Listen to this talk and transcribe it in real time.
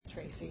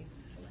Tracy.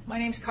 My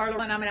name's Carla,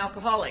 and I'm an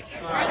alcoholic.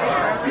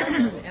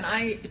 And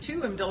I,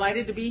 too, am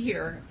delighted to be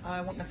here. I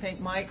want to thank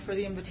Mike for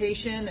the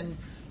invitation and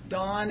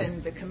Dawn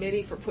and the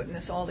committee for putting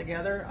this all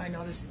together. I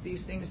know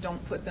these things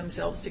don't put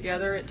themselves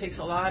together. It takes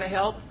a lot of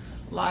help,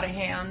 a lot of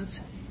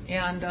hands,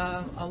 and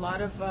a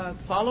lot of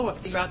follow-up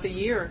throughout the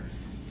year.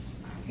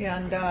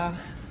 And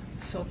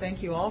so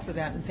thank you all for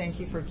that, and thank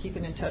you for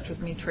keeping in touch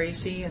with me,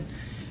 Tracy. And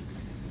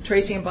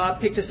Tracy and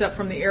Bob picked us up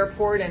from the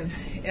airport, and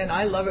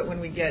I love it when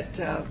we get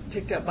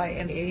picked up by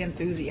NA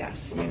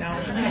enthusiasts, you know.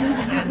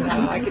 And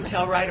I could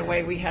tell right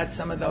away we had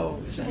some of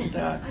those.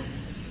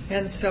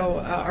 And so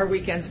our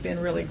weekend's been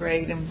really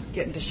great, and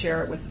getting to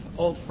share it with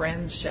old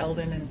friends,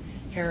 Sheldon and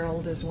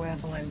Harold as well.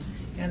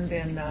 And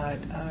then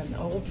an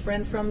old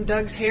friend from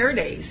Doug's Hair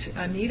Days,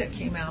 Anita,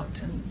 came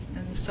out.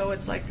 And so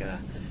it's like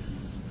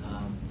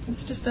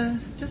it's just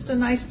a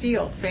nice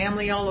deal.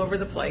 Family all over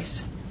the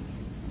place.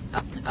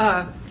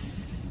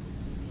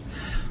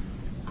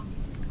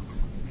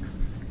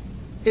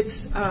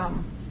 It's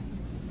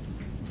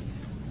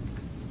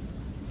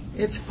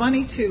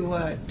funny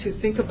to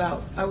think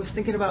about. I was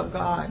thinking about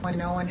God, you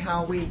know, and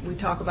how we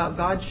talk about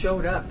God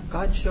showed up,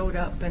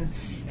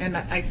 and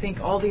I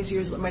think all these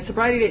years. My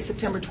sobriety date is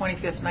September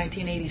 25th,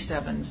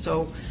 1987.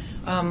 So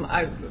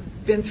I've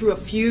been through a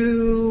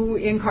few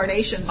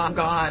incarnations of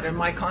God and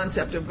my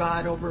concept of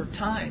God over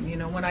time. You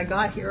know, when I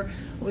got here,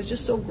 I was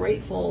just so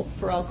grateful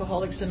for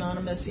Alcoholics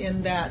Anonymous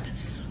in that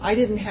I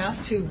didn't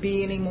have to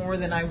be any more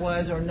than I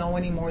was or know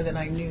any more than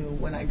I knew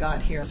when I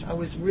got here. So I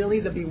was really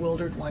the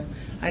bewildered one.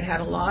 I'd had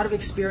a lot of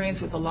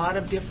experience with a lot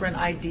of different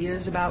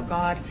ideas about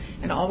God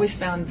and always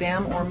found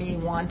them or me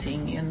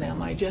wanting in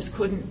them. I just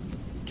couldn't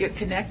get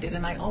connected,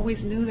 and I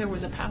always knew there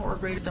was a power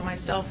greater than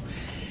myself,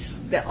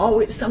 that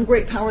always some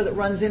great power that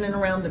runs in and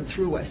around and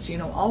through us. You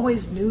know,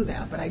 always knew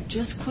that, but I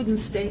just couldn't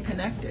stay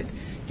connected.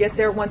 Get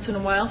there once in a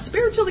while. Had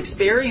spiritual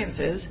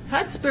experiences,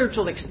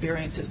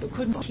 but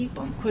couldn't keep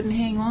them, couldn't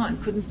hang on,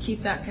 couldn't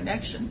keep that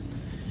connection.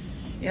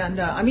 And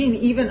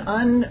even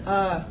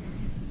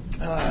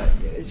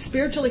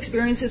spiritual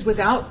experiences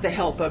without the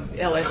help of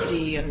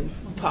LSD and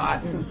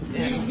pot and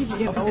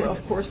you know,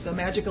 of course, the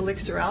magic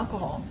elixir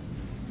alcohol.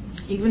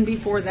 Even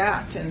before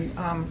that,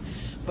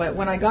 but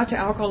when I got to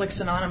Alcoholics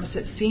Anonymous,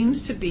 it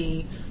seems to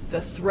be the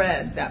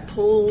thread that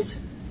pulled,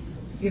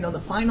 you know, the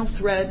final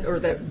thread, or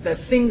the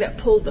thing that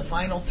pulled the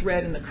final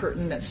thread in the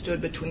curtain that stood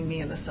between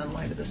me and the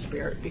sunlight of the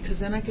Spirit. Because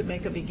then I could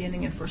make a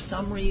beginning, and for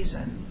some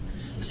reason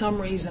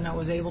I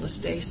was able to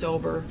stay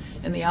sober,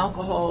 and the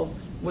alcohol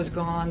was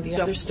gone,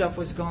 the other stuff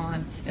was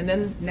gone, and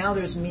then now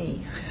there's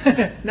me.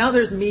 Now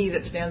there's me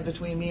that stands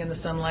between me and the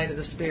sunlight of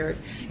the Spirit,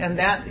 and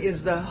that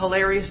is the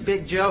hilarious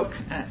big joke,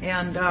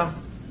 and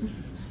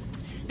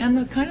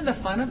the kind of the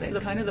fun of it, the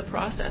kind of the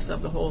process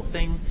of the whole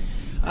thing.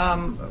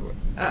 And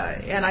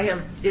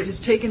it has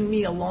taken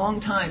me a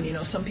long time, you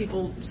know, some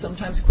people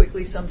sometimes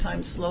quickly,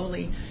 sometimes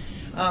slowly.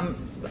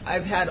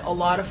 I've had a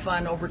lot of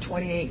fun over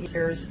 28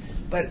 years,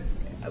 but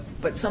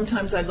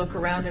sometimes I look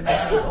around and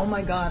I think, oh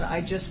my God,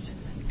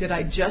 did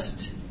I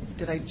just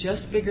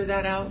figure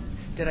that out?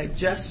 Did I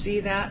just see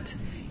that?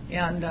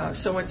 And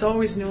so it's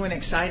always new and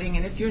exciting.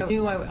 And if you're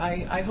new,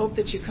 I hope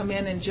that you come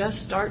in and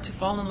just start to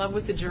fall in love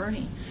with the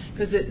journey,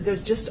 because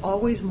there's just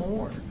always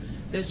more.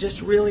 There's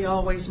just really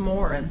always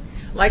more. And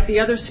like the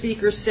other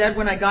speakers said,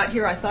 when I got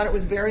here, I thought it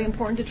was very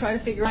important to try to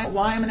figure out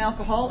why I'm an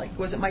alcoholic.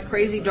 Was it my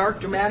crazy,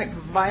 dark, dramatic,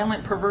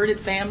 violent, perverted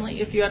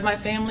family? If you had my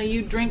family,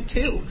 you'd drink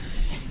too.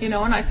 You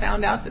know, and I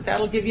found out that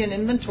that'll give you an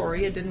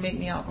inventory. It didn't make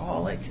me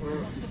alcoholic.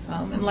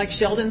 And like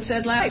Sheldon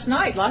said last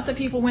night, lots of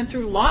people went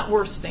through a lot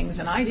worse things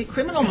than I did.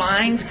 Criminal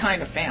minds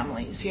kind of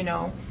families, you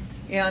know.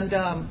 And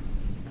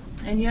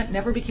yet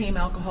never became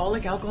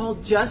alcoholic. Alcohol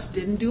just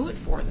didn't do it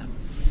for them.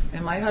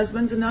 And my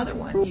husband's another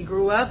one. He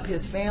grew up,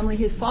 his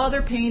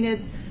father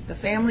painted the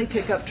family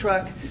pickup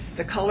truck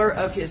the color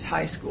of his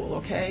high school,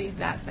 okay?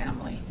 That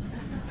family.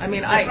 I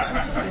mean,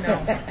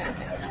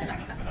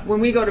 when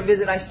we go to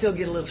visit, I still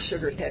get a little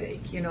sugar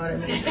headache, you know what I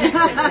mean?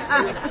 It's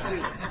really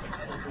sweet.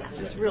 It's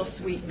just real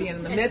sweet being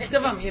in the midst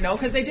of them, you know,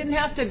 because they didn't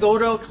have to go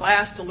to a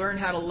class to learn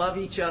how to love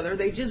each other.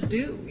 They just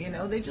do, you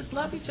know. They just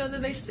love each other.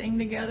 They sing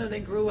together.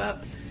 They grew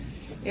up.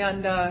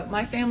 And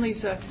my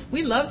family's,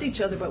 we loved each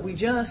other, but we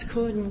just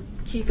couldn't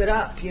keep it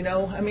up, you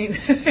know. I mean,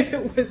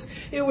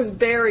 it was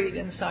buried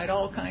inside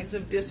all kinds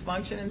of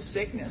dysfunction and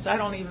sickness. I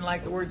don't even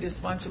like the word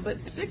dysfunction,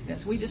 but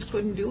sickness. We just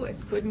couldn't do it.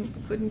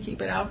 Couldn't keep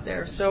it out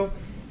there. So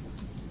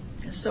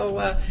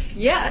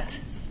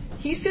yet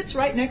he sits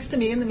right next to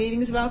me in the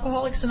meetings of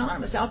Alcoholics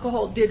Anonymous.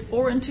 Alcohol did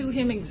for and to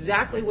him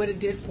exactly what it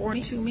did for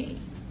and to me.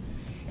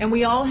 And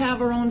we all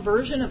have our own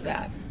version of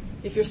that.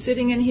 If you're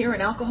sitting in here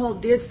and alcohol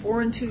did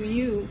for and to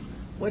you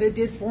what it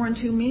did for and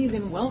to me,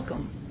 then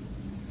welcome.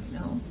 You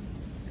know?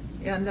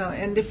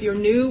 And if you're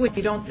new, if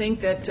you don't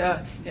think that,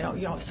 you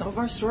know, some of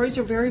our stories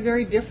are very,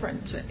 very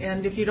different.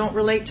 And if you don't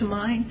relate to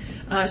mine,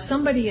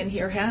 somebody in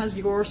here has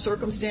your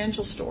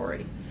circumstantial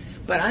story.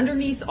 But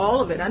underneath all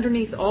of it,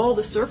 underneath all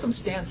the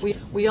circumstance,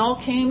 we all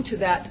came to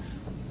that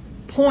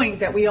point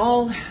that we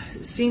all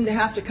seem to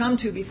have to come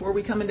to before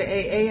we come into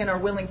AA and are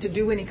willing to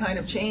do any kind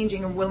of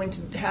changing or willing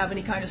to have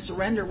any kind of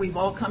surrender. We've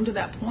all come to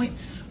that point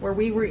where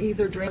we were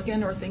either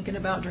drinking or thinking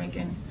about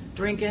drinking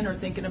or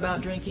thinking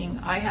about drinking.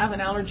 I have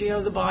an allergy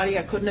of the body.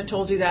 I couldn't have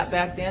told you that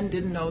back then,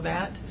 didn't know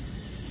that.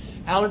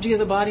 Allergy of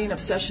the body and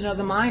obsession of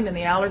the mind, and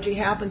the allergy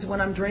happens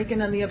when I'm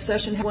drinking and the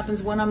obsession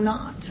happens when I'm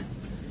not.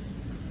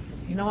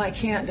 You know, I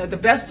can't. The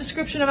best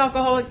description of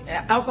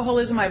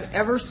alcoholism I've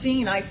ever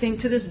seen, I think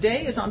to this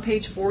day, is on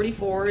page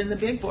 44 in the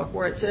Big Book,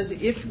 where it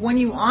says, if when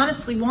you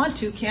honestly want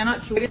to,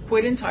 cannot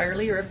quit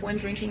entirely, or if when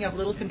drinking you have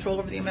little control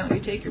over the amount you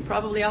take, you're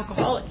probably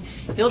alcoholic.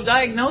 He'll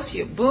diagnose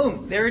you.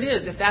 Boom, there it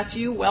is. If that's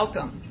you,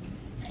 welcome.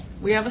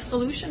 We have a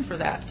solution for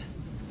that.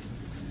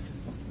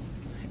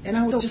 And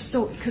I was just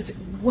so,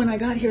 because when I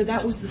got here,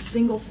 that was the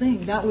single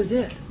thing. That was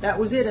it.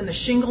 And the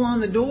shingle on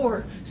the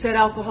door said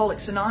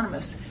Alcoholics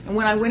Anonymous. And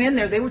when I went in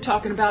there, they were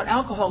talking about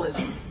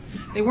alcoholism.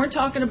 They weren't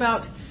talking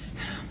about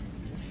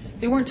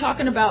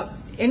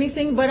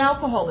anything but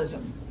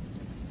alcoholism.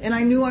 And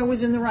I knew I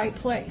was in the right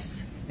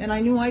place. And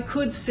I knew I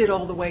could sit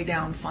all the way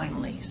down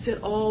finally.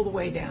 Sit all the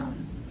way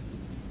down.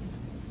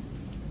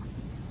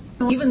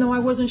 Even though I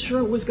wasn't sure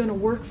it was going to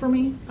work for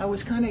me, I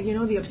was kind of,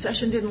 the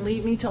obsession didn't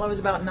leave me till I was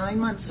about 9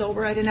 months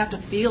sober. I didn't have to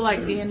feel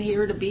like being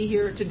here, to be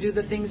here, to do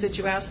the things that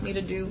you asked me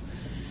to do.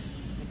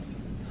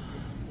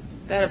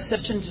 That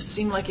obsession just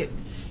seemed like it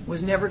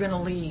was never going to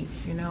leave,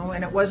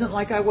 and it wasn't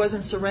like I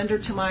wasn't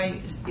surrendered to my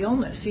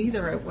illness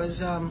either. It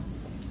was,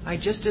 I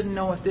just didn't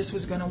know if this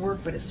was going to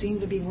work, but it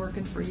seemed to be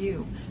working for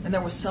you. And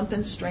there was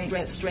something strange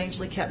that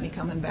strangely kept me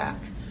coming back.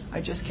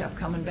 I just kept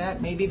coming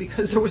back, maybe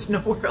because there was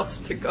nowhere else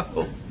to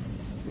go.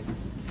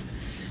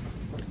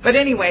 But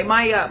anyway,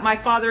 my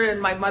father and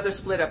my mother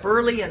split up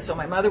early, and so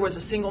my mother was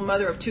a single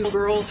mother of 2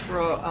 girls for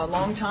a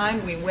long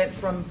time. We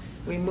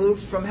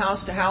moved from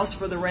house to house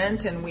for the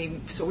rent, and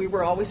we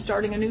were always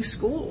starting a new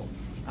school.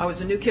 I was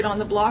a new kid on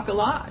the block a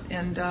lot,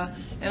 and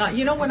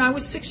when I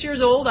was 6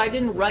 years old, I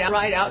didn't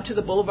ride out to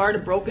the Boulevard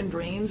of Broken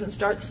Dreams and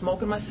start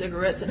smoking my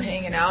cigarettes and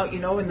hanging out,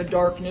 in the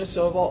darkness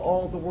of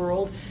all the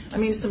world. I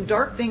mean, some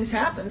dark things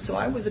happened, so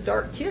I was a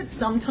dark kid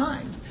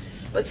sometimes.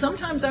 But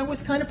sometimes I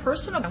was kind of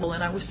personable,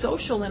 and I was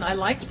social, and I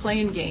liked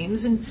playing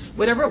games, and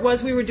whatever it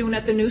was we were doing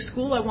at the new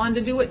school, I wanted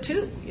to do it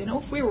too.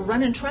 If we were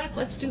running track,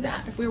 let's do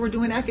that. If we were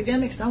doing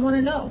academics, I want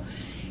to know.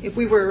 If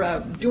we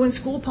were doing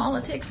school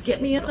politics,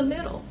 get me in the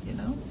middle,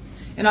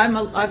 And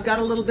I've got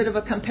a little bit of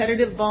a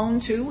competitive bone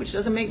too, which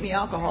doesn't make me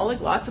alcoholic.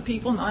 Lots of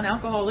people,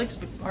 non-alcoholics,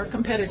 are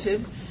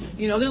competitive.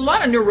 There's a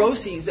lot of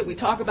neuroses that we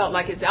talk about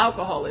like it's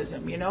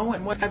alcoholism,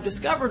 And what I've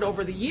discovered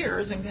over the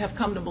years and have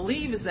come to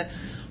believe is that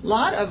a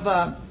lot of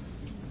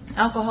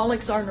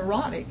alcoholics are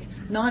neurotic.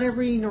 Not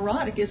every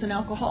neurotic is an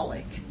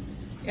alcoholic.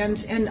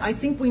 And I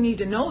think we need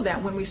to know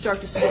that when we start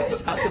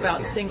to talk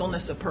about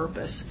singleness of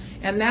purpose.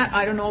 And that,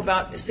 I don't know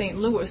about St.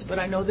 Louis, but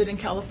I know that in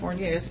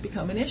California it's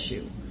become an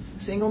issue.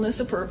 Singleness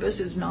of purpose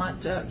is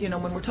not,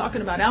 when we're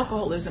talking about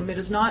alcoholism, it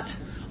is not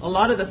a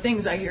lot of the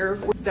things I hear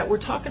that we're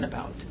talking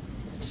about.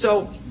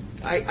 So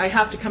I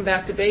have to come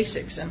back to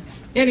basics. And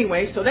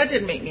anyway, so that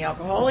didn't make me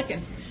alcoholic.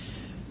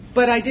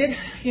 But I did,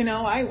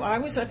 I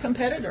was a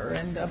competitor,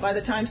 and by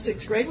the time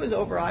 6th grade was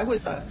over, I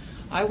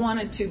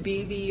wanted to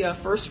be the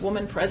first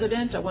woman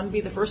president. I wanted to be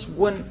the first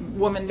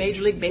woman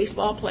Major League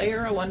Baseball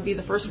player. I wanted to be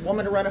the first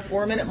woman to run a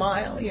 4-minute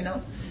mile,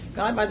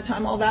 God, by the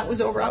time all that was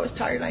over, I was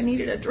tired. I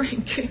needed a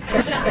drink.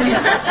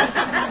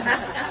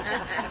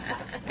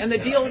 And the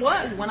deal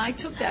was, when I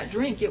took that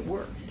drink, it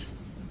worked.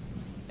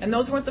 And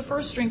those weren't the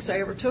first drinks I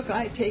ever took.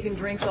 I had taken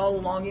drinks all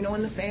along,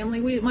 in the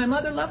family. My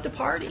mother loved to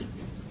party.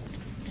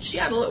 She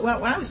had when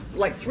I was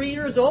like 3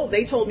 years old,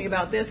 they told me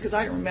about this because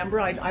I don't remember.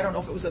 I don't know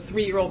if it was a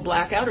 3-year-old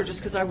blackout or just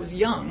because I was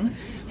young.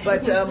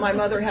 But my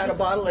mother had a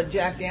bottle of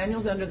Jack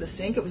Daniels under the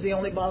sink. It was the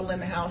only bottle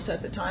in the house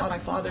at the time. My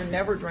father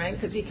never drank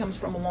because he comes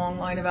from a long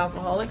line of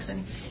alcoholics,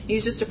 and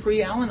he's just a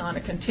pre-Al-Anon,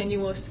 a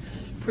continuous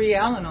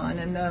pre-Al-Anon.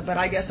 And but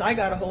I guess I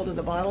got a hold of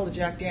the bottle of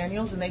Jack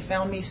Daniels, and they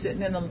found me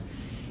sitting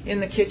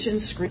in the kitchen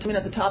screaming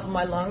at the top of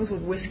my lungs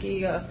with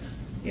whiskey.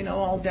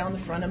 All down the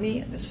front of me,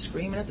 and just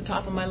screaming at the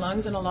top of my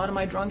lungs, and a lot of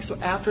my drunks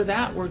after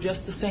that were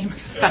just the same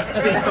as that.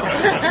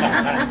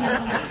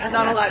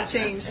 Not a lot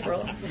changed,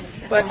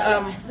 but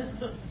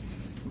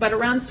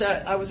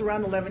I was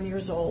around 11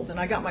 years old, and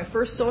I got my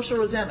first social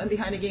resentment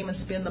behind a game of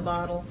Spin the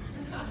Bottle.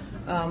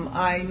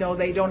 I know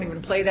they don't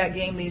even play that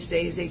game these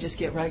days; they just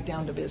get right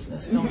down to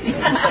business, don't they?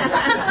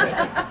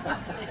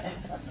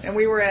 And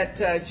we were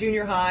at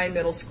junior high,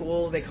 middle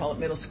school. They call it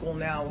middle school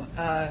now.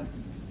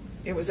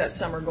 It was that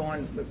summer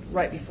going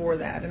right before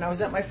that. And I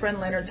was at my friend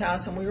Leonard's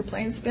house, and we were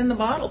playing Spin the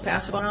Bottle,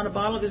 passing around a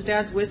bottle of his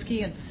dad's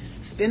whiskey and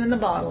spinning the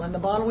bottle. And the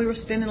bottle we were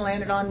spinning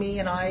landed on me,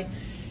 and I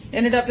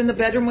ended up in the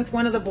bedroom with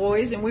one of the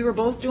boys, and we were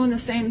both doing the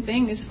same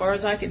thing as far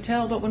as I could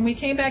tell. But when we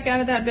came back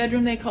out of that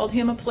bedroom, they called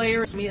him a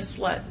player and me a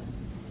slut.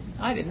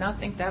 I did not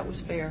think that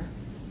was fair.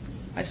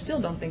 I still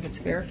don't think it's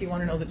fair, if you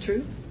want to know the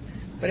truth.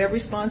 But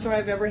every sponsor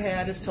I've ever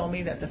had has told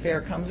me that the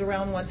fair comes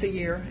around once a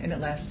year and it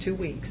lasts 2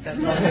 weeks.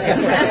 That's all I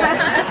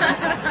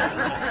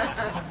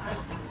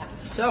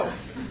get. So,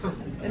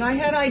 And I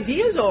had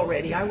ideas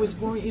already. I was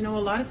born, a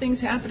lot of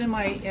things happened in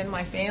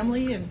my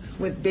family and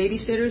with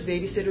babysitters,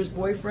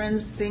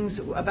 boyfriends,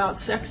 things about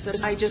sex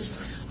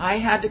that I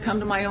had to come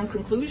to my own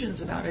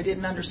conclusions about. I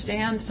didn't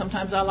understand.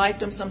 Sometimes I liked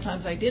them,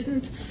 sometimes I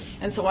didn't.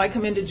 And so I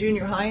come into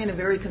junior high in a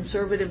very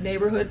conservative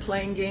neighborhood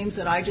playing games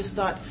that I just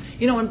thought,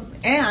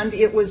 and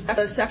it was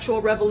a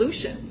sexual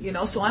revolution,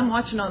 so I'm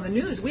watching on the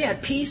news. We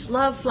had peace,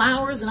 love,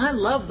 flowers, and I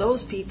love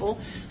those people.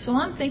 So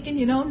I'm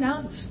thinking,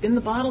 now spin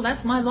the bottle,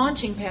 that's my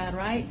launching pad,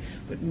 right?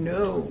 But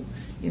no,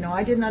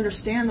 I didn't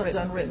understand those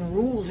unwritten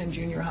rules in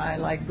junior high,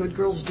 like good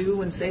girls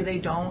do and say they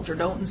don't, or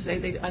don't and say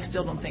they. I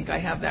still don't think I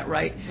have that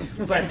right.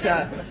 But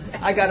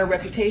I got a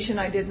reputation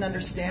I didn't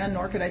understand,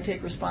 nor could I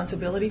take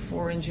responsibility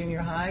for in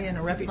junior high. And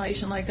a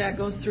reputation like that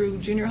goes through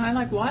junior high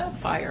like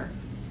wildfire.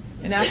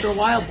 And after a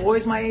while,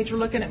 boys my age were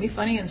looking at me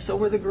funny, and so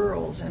were the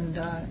girls. And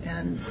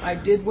I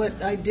did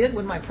what I did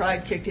when my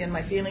pride kicked in.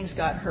 My feelings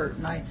got hurt,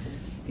 and I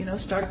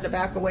started to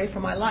back away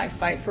from my life,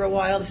 fight for a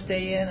while to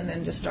stay in, and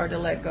then just started to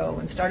let go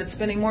and started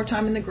spending more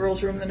time in the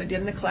girls' room than I did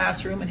in the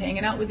classroom and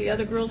hanging out with the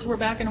other girls who were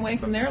backing away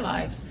from their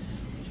lives,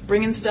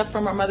 bringing stuff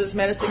from our mother's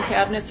medicine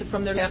cabinets and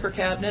from their diaper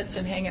cabinets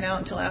and hanging out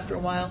until after a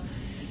while.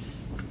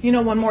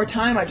 One more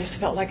time I just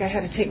felt like I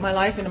had to take my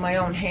life into my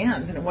own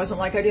hands, and it wasn't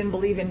like I didn't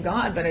believe in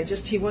God, but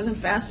he wasn't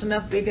fast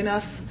enough, big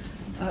enough,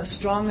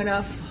 strong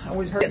enough. I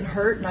was getting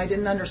hurt and I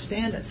didn't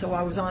understand it, so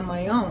I was on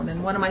my own.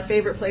 And one of my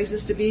favorite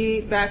places to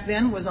be back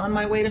then was on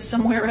my way to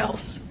somewhere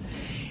else.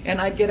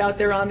 And I'd get out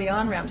there on the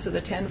on-ramps of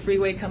the 10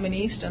 freeway coming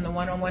east and the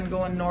 101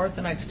 going north,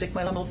 and I'd stick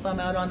my little thumb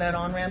out on that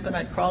on-ramp and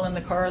I'd crawl in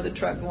the car or the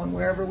truck going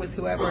wherever with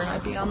whoever, and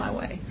I'd be on my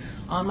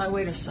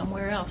way to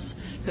somewhere else.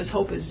 Because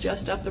hope is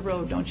just up the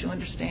road, don't you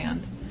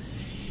understand?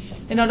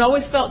 And it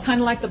always felt kind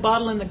of like the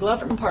bottle in the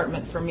glove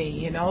compartment for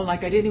me,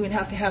 like I didn't even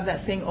have to have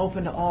that thing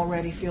open to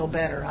already feel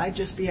better. I'd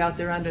just be out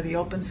there under the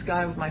open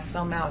sky with my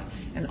thumb out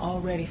and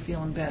already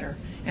feeling better.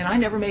 And I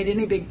never made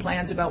any big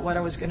plans about what I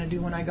was going to do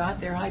when I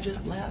got there. I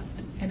just left,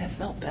 and it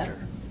felt better.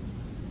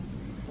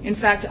 In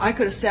fact, I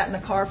could have sat in the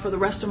car for the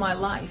rest of my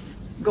life,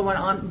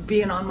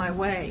 being on my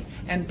way,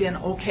 and been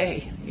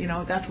okay.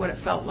 That's what it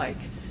felt like.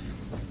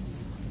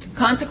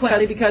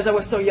 Consequently, because I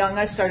was so young,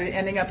 I started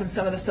ending up in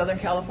some of the Southern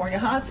California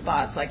hot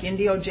spots, like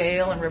Indio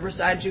Jail and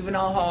Riverside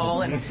Juvenile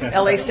Hall and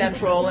LA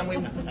Central, and we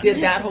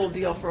did that whole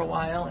deal for a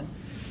while. And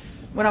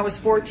when I was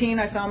 14,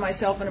 I found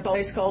myself in a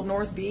place called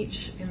North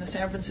Beach in the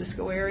San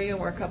Francisco area,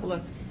 where a couple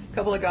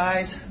of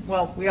guys,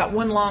 we got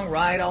one long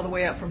ride all the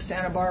way up from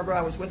Santa Barbara.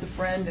 I was with a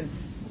friend, and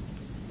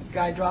a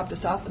guy dropped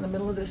us off in the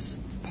middle of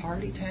this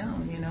party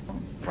town,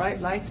 bright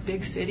lights,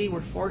 big city.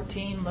 We're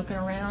 14, looking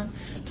around.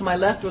 To my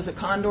left was a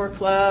Condor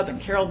Club and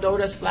Carol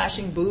Doda's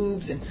flashing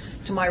boobs, and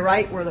to my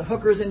right were the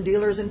hookers and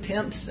dealers and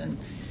pimps, and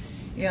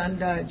we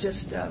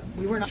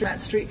were on that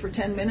street for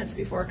 10 minutes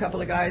before a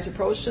couple of guys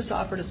approached us,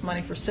 offered us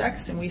money for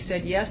sex, and we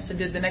said yes and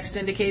did the next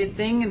indicated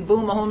thing, and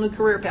boom, a whole new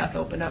career path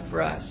opened up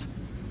for us.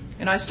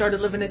 And I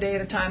started living a day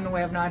at a time the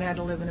way I've not had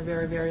to live in a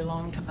very, very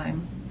long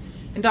time.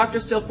 And Dr.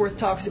 Silkworth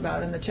talks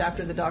about in the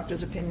chapter, The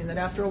Doctor's Opinion, that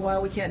after a while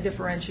we can't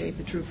differentiate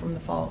the true from the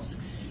false.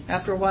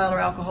 After a while, our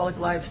alcoholic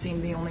life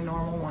seemed the only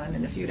normal one.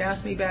 And if you'd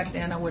asked me back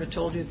then, I would have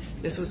told you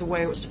this was the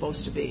way it was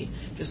supposed to be.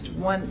 Just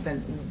one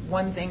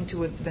thing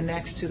to the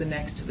next, to the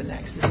next, to the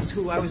next. This is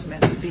who I was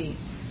meant to be.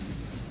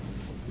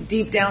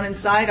 Deep down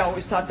inside, I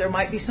always thought there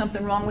might be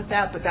something wrong with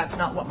that, but that's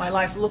not what my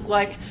life looked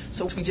like,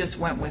 so we just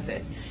went with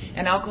it.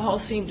 And alcohol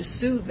seemed to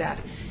soothe that.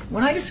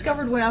 When I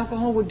discovered what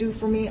alcohol would do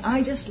for me,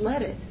 I just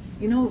let it.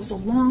 It was a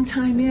long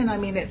time in. I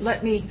mean, it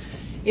let me,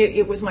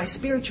 it was my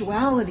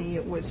spirituality.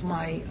 It was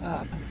my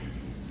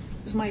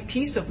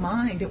peace of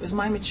mind. It was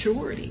my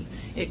maturity.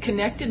 It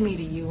connected me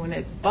to you, and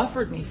it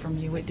buffered me from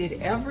you. It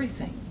did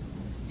everything.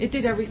 It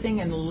did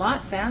everything and a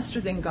lot faster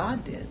than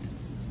God did.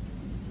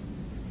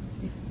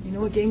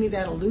 It gave me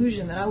that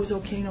illusion that I was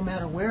okay no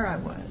matter where I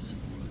was.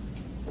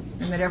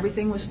 And that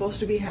everything was supposed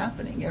to be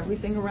happening.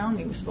 Everything around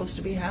me was supposed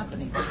to be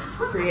happening. It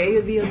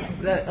created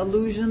the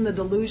illusion, the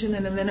delusion,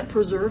 and then it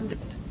preserved it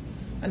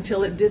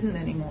until it didn't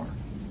anymore.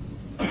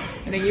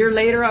 And a year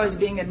later, I was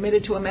being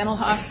admitted to a mental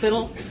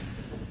hospital.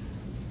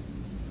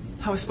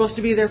 I was supposed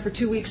to be there for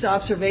 2 weeks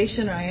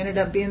observation, and I ended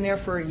up being there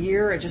for a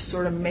year. I just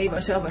sort of made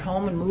myself at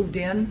home and moved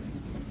in.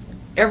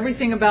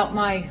 Everything about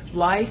my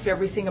life,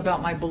 everything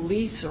about my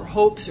beliefs or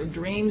hopes or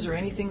dreams or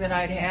anything that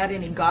I'd had,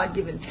 any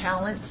God-given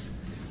talents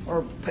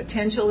or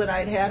potential that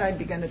I'd had, I'd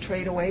begun to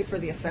trade away for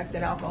the effect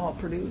that alcohol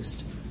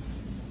produced.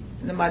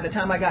 And then by the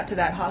time I got to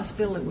that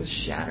hospital, it was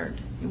shattered.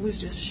 It was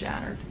just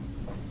shattered.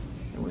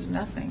 It was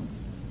nothing.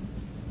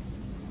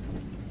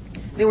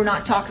 They were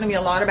not talking to me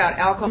a lot about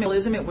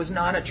alcoholism. It was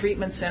not a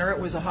treatment center. It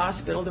was a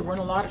hospital. There weren't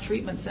a lot of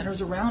treatment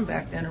centers around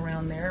back then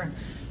around there.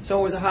 So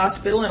it was a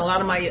hospital, and a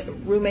lot of my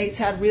roommates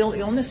had real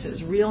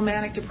illnesses, real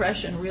manic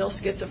depression, real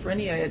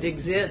schizophrenia. It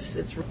exists.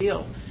 It's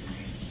real.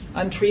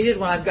 Untreated,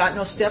 when I've got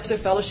no steps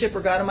of fellowship or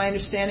God of my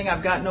understanding,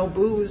 I've got no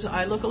booze,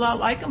 I look a lot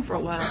like them for a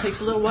while. It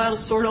takes a little while to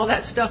sort all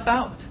that stuff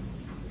out.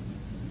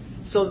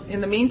 So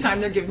in the meantime,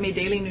 they're giving me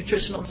daily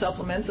nutritional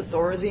supplements,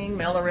 Thorazine,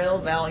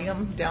 Mellaril,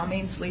 Valium,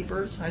 Dalmane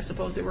sleepers. I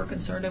suppose they were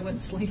concerned I wouldn't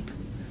sleep.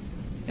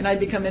 And I'd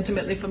become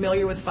intimately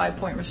familiar with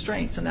 5-point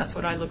restraints, and that's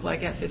what I look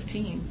like at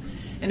 15.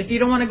 And if you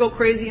don't want to go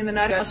crazy in the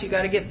nut house, you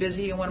got to get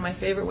busy. And one of my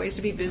favorite ways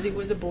to be busy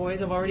was the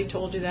boys. I've already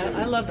told you that.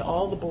 I loved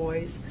all the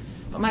boys.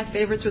 But my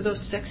favorites were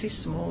those sexy,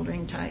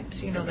 smoldering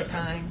types, you know the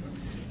kind.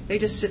 They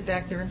just sit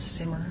back there and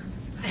simmer.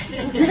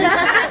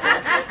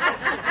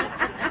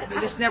 You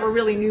just never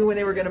really knew when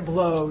they were going to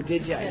blow,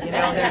 did you? You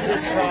know, they're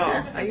just,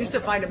 I used to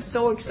find them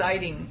so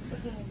exciting.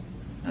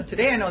 Now,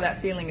 today I know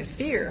that feeling is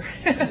fear.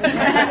 So I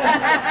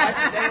have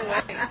to stay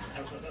away.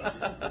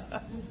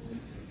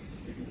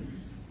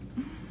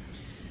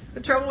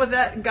 The trouble with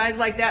that, guys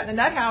like that in the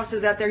nut house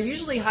is that they're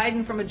usually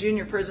hiding from a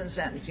junior prison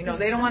sentence. You know,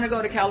 they don't want to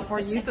go to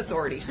California Youth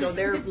Authority, so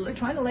they're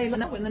trying to lay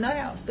low in the nut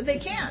house, but they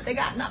can't. They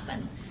got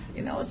nothing.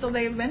 You know, so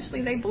they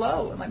eventually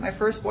blow. Like my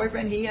first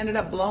boyfriend, he ended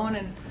up blowing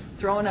and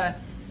throwing a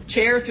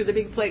chair through the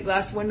big plate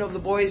glass window of the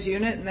boys'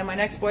 unit, and then my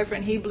next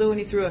boyfriend, he blew and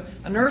he threw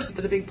a nurse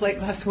through the big plate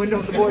glass window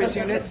of the boys'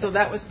 unit, so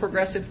that was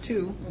progressive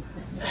too.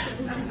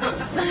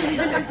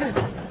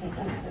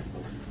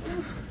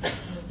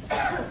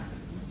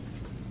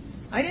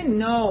 I didn't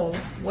know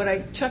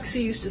Chuck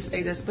C. used to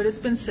say this, but it's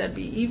been said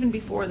even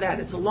before that.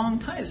 It's a long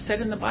time. It's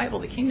said in the Bible,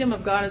 the kingdom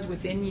of God is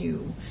within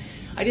you.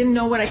 I didn't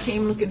know what I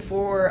came looking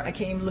for, I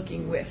came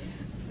looking with.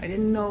 I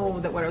didn't know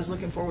that what I was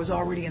looking for was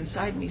already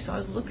inside me, so I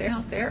was looking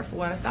out there for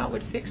what I thought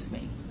would fix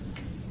me.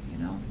 You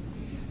know?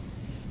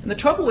 And the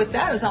trouble with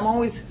that is I'm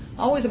always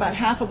about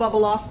half a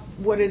bubble off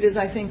what it is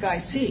I think I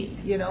see.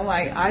 You know,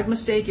 I'd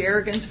mistake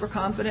arrogance for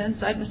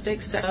confidence, I'd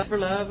mistake sex for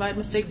love, I'd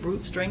mistake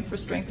brute strength for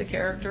strength of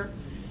character.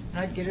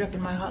 And I'd get it up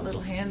in my hot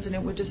little hands and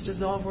it would just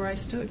dissolve where I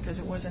stood because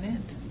it wasn't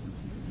it.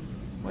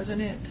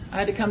 Wasn't it? I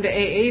had to come to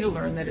AA to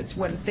learn that it's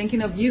when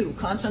thinking of you,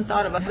 constant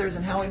thought of others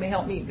and how we may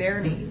help meet their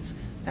needs.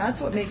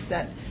 That's what makes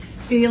that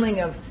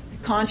feeling of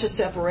conscious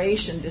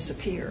separation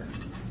disappear.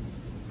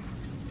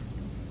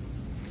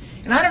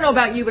 And I don't know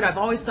about you, but I've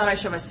always thought I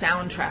should have a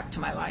soundtrack to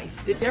my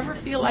life. Did you ever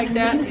feel like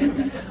that?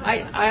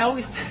 I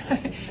always,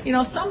 you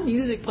know, some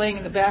music playing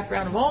in the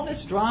background of all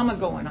this drama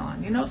going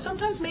on. You know,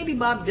 sometimes maybe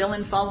Bob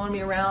Dylan following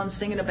me around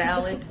singing a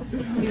ballad,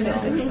 you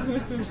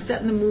know,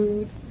 setting the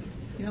mood.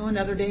 You know,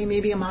 another day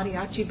maybe a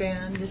mariachi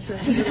band just to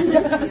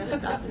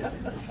fiesta.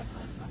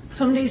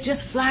 Some days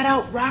just flat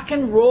out rock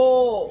and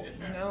roll,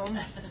 you know.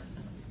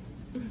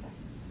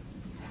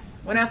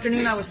 One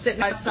afternoon I was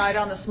sitting outside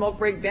on the smoke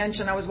break bench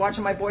and I was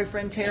watching my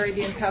boyfriend Terry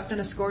being cuffed and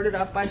escorted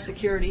off by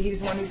security.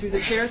 He's the one who threw the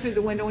chair through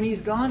the window and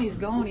he's gone,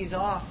 he's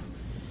off.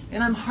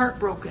 And I'm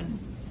heartbroken.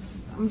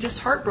 I'm just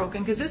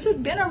heartbroken because this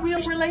had been a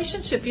real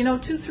relationship, you know,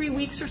 2-3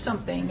 weeks or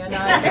something. And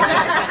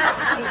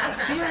I was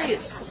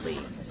seriously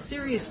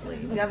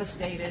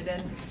devastated.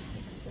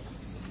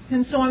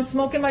 And so I'm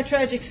smoking my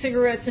tragic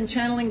cigarettes and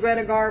channeling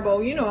Greta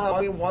Garbo. You know how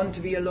I want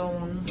to be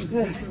alone.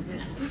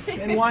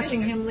 And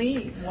watching him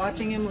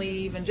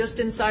leave. And just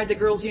inside the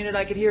girls' unit,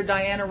 I could hear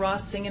Diana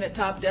Ross singing at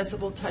top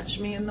decibel, "Touch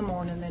me in the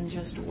morning, then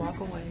just walk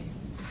away."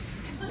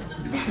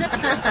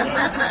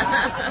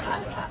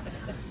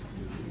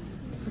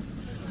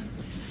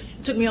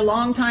 It took me a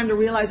long time to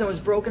realize I was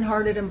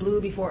brokenhearted and blue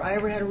before I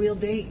ever had a real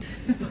date.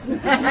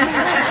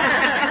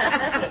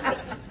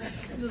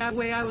 This is the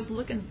way I was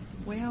looking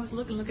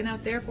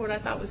out there for what I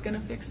thought was going to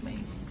fix me.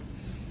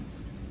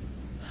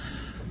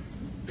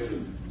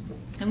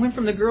 I went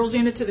from the girls'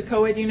 unit to the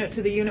co-ed unit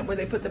to the unit where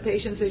they put the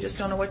patients they just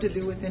don't know what to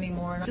do with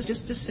anymore. And I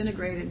just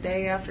disintegrated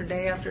day after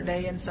day after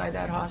day inside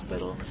that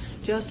hospital.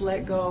 Just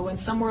let go. And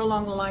somewhere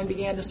along the line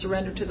began to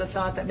surrender to the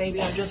thought that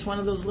maybe I'm just one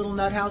of those little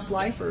nut house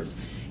lifers.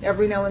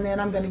 Every now and then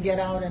I'm going to get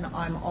out and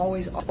I'm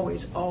always going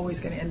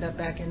to end up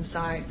back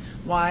inside.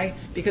 Why?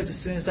 Because as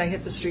soon as I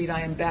hit the street,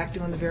 I am back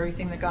doing the very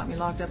thing that got me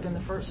locked up in the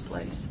first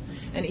place.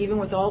 And even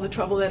with all the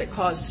trouble that it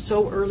caused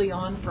so early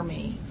on for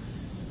me,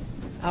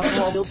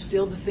 alcohol was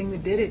still the thing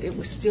that did it. It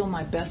was still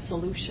my best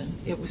solution.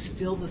 It was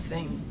still the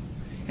thing.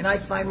 And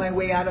I'd find my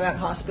way out of that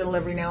hospital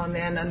every now and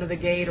then under the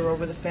gate or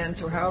over the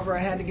fence or however I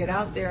had to get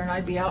out there, and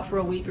I'd be out for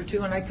a week or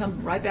two and I'd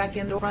come right back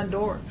in the front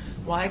door.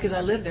 Why? Because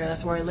I live there.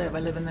 That's where I live. I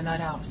live in the nut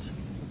house.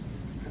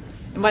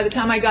 And by the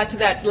time I got to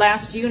that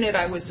last unit,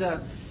 I was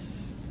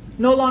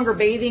no longer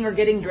bathing or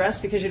getting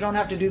dressed because you don't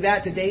have to do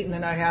that to date in the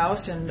nut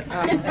house. And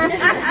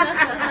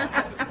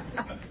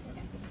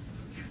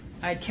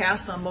I had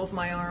casts on both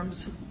my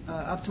arms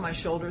up to my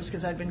shoulders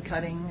because I'd been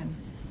cutting, and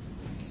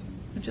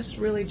I just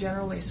really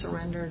generally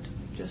surrendered,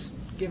 just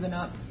given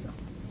up.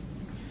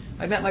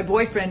 I met my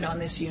boyfriend on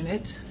this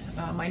unit,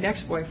 my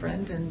next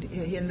boyfriend,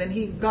 and then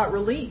he got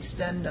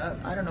released. And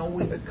I don't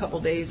know, a couple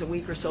days, a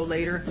week or so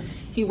later,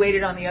 he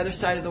waited on the other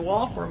side of the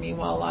wall for me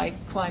while I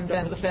climbed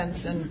over the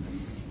fence and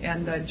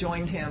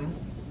joined him.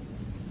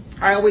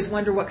 I always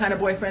wonder what kind of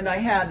boyfriend I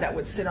had that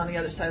would sit on the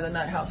other side of the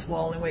nut house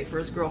wall and wait for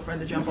his girlfriend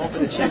to jump over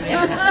the chimney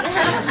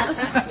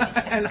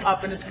and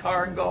hop in his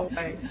car and go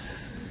away.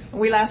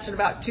 And we lasted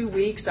about 2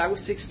 weeks. I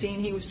was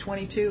 16, he was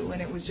 22,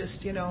 and it was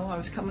just, you know, I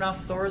was coming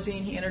off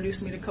Thorazine. He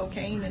introduced me to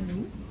cocaine,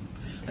 and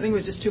I think it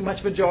was just too much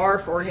of a jar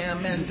for him.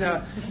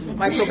 And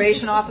my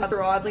probation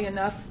officer, oddly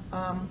enough,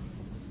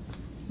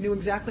 knew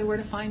exactly where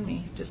to find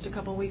me just a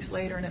couple of weeks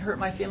later, and it hurt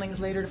my feelings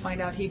later to find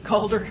out he'd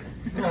called her.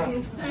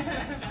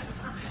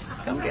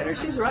 Come get her,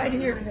 she's right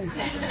here.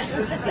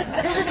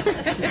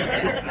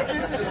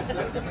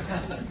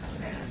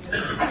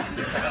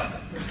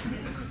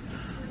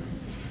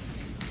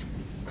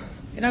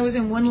 And I was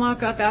in one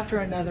lockup after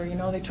another.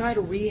 They tried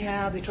a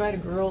rehab, they tried a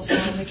girls'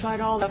 home, they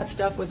tried all that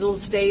stuff with little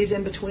stays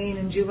in between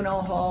in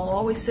juvenile hall,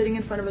 always sitting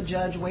in front of a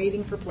judge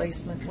waiting for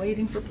placement.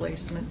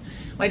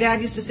 My dad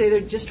used to say,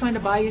 they're just trying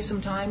to buy you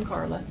some time,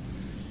 Carla.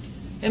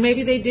 And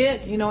maybe they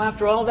did.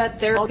 After all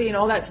that therapy and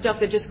all that stuff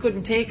that just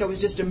couldn't take, I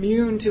was just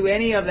immune to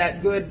any of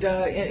that good,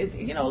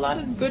 a lot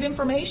of good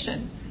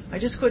information. I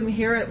just couldn't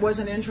hear it,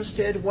 wasn't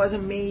interested, it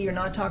wasn't me, you're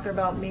not talking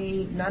about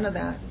me, none of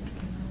that.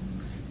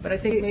 But I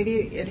think maybe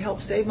it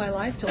helped save my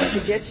life till I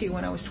could get to you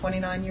when I was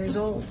 29 years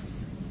old.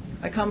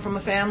 I come from a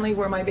family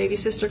where my baby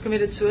sister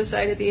committed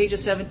suicide at the age of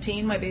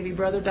 17. My baby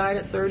brother died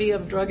at 30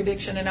 of drug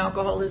addiction and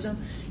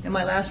alcoholism. And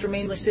my last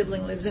remaining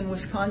sibling lives in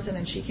Wisconsin,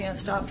 and she can't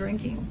stop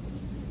drinking.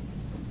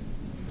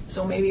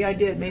 So maybe I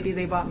did. Maybe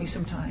they bought me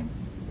some time.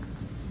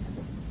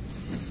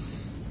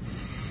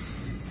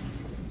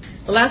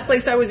 The last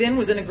place I was in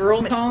a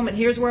girl's home, and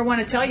here's where I want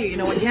to tell you,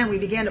 again, we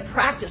began to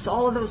practice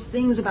all of those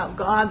things about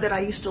God that I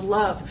used to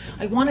love.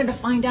 I wanted to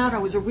find out I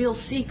was a real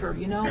seeker,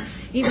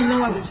 even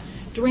though I was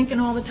drinking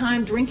all the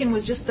time. Drinking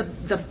was just the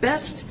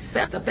best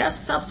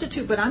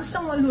substitute, but I'm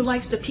someone who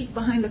likes to peek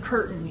behind the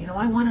curtain.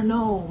 I want to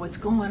know what's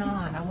going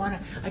on.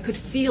 I could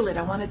feel it.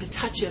 I wanted to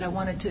touch it. I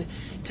wanted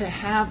to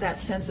have that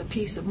sense of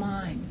peace of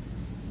mind.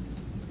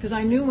 Because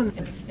I knew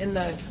in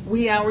the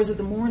wee hours of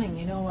the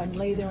morning, I'd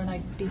lay there and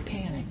I'd be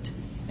panicked.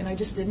 And I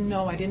just didn't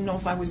know. I didn't know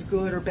if I was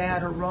good or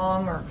bad or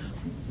wrong or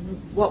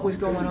what was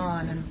going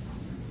on.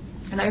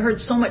 And I heard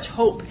so much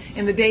hope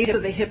in the days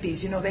of the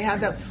hippies. They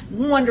had that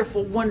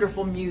wonderful,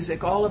 wonderful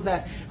music, all of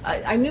that.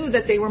 I knew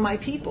that they were my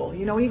people,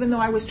 even though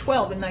I was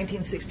 12 in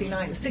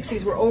 1969. The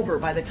 60s were over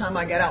by the time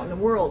I got out in the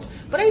world.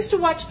 But I used to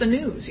watch the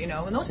news,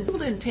 and those people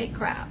didn't take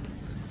crap.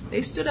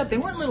 They stood up. They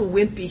weren't little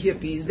wimpy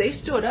hippies. They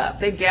stood up.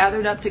 They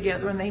gathered up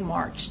together and they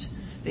marched.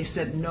 They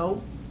said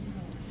no.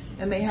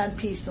 And they had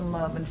peace and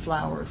love and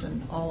flowers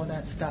and all of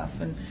that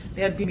stuff. And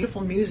they had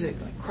beautiful music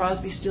like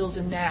Crosby, Stills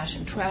and Nash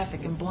and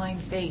Traffic and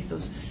Blind Faith,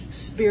 those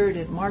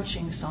spirited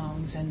marching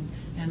songs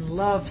and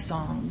love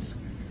songs.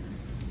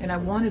 And I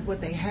wanted what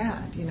they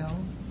had,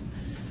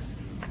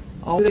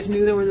 Always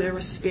knew there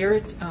was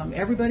spirit.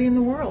 Everybody in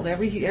the world,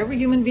 every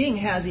human being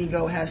has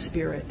ego, has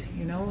spirit,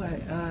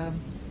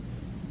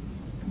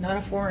 not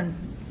a foreign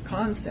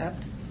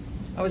concept.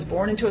 I was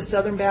born into a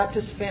Southern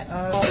Baptist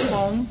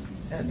home.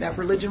 That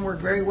religion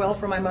worked very well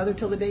for my mother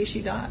till the day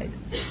she died.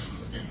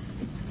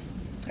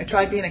 I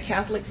tried being a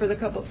Catholic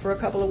for a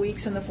couple of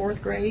weeks in the 4th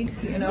grade.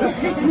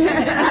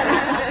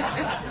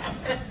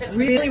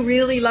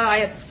 Really. I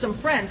had some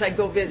friends I'd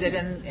go visit,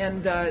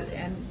 and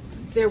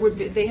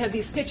they had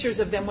these pictures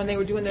of them when they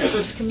were doing their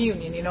first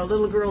communion.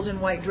 Little girls in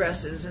white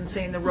dresses and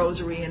saying the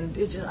rosary, and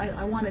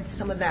I wanted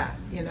some of that.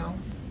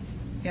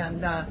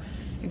 And I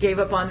gave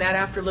up on that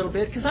after a little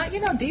bit because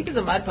deep as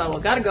a mud puddle.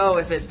 Got to go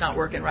if it's not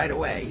working right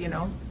away.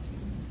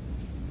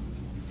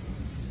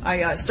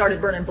 I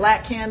started burning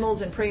black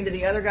candles and praying to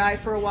the other guy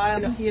for a while,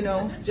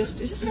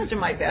 just hedging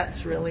my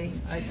bets, really.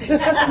 I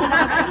just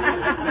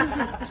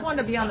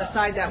wanted to be on the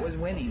side that was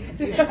winning.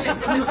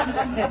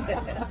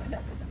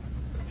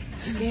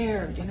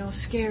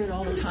 Scared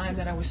all the time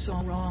that I was so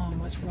wrong.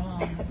 What's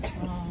wrong?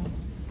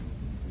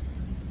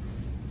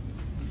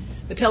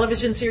 The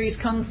television series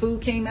Kung Fu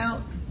came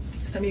out.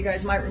 Some of you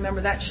guys might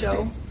remember that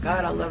show.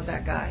 God, I love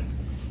that guy.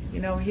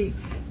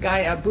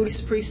 A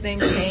Buddhist priest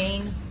named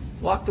Cain.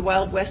 Walked the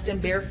Wild West in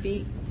bare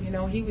feet. He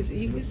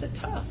was a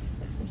tough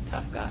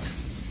guy.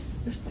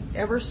 Just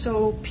ever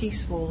so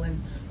peaceful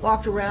and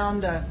walked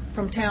around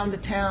from town to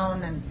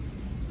town and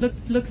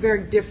looked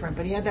very different.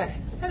 But he had that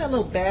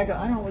little bag.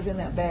 I don't know what was in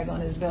that bag on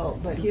his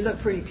belt, but he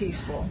looked pretty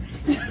peaceful.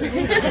 He'd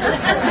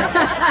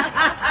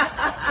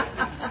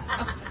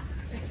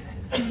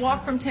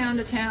walk from town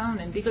to town,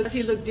 and because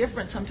he looked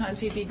different,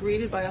 sometimes he'd be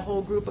greeted by a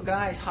whole group of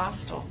guys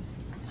hostile,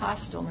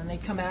 and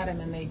they'd come at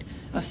him and they'd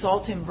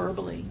assault him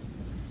verbally.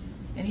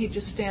 And he'd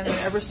just stand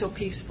there ever so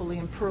peacefully,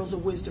 and pearls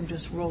of wisdom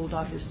just rolled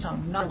off his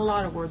tongue. Not a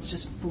lot of words,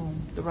 just boom,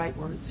 the right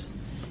words.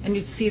 And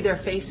you'd see their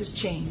faces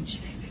change.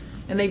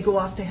 And they'd go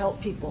off to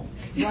help people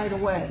right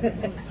away.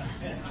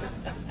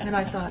 And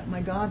I thought,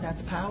 my God,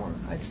 that's power.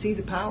 I'd see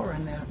the power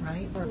in that,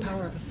 right? Or the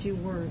power of a few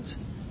words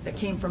that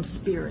came from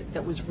spirit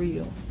that was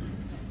real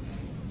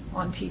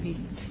on TV.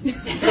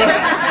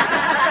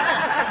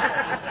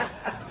 I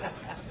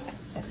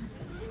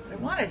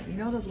wanted,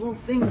 those little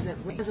things that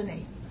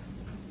resonate.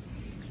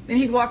 Then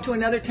he'd walk to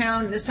another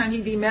town, and this time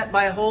he'd be met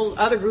by a whole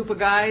other group of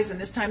guys, and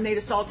this time they'd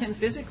assault him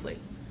physically.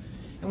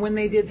 And when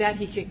they did that,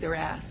 he kicked their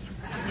ass.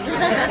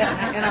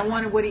 And I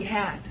wanted what he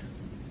had.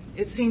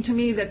 It seemed to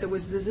me that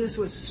this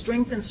was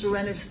strength and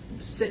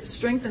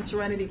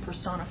serenity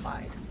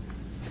personified.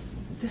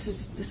 This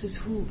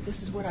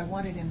is what I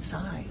wanted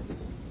inside.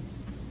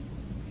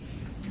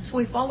 So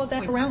we followed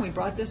that around. We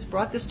brought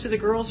this to the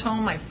girls'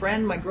 home. My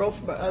friend, my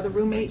other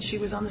roommate, she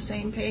was on the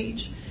same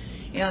page.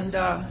 And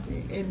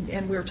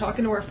we were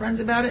talking to our friends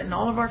about it, and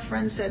all of our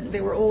friends said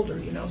they were older,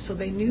 so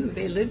they knew.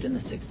 They lived in the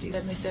 60s.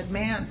 And they said,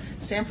 man,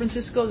 San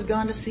Francisco's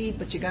gone to seed,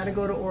 but you got to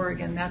go to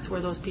Oregon. That's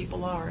where those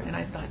people are. And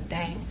I thought,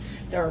 dang,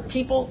 there are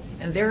people,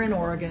 and they're in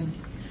Oregon.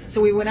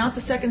 So we went out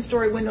the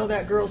second-story window of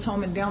that girl's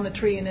home and down the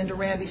tree and into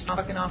Randy's,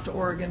 talking off to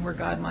Oregon where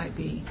God might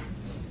be.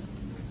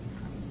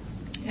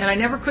 And I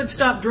never could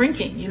stop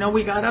drinking.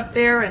 We got up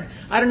there, and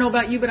I don't know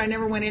about you, but I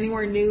never went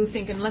anywhere new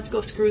thinking, let's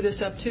go screw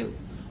this up too.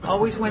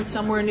 Always went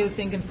somewhere new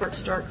thinking,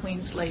 first start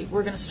clean slate.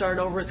 We're going to start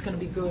over. It's going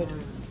to be good.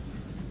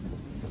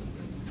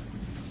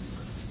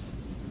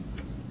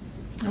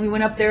 And we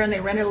went up there, and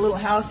they rented a little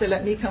house. They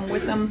let me come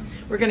with them.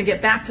 We're going to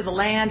get back to the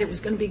land. It was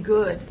going to be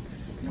good.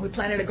 And we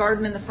planted a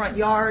garden in the front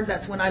yard.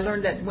 That's when I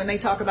learned that when they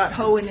talk about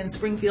hoeing in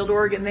Springfield,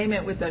 Oregon, they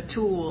meant with a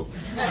tool.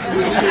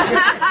 Which is a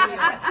different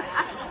deal.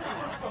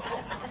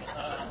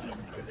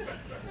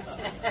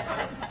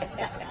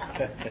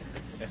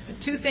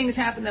 Two things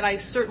happened that I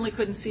certainly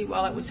couldn't see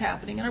while it was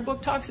happening. And our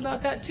book talks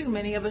about that too.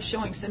 Many of us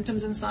showing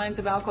symptoms and signs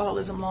of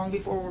alcoholism long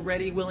before we're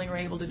ready, willing, or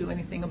able to do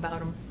anything about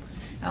them.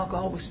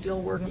 Alcohol was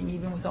still working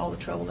even with all the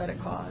trouble that it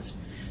caused.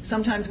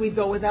 Sometimes we'd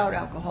go without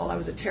alcohol. I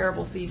was a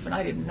terrible thief and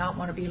I did not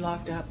want to be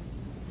locked up.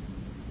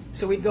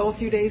 So we'd go a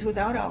few days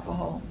without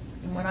alcohol.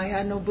 And when I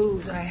had no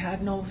booze and I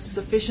had no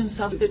sufficient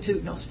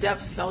substitute, no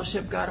steps,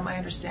 fellowship, God of my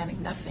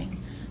understanding, nothing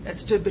that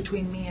stood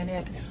between me and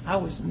it, I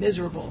was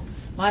miserable.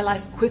 My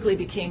life quickly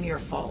became your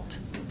fault.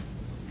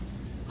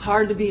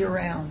 Hard to be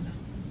around.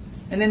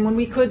 And then when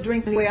we could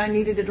drink the way I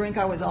needed to drink,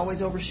 I was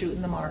always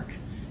overshooting the mark.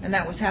 And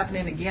that was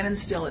happening again and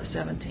still at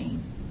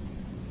 17.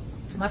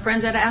 My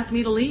friends had asked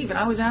me to leave, and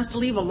I was asked to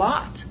leave a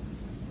lot.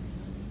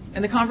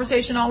 And the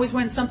conversation always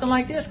went something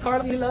like this: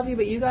 Carla, we love you,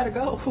 but you got to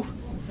go.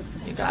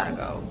 You got to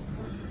go.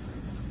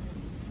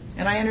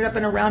 And I ended up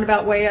in a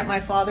roundabout way at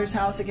my father's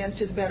house against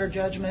his better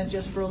judgment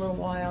just for a little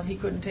while. He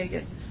couldn't take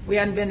it. We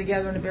hadn't been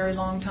together in a very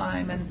long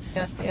time,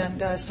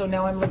 and so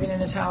now I'm living in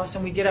his house,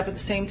 and we get up at the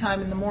same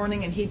time in the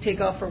morning, and he'd take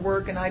off for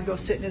work, and I'd go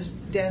sit in his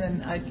den,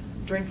 and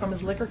I'd drink from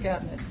his liquor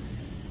cabinet.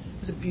 It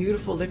was a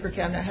beautiful liquor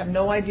cabinet. I have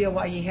no idea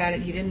why he had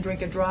it. He didn't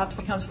drink a drop.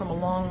 He comes from a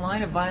long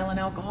line of violent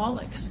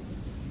alcoholics.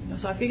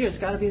 So I figured it's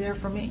got to be there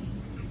for me.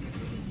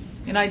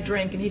 And I'd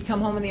drink, and he'd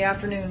come home in the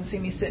afternoon and see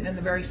me sitting in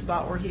the very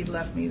spot where he'd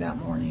left me that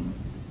morning.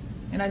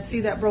 And I'd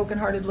see that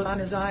broken-hearted look on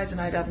his eyes,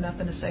 and I'd have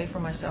nothing to say for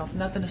myself,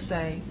 nothing to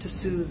say to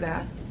soothe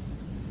that.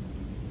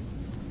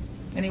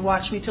 And he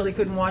watched me till he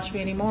couldn't watch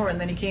me anymore, and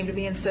then he came to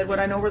me and said, what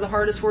I know were the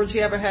hardest words he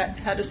ever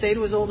had to say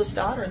to his oldest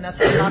daughter, and that's,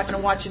 I'm not going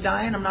to watch you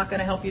die, and I'm not going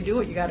to help you do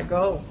it. You got to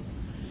go.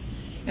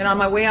 And on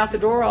my way out the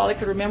door, all I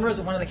could remember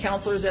is one of the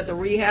counselors at the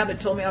rehab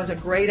had told me I was a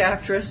great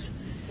actress.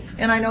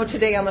 And I know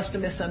today I must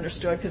have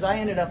misunderstood, because I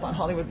ended up on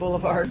Hollywood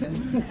Boulevard,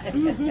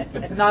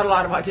 and not a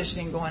lot of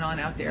auditioning going on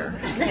out there.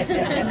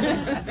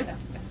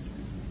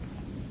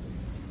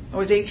 I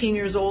was 18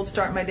 years old,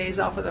 starting my days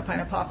off with a pint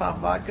of pop-off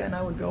vodka, and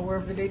I would go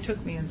wherever the day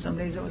took me. And some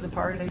days it was a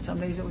party, some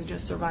days it was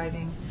just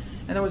surviving.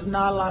 And there was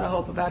not a lot of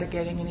hope about it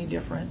getting any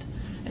different.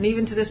 And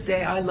even to this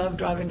day, I love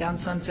driving down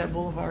Sunset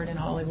Boulevard in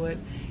Hollywood,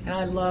 and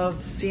I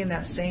love seeing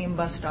that same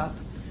bus stop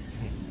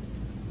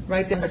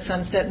right there at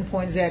Sunset and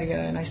Poinsettia,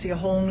 and I see a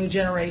whole new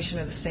generation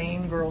of the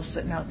same girls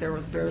sitting out there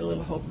with very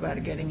little hope about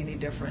it getting any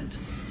different.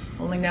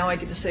 Only now I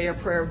get to say a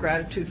prayer of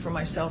gratitude for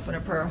myself and a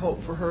prayer of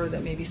hope for her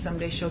that maybe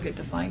someday she'll get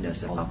to find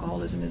us if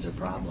alcoholism is her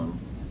problem.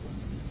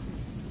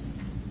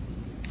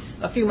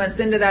 A few months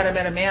into that, I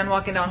met a man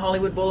walking down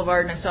Hollywood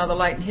Boulevard, and I saw the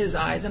light in his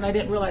eyes, and I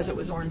didn't realize it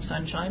was orange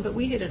sunshine, but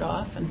we hit it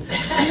off. And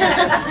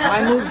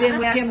I moved in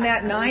with him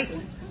that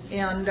night,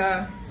 and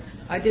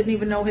I didn't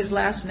even know his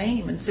last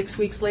name. And 6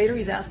 weeks later,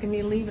 he's asking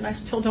me to leave, and I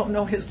still don't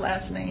know his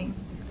last name.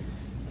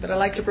 But I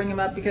like to bring him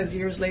up because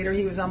years later,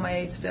 he was on my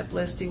 8-step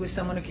list. He was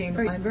someone who came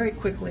to mind very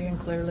quickly and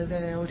clearly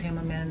that I owed him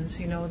amends.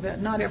 You know,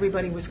 that not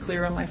everybody was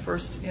clear on my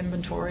first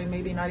inventory,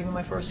 maybe not even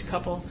my first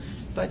couple,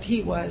 but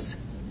he was.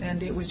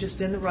 And it was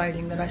just in the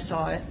writing that I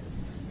saw it.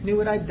 Knew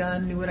what I'd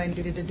done, knew what I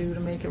needed to do to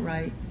make it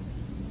right.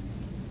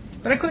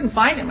 But I couldn't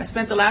find him. I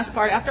spent the last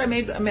part, after I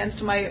made amends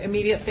to my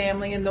immediate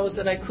family and those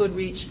that I could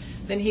reach,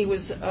 then he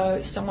was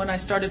someone I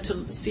started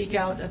to seek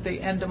out at the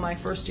end of my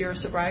first year of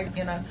sobriety.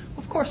 And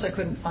of course I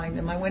couldn't find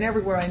him. I went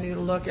everywhere I knew to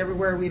look,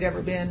 everywhere we'd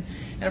ever been.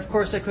 And of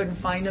course I couldn't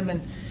find him.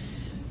 And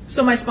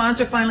so my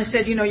sponsor finally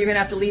said, you know, you're going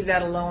to have to leave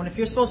that alone. If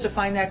you're supposed to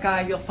find that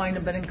guy, you'll find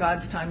him, but in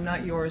God's time,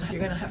 not yours. You're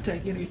going to have to,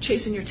 you know, you're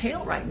chasing your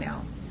tail right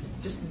now.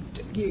 Just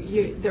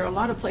there are a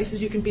lot of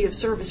places you can be of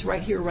service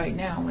right here, right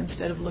now,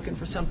 instead of looking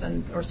for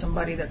something or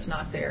somebody that's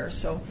not there.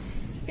 So,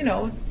 you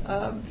know,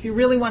 if you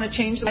really want to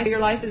change the way your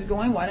life is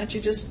going, why don't you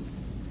just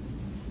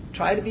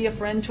try to be a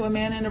friend to a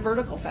man in a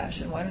vertical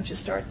fashion? Why don't you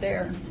start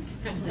there?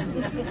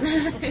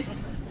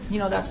 You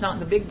know, that's not in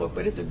the big book,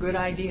 but it's a good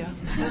idea.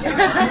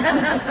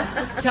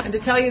 And to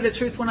tell you the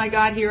truth, when I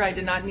got here, I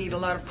did not need a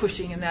lot of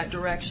pushing in that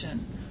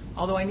direction,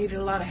 although I needed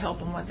a lot of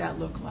help on what that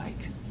looked like.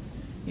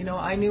 You know,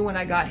 I knew when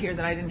I got here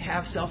that I didn't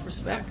have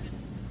self-respect.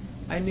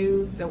 I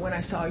knew that when I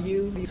saw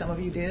you, some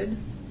of you did,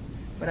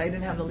 but I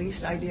didn't have the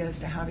least idea as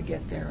to how to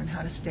get there and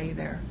how to stay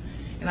there.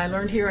 And I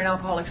learned here in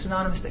Alcoholics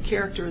Anonymous that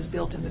character is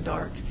built in the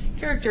dark.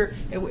 Character,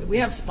 we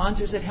have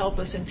sponsors that help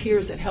us and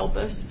peers that help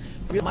us.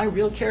 My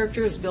real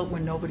character is built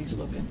when nobody's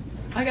looking.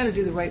 I got to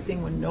do the right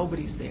thing when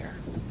nobody's there.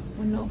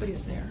 When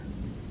nobody's there.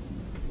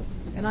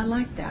 And I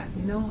like that,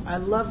 I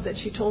love that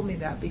she told me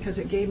that because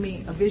it gave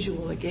me a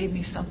visual. It gave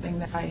me something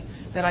that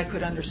I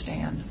could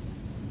understand.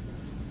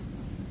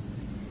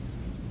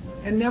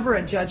 And never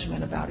a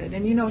judgment about it.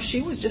 And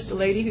she was just a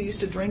lady who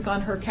used to drink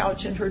on her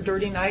couch in her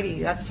dirty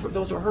nightie.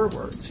 Those were her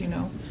words,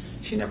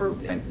 She never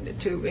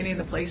went to any of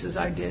the places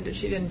I did.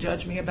 She didn't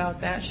judge me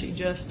about that. She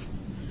just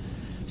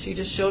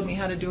showed me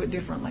how to do it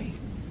differently.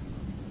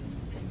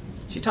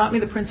 She taught me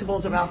the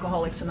principles of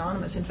Alcoholics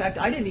Anonymous. In fact,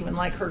 I didn't even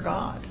like her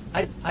God.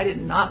 I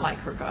did not like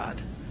her God.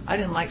 I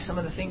didn't like some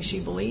of the things she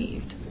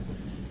believed.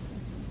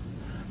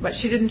 But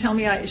she didn't tell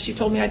me, she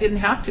told me I didn't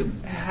have to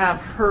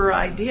have her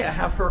idea,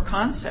 have her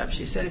concept.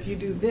 She said, if you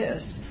do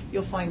this,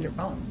 you'll find your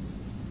own.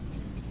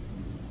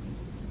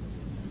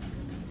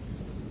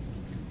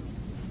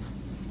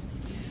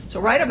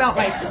 So right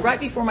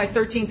before my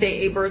 13th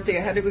AA birthday,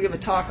 I had to go give a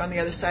talk on the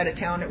other side of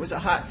town. It was a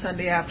hot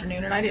Sunday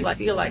afternoon, and I didn't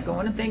feel like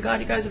going. And thank God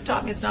you guys have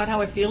taught me it's not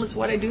how I feel, it's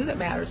what I do that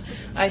matters.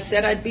 I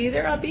said I'd be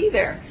there, I'll be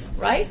there,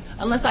 right?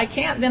 Unless I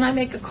can't, then I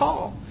make a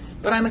call.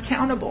 But I'm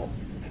accountable.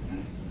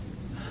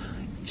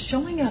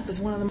 Showing up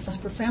is one of the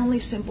most profoundly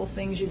simple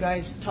things you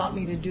guys taught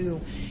me to do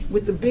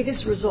with the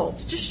biggest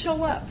results. Just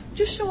show up.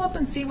 Just show up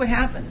and see what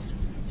happens.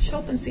 Show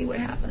up and see what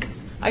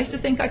happens. I used to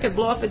think I could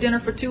blow off a dinner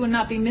for two and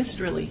not be missed,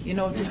 really.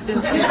 Just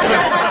didn't see it.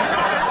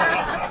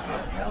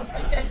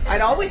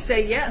 I'd always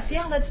say yes.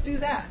 Yeah, let's do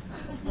that.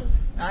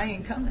 I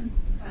ain't coming.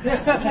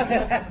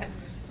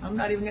 I'm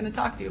not even going to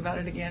talk to you about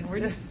it again.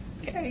 We're just,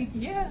 okay,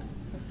 yeah.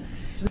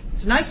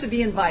 It's nice to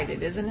be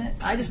invited, isn't it?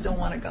 I just don't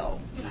want to go.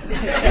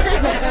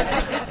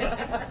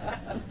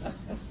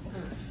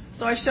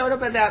 So I showed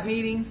up at that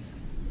meeting.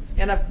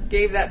 And I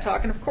gave that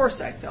talk, and of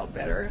course I felt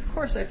better.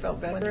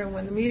 And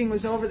when the meeting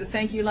was over, the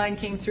thank you line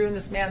came through, and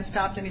this man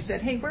stopped and he said,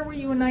 hey, where were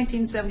you in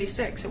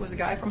 1976? It was a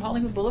guy from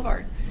Hollywood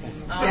Boulevard,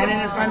 standing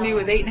in front of me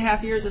with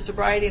 8.5 years of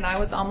sobriety, and I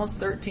with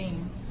almost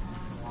 13.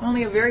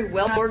 Only a very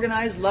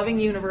well-organized, loving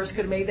universe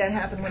could have made that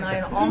happen when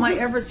all my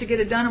efforts to get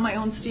it done on my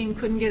own steam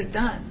couldn't get it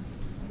done.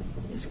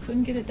 Just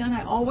couldn't get it done.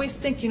 I always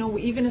think,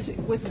 even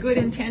with good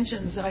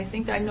intentions, that I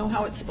think I know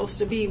how it's supposed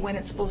to be when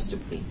it's supposed to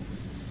be.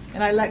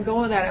 And I let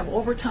go of that.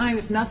 Over time,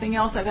 if nothing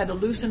else, I've had to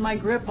loosen my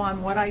grip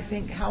on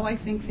how I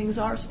think things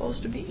are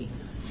supposed to be.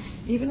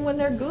 Even when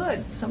they're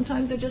good.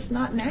 Sometimes they're just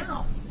not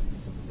now.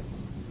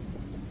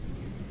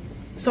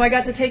 So I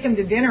got to take him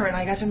to dinner, and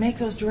I got to make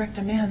those direct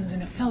amends,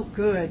 and it felt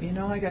good.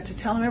 I got to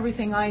tell him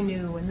everything I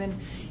knew, and then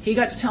he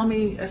got to tell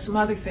me some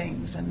other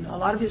things. And a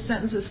lot of his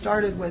sentences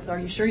started with, are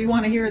you sure you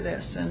want to hear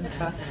this? And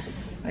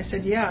I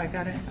said, yeah, I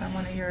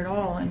want to hear it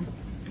all. And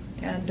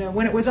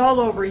when it was all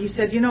over, he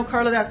said,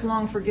 Carla, that's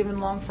long forgiven,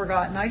 long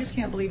forgotten. I just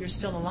can't believe you're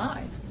still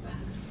alive.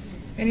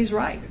 And he's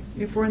right.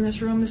 If we're in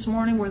this room this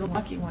morning, we're the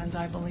lucky ones,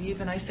 I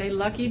believe. And I say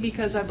lucky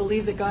because I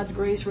believe that God's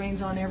grace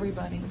reigns on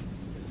everybody.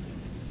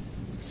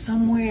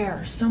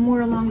 Somewhere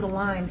along the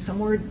line,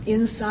 somewhere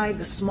inside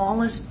the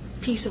smallest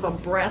piece of a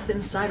breath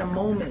inside a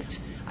moment,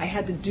 I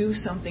had to do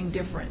something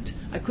different.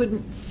 I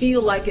couldn't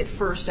feel like it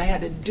first. I had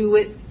to do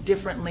it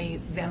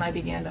differently. Then I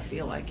began to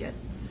feel like it.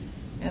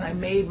 And I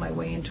made my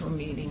way into a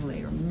meeting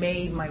later,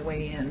 made my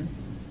way in.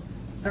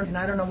 And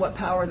I don't know what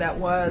power that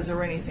was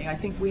or anything. I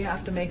think we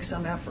have to make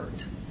some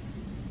effort.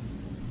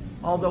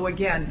 Although,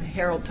 again,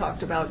 Harold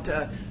talked about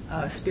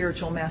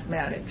spiritual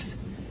mathematics.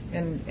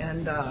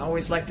 And I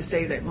always like to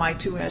say that my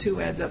 2 and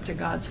 2 adds up to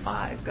God's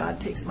 5. God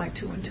takes my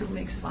 2 and 2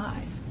 makes 5.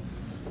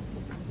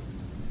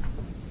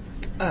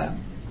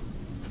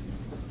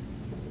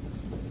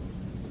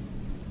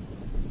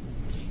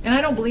 And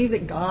I don't believe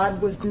that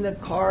God was in the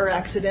car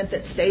accident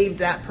that saved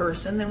that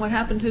person. Then what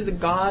happened to the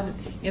God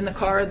in the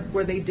car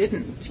where they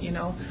didn't?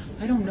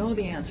 I don't know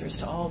the answers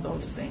to all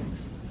those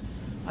things.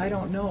 I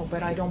don't know,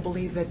 but I don't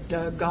believe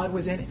that God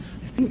was in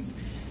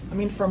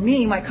it. For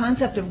me, my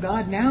concept of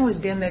God now has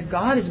been that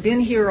God has been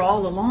here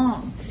all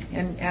along.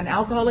 And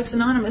Alcoholics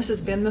Anonymous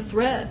has been the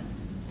thread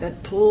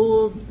that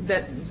pulled,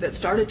 that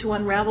started to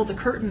unravel the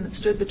curtain that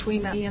stood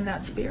between me and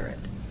that spirit.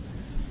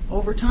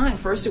 Over time,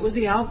 first it was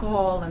the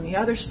alcohol and the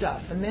other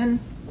stuff, and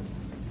then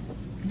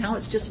now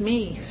it's just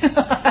me.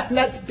 And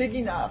that's big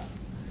enough.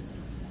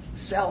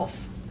 Self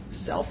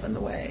in the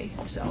way.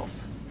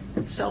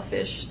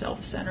 Selfish,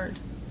 self-centered,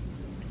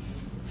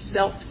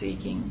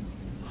 self-seeking.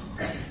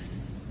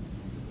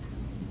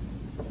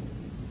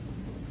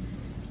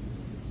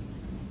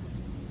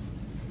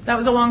 That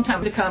was a long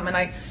time to come, and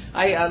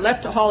I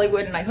left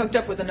Hollywood and I hooked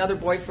up with another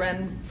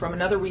boyfriend from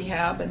another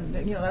rehab, and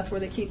that's where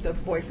they keep the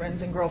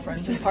boyfriends and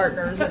girlfriends and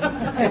partners and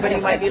anybody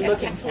you might be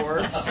looking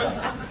for. So.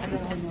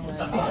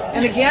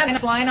 And again,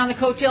 flying on the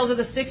coattails of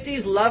the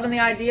 60s, loving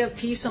the idea of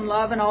peace and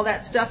love and all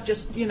that stuff,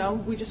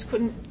 we just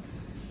couldn't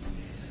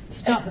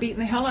stop beating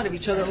the hell out of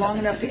each other long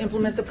enough to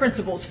implement the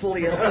principles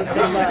fully of peace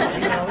and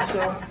love,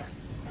 so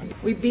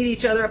We beat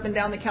each other up and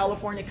down the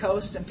California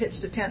coast and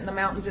pitched a tent in the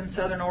mountains in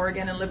southern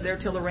Oregon and lived there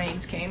till the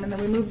rains came. And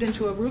then we moved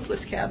into a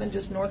roofless cabin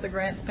just north of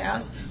Grants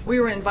Pass. We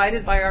were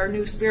invited by our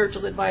new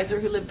spiritual advisor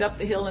who lived up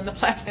the hill in the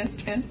plastic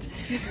tent.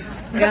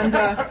 And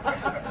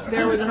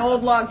there was an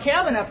old log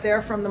cabin up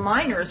there from the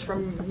miners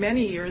from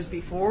many years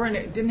before, and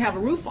it didn't have a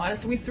roof on it,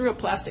 so we threw a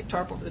plastic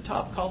tarp over the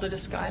top, called it a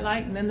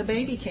skylight, and then the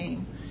baby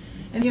came.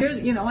 And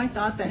I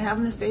thought that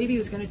having this baby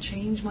was going to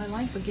change my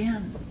life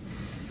again.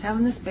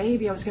 Having this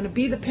baby, I was going to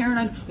be the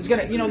parent. I was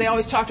going to, they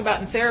always talked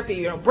about in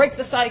therapy, break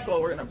the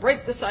cycle. We're going to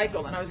break the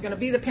cycle. And I was going to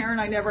be the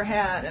parent I never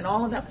had and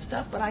all of that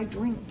stuff, but I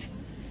drink.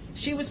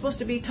 She was supposed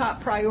to be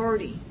top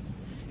priority.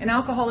 And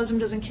alcoholism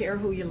doesn't care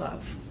who you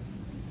love.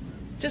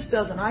 Just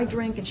doesn't. I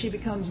drink and she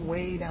becomes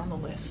way down the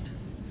list.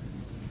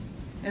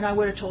 And I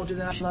would have told you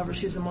that I love her.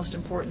 She's the most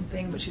important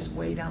thing, but she's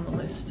way down the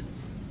list.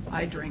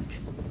 I drink.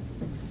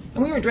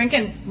 And we were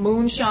drinking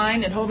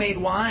moonshine and homemade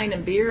wine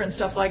and beer and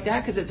stuff like that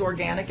because it's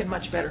organic and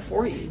much better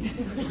for you.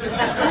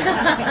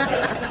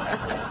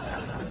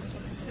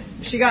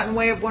 She got in the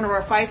way of one of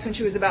our fights when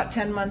she was about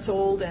 10 months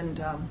old, and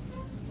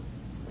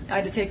I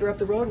had to take her up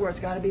the road where it's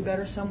got to be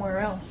better somewhere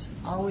else.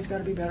 Always got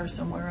to be better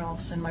somewhere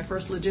else. And my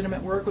first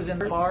legitimate work was in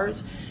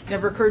bars. It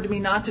never occurred to me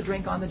not to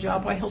drink on the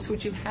job. Why else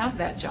would you have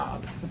that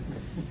job?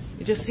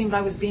 It just seemed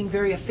I was being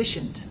very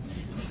efficient.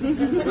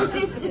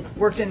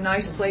 Worked in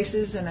nice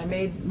places and I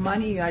made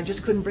money. I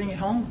just couldn't bring it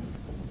home.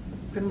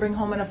 Couldn't bring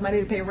home enough money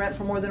to pay rent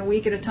for more than a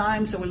week at a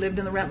time, so we lived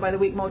in the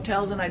rent-by-the-week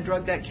motels, and I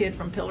drugged that kid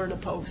from pillar to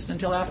post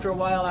until after a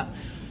while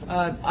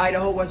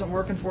Idaho wasn't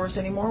working for us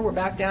anymore. We're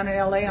back down in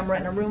L.A. I'm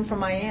renting a room from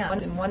my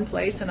aunt in one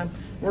place, and I'm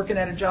working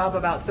at a job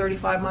about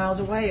 35 miles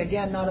away.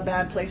 Again, not a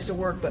bad place to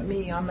work, but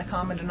me, I'm the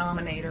common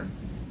denominator.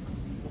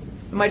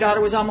 My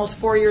daughter was almost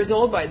 4 years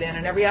old by then,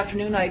 and every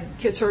afternoon I'd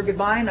kiss her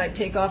goodbye and I'd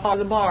take off to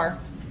the bar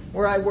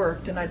where I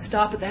worked, and I'd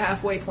stop at the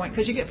halfway point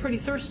because you get pretty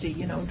thirsty,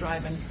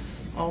 driving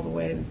all the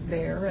way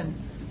there, and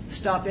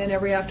stop in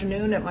every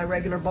afternoon at my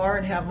regular bar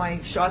and have my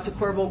shots of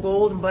Cuervo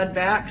Gold and Bud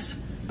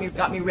Vax. It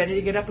got me ready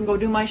to get up and go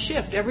do my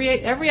shift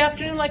every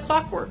afternoon like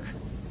clockwork.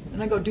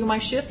 And I go do my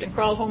shift and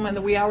crawl home in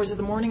the wee hours of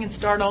the morning and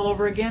start all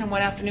over again. And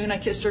one afternoon I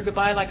kissed her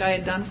goodbye like I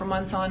had done for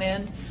months on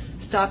end.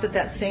 Stopped at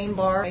that same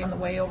bar on the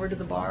way over to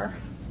the bar.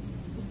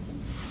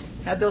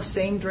 Had those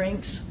same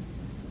drinks.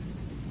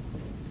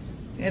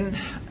 And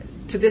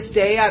to this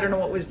day, I don't know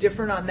what was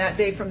different on that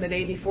day from the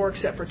day before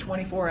except for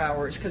 24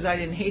 hours because I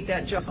didn't hate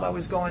that job I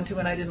was going to,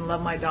 and I didn't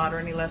love my daughter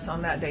any less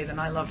on that day than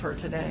I love her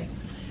today.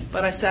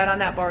 But I sat on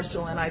that bar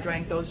stool and I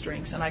drank those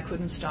drinks, and I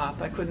couldn't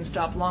stop. I couldn't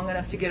stop long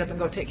enough to get up and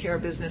go take care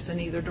of business in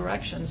either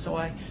direction. So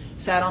I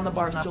sat on the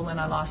bar stool and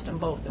I lost them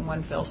both in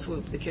one fell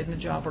swoop. The kid and the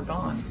job were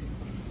gone.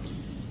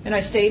 And I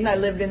stayed and I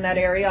lived in that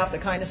area off the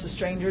kindness of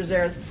strangers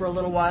there for a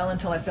little while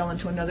until I fell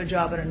into another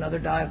job at another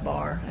dive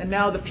bar. And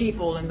now the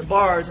people and the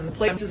bars and the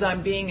places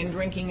I'm being and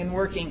drinking and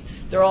working,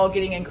 they're all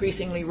getting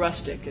increasingly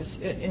rustic,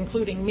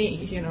 including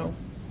me,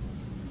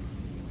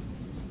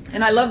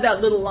 And I love that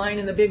little line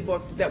in the big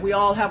book that we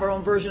all have our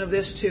own version of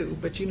this too,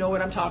 but you know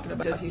what I'm talking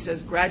about. He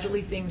says,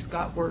 gradually things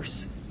got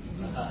worse.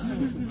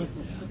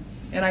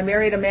 And I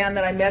married a man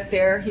that I met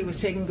there. He was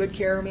taking good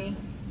care of me.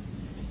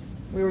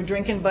 We were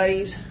drinking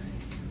buddies.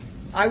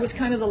 I was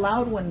kind of the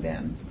loud one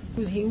then.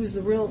 He was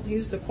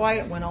the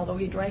quiet one, although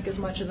he drank as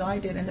much as I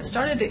did. And it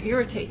started to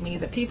irritate me.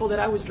 The people that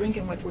I was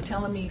drinking with were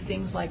telling me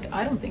things like,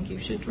 I don't think you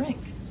should drink.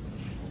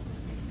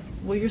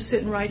 Well, you're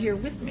sitting right here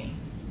with me.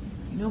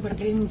 But I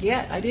didn't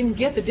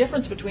get the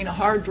difference between a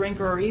hard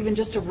drinker or even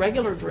just a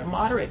regular,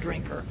 moderate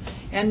drinker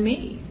and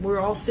me.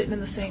 We're all sitting in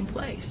the same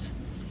place.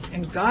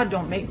 And God,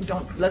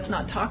 let's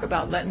not talk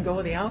about letting go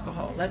of the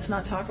alcohol. Let's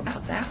not talk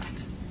about that.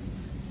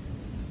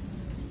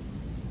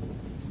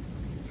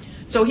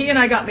 So he and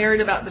I got married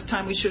about the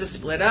time we should have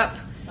split up.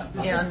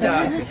 And,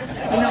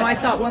 I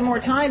thought one more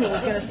time he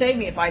was going to save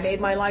me if I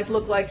made my life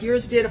look like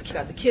yours did, if I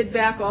got the kid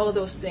back, all of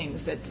those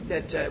things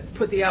that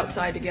put the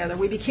outside together.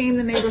 We became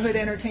the neighborhood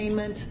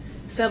entertainment,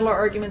 settle our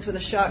arguments with a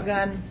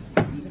shotgun.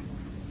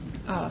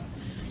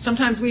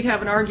 Sometimes we'd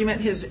have an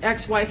argument. His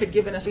ex-wife had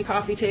given us a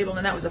coffee table,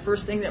 and that was the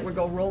first thing that would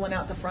go rolling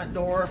out the front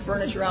door,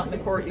 furniture out in the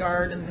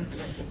courtyard, and the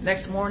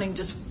next morning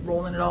just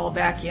rolling it all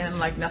back in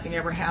like nothing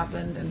ever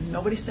happened, and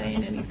nobody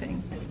saying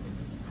anything.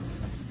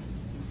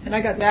 And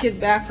I got that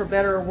kid back for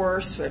better or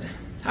worse. But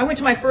I went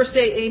to my first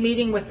AA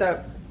meeting with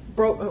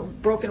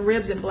broken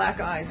ribs and black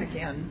eyes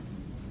again.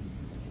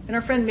 And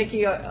our friend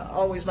Mickey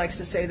always likes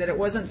to say that it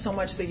wasn't so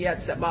much the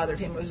yets that bothered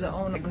him, it was the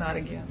not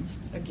agains,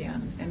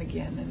 again and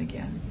again and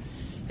again.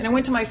 And I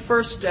went to my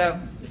first AA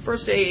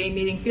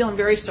meeting feeling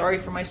very sorry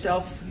for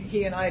myself.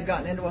 He and I had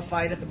gotten into a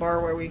fight at the bar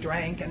where we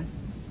drank, and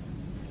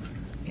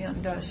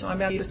so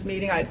I'm at this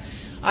meeting. I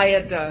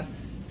had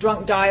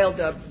drunk dialed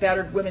a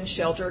battered women's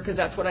shelter because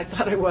that's what I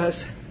thought I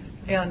was.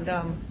 And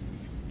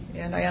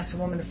I asked a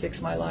woman to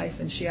fix my life,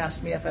 and she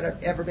asked me if I'd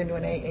ever been to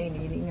an AA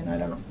meeting, and I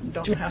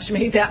don't know how she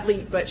made that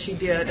leap, but she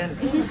did.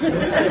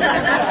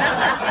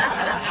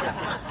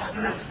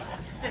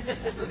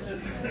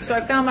 So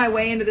I found my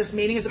way into this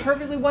meeting. It was a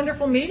perfectly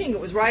wonderful meeting. It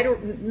was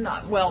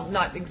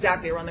not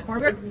exactly around the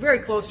corner, but very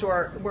close to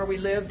where we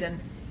lived, and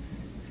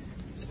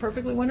it's a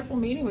perfectly wonderful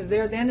meeting. It was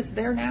there then, it's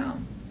there now.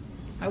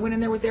 I went in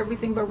there with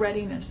everything but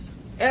readiness.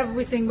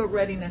 Everything but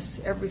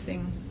readiness.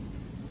 Everything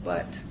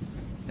but.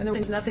 And there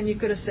was nothing you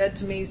could have said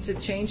to me to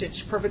change it.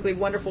 She's a perfectly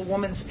wonderful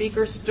woman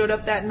speaker stood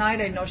up that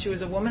night. I know she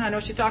was a woman. I know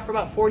she talked for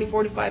about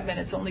 45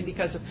 minutes, only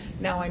because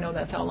now I know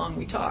that's how long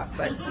we talk.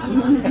 But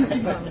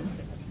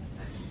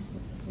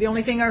the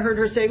only thing I heard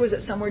her say was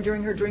that somewhere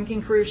during her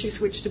drinking career she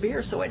switched to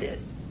beer, so I did.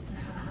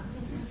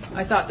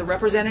 I thought the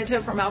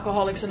representative from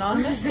Alcoholics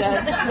Anonymous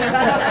said,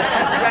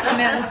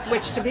 recommends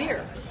switch to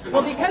beer.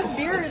 Well, because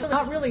beer is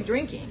not really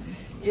drinking,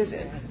 is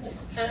it?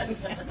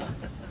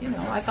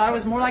 I thought it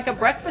was more like a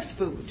breakfast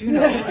food,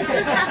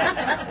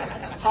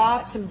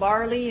 hops and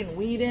barley and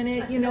wheat in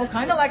it,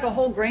 kind of like a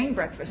whole grain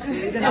breakfast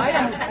food. And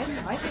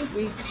I think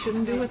we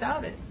shouldn't do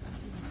without it.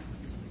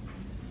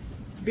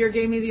 Beer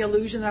gave me the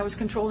illusion that I was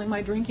controlling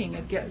my drinking.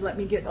 It let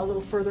me get a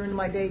little further into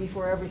my day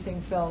before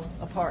everything fell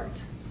apart.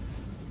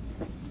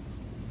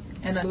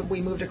 And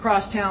we moved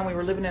across town. We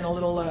were living in a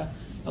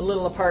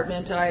little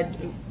apartment. I'd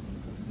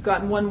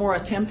gotten one more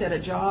attempt at a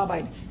job.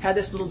 I had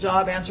this little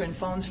job answering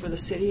phones for the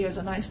city. It was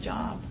a nice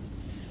job.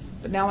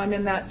 But now I'm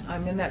in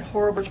that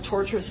horrible,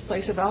 torturous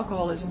place of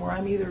alcoholism where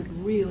I'm either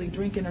really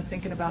drinking or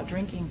thinking about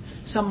drinking.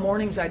 Some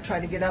mornings I'd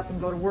try to get up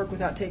and go to work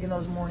without taking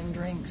those morning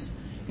drinks.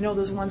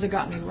 Those ones that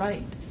got me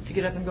right, to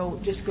get up and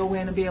go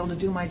in and be able to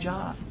do my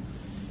job.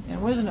 And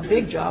it wasn't a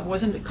big job, it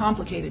wasn't a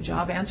complicated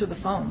job, answer the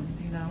phone,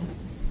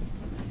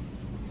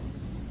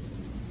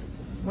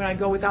 When I'd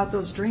go without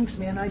those drinks,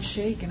 man, I'd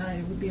shake, and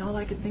it would be all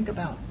I could think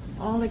about.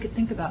 All I could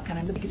think about. Can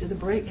I make it to the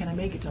break? Can I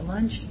make it to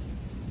lunch?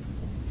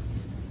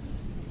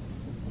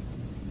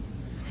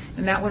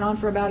 And that went on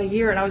for about a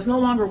year, and I was no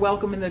longer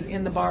welcome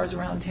in the bars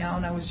around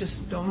town. I was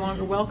just no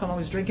longer welcome. I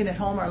was drinking at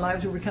home. Our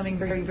lives were becoming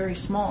very, very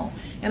small.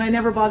 And I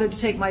never bothered to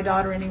take my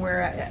daughter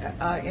anywhere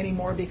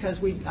anymore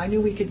because I knew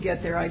we could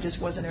get there. I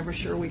just wasn't ever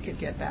sure we could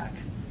get back.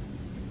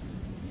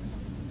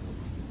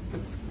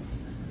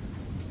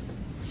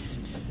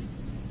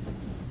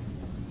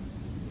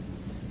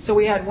 So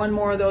we had one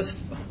more of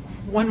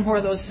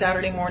those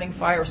Saturday morning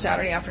fight or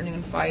Saturday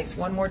afternoon fights,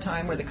 one more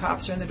time where the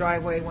cops are in the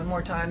driveway, one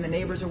more time the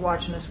neighbors are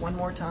watching us, one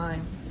more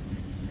time.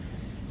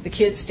 The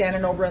kid's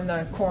standing over in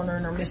the corner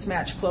in her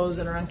mismatched clothes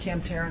and her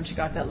unkempt hair, and she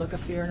got that look of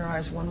fear in her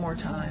eyes one more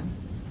time.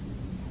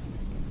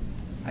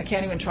 I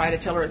can't even try to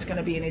tell her it's going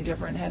to be any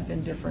different. It had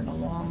been different a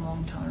long,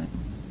 long time.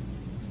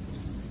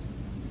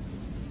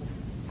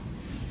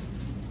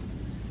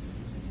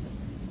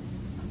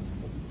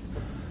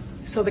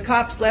 So the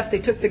cops left, they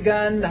took the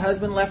gun, the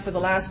husband left for the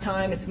last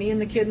time. It's me and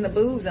the kid and the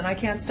booze, and I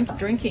can't stop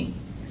drinking.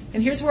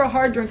 And here's where a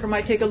hard drinker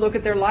might take a look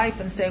at their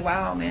life and say,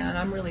 wow, man,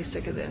 I'm really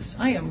sick of this.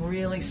 I am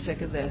really sick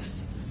of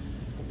this.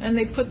 And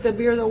they put the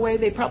beer away.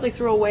 They probably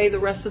throw away the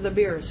rest of the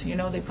beers.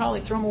 They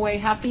probably throw them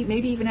away,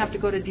 maybe even have to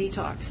go to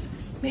detox.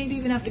 Maybe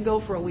even have to go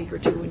for a week or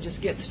two and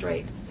just get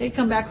straight. They'd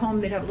come back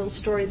home, they'd have a little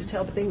story to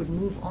tell, but they would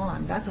move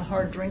on. That's a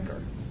hard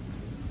drinker.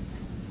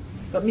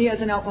 But me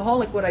as an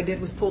alcoholic, what I did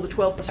was pull the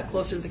 12%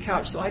 closer to the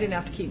couch so I didn't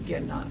have to keep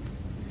getting up.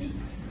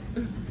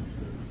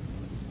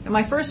 And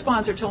my first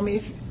sponsor told me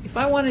if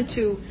I wanted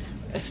to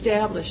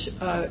establish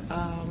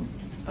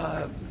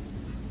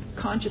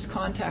conscious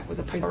contact with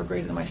a power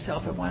greater than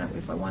myself,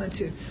 if I wanted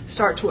to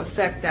start to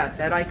affect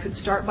that I could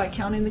start by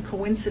counting the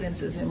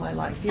coincidences in my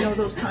life.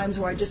 Those times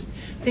where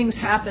things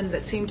happened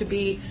that seemed to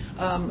be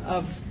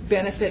of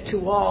benefit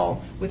to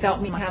all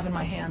without me having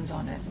my hands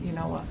on it,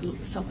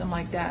 something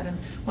like that. And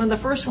one of the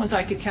first ones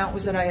I could count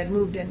was that I had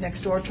moved in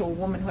next door to a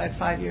woman who had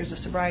 5 years of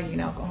sobriety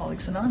in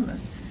Alcoholics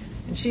Anonymous.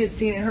 And she had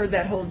seen and heard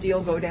that whole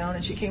deal go down,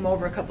 and she came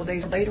over a couple of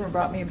days later and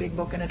brought me a big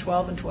book and a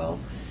 12 and 12.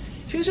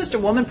 She was just a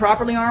woman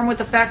properly armed with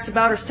the facts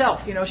about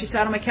herself. She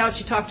sat on my couch,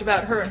 she talked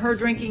about her and her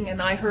drinking,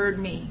 and I heard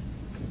me.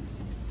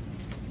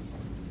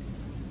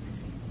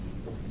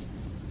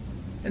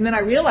 And then I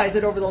realized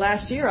that over the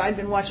last year, I'd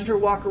been watching her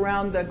walk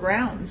around the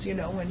grounds,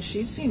 and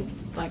she seemed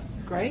like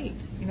great.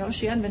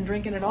 She hadn't been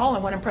drinking at all.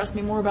 And what impressed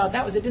me more about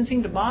that was it didn't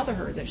seem to bother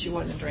her that she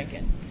wasn't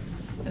drinking.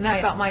 And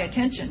that got my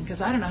attention,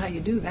 because I don't know how you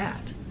do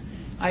that.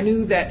 I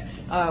knew that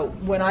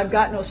when I've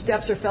got no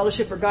steps or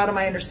fellowship or God of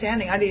my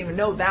understanding, I didn't even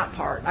know that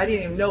part. I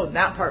didn't even know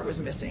that part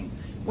was missing.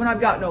 When I've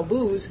got no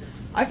booze,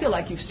 I feel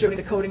like you've stripped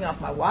the coating off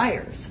my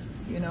wires.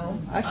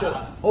 I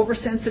feel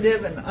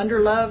oversensitive and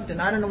underloved,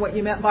 and I don't know what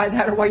you meant by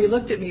that or why you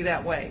looked at me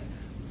that way.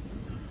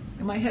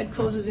 And my head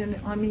closes in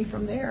on me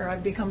from there.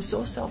 I've become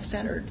so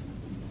self-centered.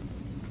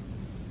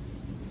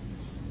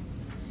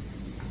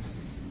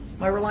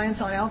 My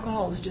reliance on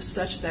alcohol is just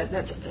such that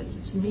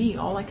it's me.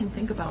 All I can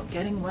think about,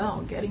 getting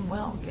well, getting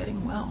well,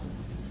 getting well.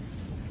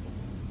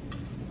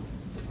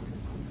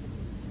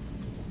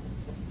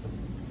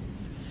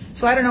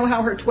 So I don't know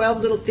how her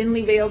 12 little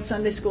thinly veiled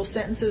Sunday school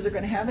sentences are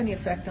going to have any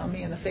effect on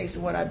me in the face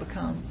of what I've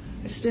become.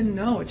 I just didn't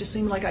know. It just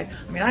seemed like I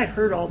had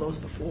heard all those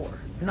before.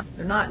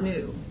 They're not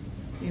new.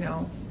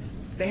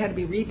 They had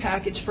to be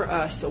repackaged for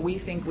us, so we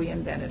think we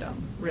invented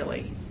them,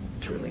 really,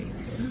 truly.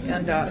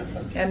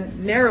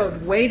 and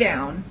narrowed way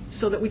down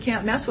so that we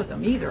can't mess with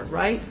them either,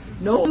 right?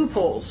 No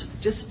loopholes,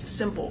 just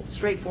simple,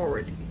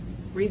 straightforward.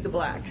 Read the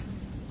black.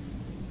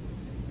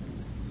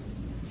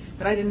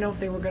 But I didn't know if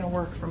they were going to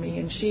work for me.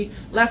 And she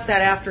left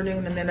that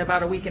afternoon, and then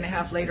about a week and a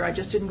half later, I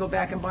just didn't go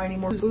back and buy any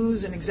more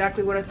booze, and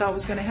exactly what I thought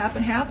was going to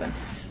happen happened.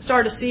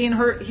 Started to see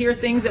and hear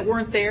things that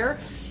weren't there.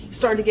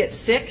 Started to get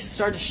sick,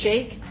 started to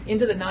shake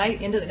into the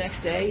night, into the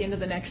next day, into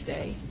the next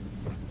day,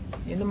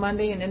 into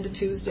Monday and into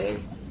Tuesday.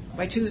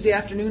 By Tuesday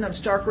afternoon, I'm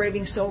stark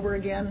raving sober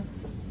again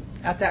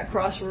at that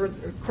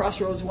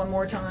crossroads one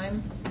more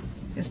time.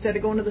 Instead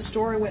of going to the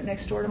store, I went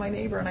next door to my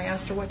neighbor and I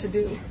asked her what to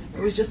do. It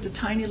was just a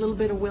tiny little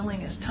bit of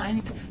willingness,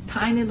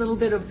 tiny little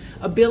bit of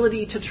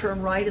ability to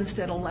turn right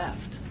instead of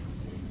left.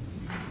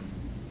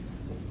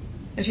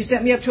 And she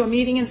sent me up to a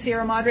meeting in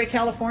Sierra Madre,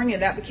 California.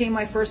 That became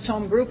my first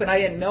home group, and I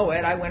didn't know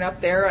it. I went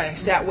up there, I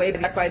sat way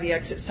back by the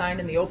exit sign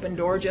in the open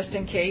door just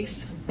in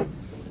case.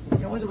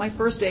 It wasn't my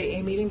first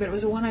AA meeting, but it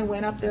was the one I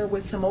went up there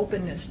with some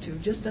openness to,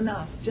 just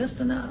enough.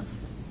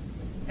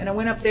 And I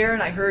went up there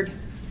and I heard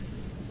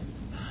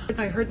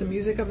the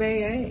music of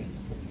AA,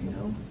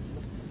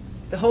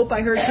 The hope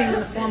I heard came in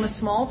the form of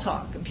small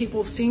talk, and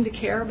people seemed to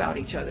care about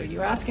each other.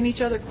 You're asking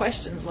each other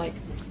questions like,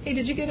 hey,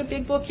 did you get a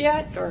big book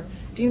yet? Or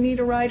do you need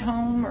a ride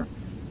home? Or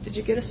did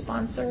you get a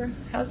sponsor?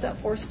 How's that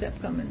 4-step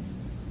coming?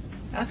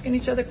 Asking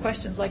each other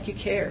questions like you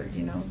cared,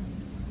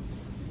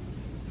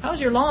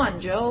 How's your lawn,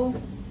 Joe?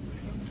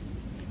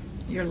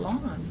 Your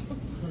lawn?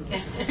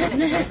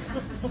 And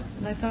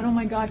I thought, oh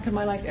my God, could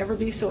my life ever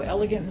be so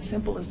elegant and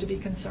simple as to be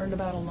concerned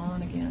about a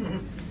lawn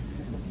again?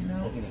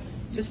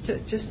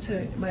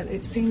 But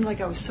it seemed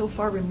like I was so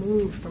far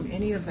removed from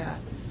any of that.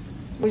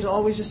 It was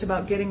always just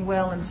about getting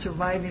well and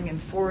surviving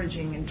and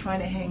foraging and trying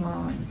to hang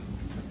on.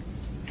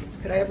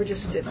 Could I ever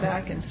just sit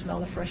back and smell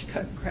the fresh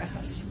cut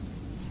grass?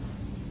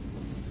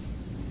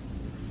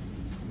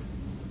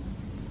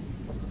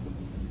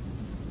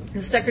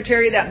 The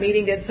secretary of that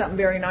meeting did something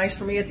very nice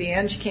for me at the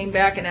end. She came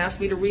back and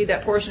asked me to read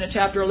that portion of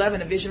chapter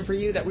 11, A Vision for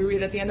You, that we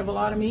read at the end of a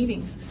lot of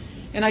meetings.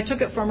 And I took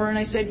it from her and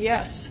I said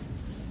yes.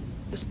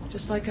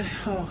 Just like,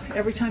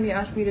 every time you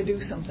ask me to do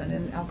something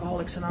in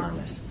Alcoholics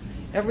Anonymous,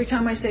 every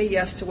time I say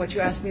yes to what you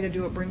ask me to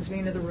do, it brings me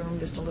into the room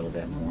just a little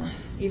bit more,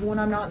 even when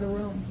I'm not in the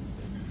room.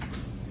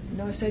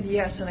 I said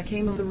yes, and I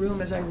came into the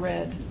room as I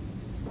read.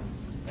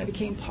 I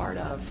became part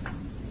of.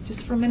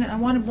 Just for a minute, I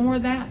wanted more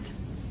of that.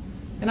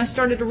 And I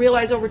started to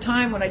realize over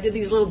time when I did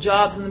these little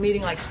jobs in the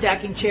meeting, like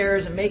stacking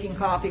chairs and making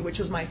coffee, which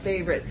was my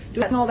favorite,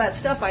 doing all that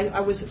stuff, I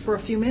was, for a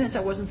few minutes,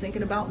 I wasn't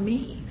thinking about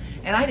me.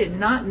 And I did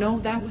not know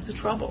that was the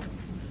trouble.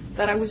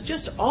 That I was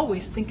just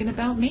always thinking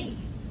about me.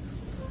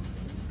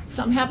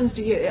 Something happens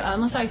to you,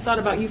 unless I thought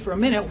about you for a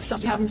minute, if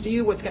something happens to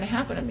you, what's going to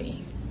happen to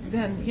me?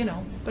 Then,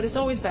 but it's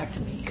always back to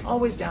me,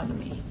 always down to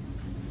me.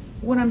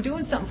 When I'm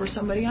doing something for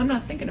somebody, I'm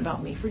not thinking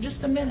about me for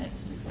just a minute.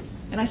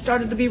 And I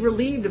started to be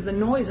relieved of the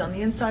noise on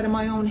the inside of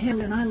my own head,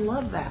 and I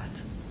love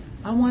that.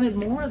 I wanted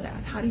more of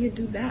that. How do you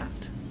do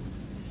that?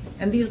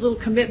 And these little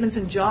commitments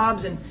and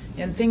jobs and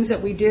things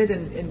that we did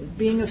and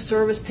being of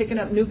service, picking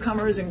up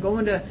newcomers and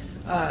going to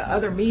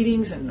other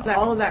meetings and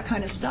all of that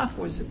kind of stuff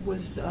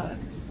was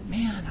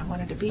man, I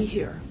wanted to be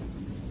here.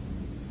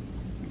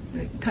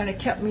 It kind of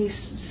kept me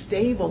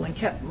stable and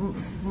kept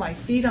my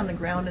feet on the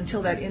ground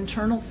until that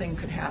internal thing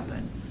could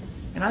happen.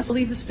 And I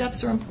believe the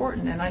steps are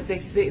important, and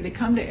they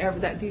come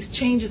to these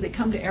changes. They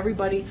come to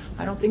everybody.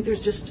 I don't think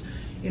there's just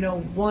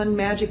one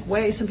magic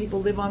way. Some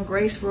people live on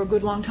grace for a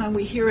good long time.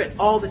 We hear it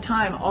all the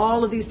time.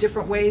 All of these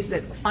different ways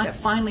that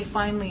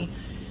finally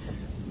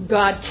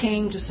God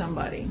came to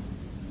somebody.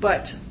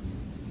 But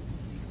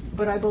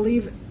I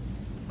believe,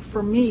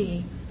 for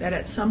me, that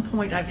at some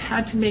point I've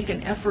had to make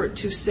an effort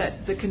to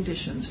set the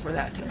conditions for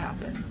that to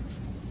happen.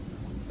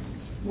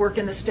 Work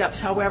in the steps,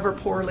 however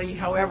poorly,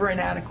 however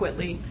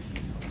inadequately.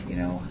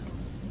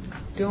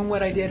 Doing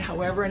what I did,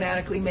 however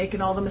inadequately,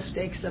 making all the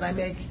mistakes that I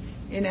make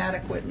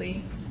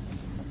inadequately.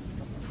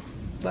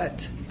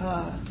 But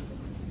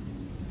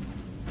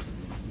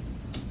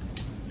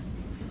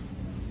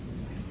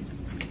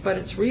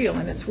it's real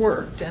and it's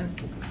worked. And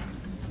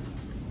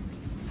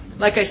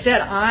like I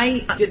said,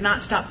 I did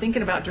not stop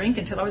thinking about drink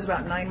until I was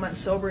about 9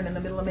 months sober and in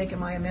the middle of making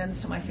my amends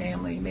to my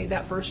family. Made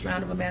that first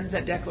round of amends,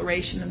 that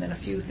declaration, and then a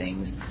few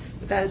things.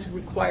 But that has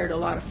required a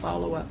lot of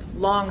follow-up.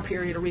 Long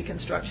period of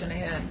reconstruction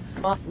ahead.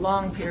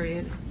 Long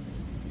period.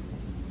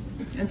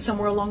 And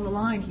somewhere along the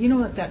line, you know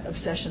what that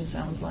obsession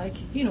sounds like?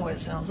 You know what it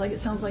sounds like. It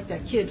sounds like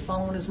that kid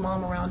following his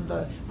mom around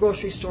the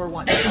grocery store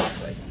wanting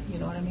chocolate. You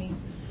know what I mean?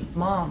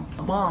 Mom,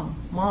 mom,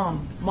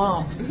 mom,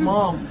 mom,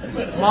 mom,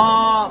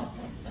 mom.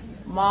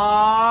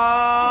 Mom!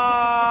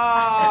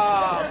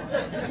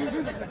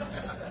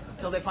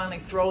 Until they finally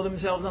throw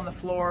themselves on the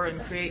floor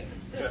and create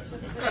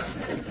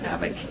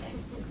havoc.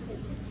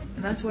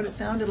 And that's what it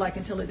sounded like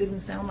until it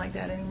didn't sound like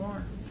that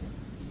anymore.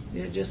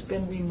 It had just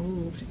been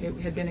removed. It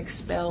had been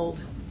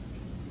expelled.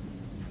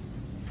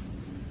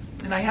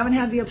 And I haven't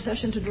had the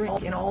obsession to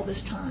drink in all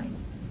this time.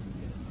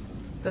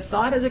 The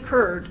thought has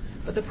occurred,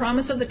 but the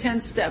promise of the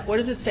 10th step, what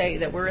does it say?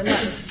 That we're in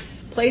that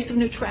place of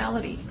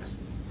neutrality.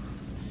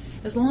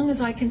 as long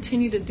as I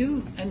continue to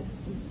do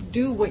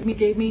what you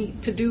gave me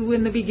to do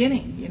in the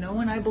beginning,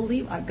 and I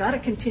believe I've got to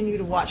continue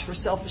to watch for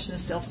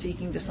selfishness,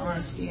 self-seeking,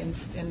 dishonesty, and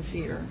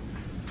fear.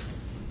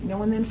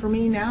 And then for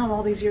me now,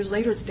 all these years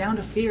later, it's down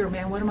to fear.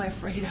 Man, what am I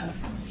afraid of?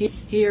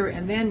 Here,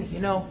 and then,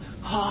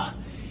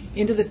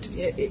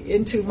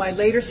 into my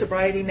later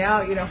sobriety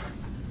now,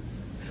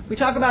 we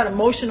talk about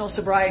emotional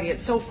sobriety.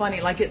 It's so funny,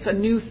 like it's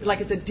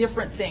a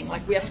different thing.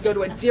 Like we have to go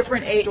to a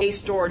different AA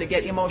store to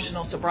get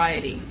emotional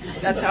sobriety.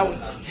 That's how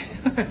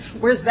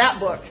where's that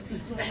book?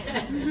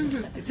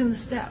 It's in the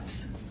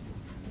steps.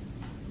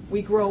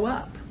 We grow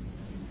up.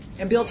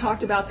 And Bill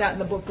talked about that in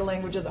the book, The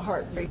Language of the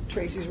Heart.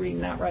 Tracy's reading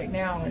that right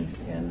now,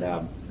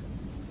 and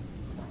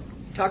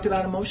talked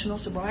about emotional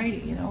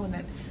sobriety, and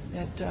that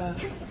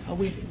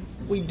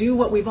we do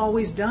what we've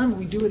always done.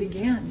 We do it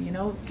again,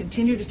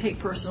 Continue to take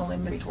personal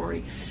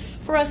inventory.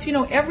 For us,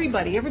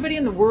 everybody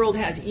in the world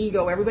has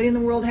ego. Everybody in the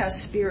world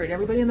has spirit.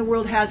 Everybody in the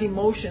world has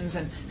emotions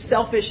and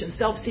selfish and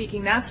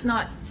self-seeking. That's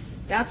not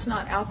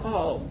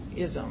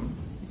alcoholism,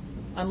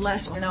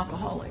 unless you're an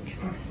alcoholic.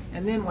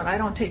 And then when I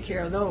don't take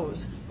care of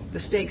those, the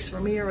stakes for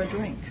me are a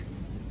drink.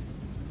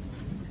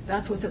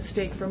 That's what's at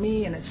stake for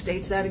me, and it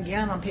states that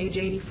again on page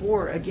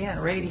 84, again,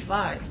 or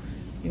 85.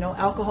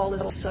 Alcohol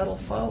is a subtle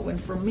foe,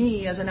 and for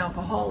me as an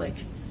alcoholic,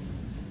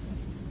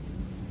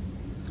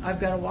 I've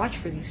got to watch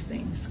for these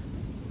things.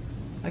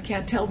 I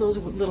can't tell those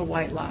little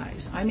white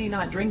lies. I may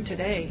not drink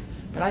today,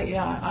 but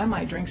I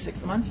might drink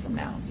 6 months from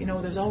now.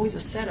 There's always a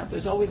setup.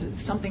 There's always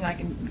something I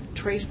can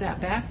trace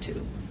that back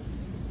to.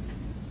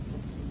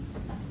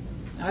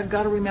 I've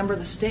got to remember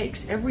the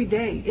stakes every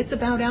day. It's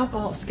about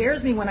alcohol. It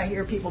scares me when I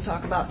hear people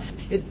talk about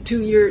it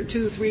 3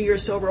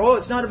 years sober. Oh,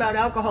 it's not about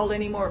alcohol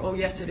anymore. Oh,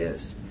 yes, it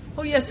is.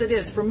 Oh, yes, it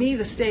is. For me,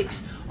 the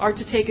stakes are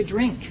to take a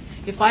drink.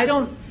 If I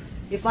don't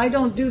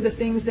do the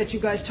things that you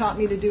guys taught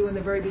me to do in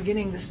the very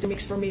beginning, the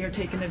stakes for me are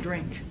taking a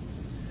drink.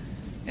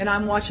 And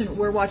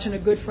we're watching a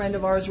good friend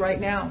of ours right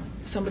now.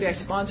 Somebody I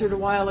sponsored a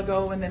while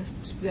ago, and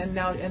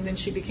then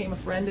she became a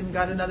friend and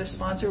got another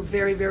sponsor,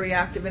 very, very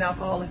active in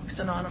Alcoholics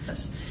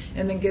Anonymous.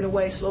 And then get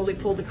away, slowly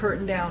pull the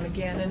curtain down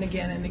again and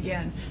again and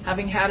again.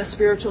 Having had a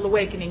spiritual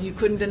awakening, you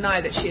couldn't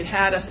deny that she had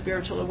had a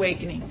spiritual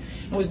awakening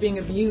and was being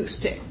of use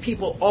to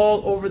people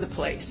all over the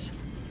place.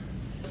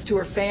 To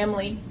her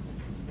family,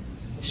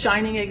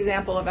 shining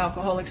example of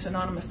Alcoholics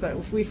Anonymous. But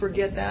if we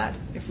forget that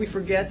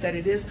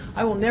it is,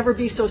 I will never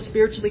be so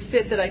spiritually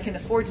fit that I can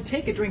afford to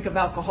take a drink of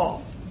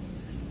alcohol.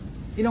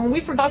 When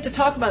we forgot to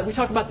talk about it, we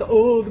talk about the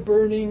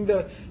burning,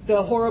 the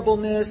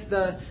horribleness,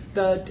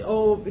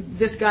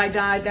 this guy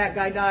died, that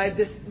guy died,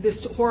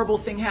 this horrible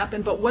thing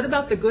happened. But what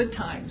about the good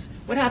times?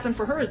 What happened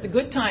for her is the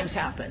good times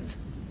happened.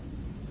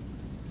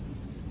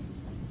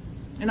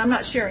 And I'm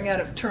not sharing out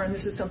of turn.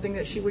 This is something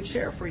that she would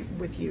share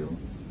with you.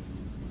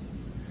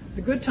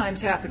 The good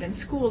times happened, and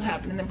school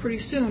happened, and then pretty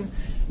soon,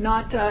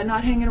 not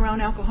hanging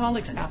around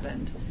alcoholics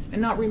happened,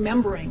 and not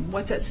remembering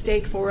what's at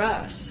stake for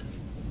us.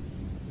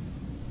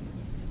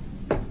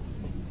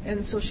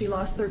 And so she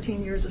lost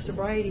 13 years of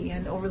sobriety,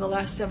 and over the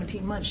last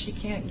 17 months, she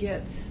can't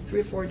get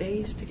 3 or 4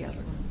 days together.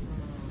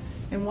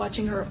 And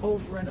watching her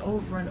over and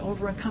over and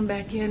over and come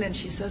back in, and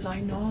she says, I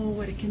know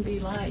what it can be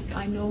like.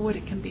 I know what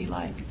it can be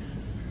like.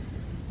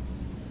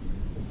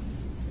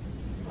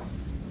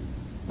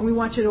 And we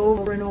watch it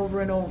over and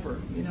over and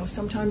over.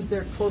 Sometimes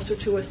they're closer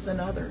to us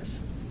than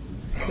others.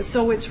 But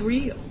so it's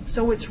real.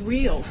 So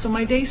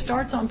my day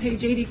starts on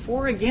page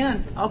 84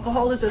 again.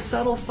 Alcohol is a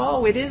subtle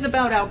foe. It is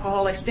about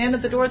alcohol. I stand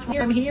at the doors.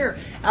 I'm here.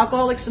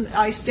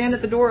 I stand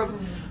at the door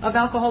of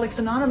Alcoholics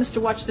Anonymous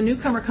to watch the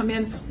newcomer come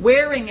in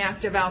wearing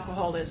active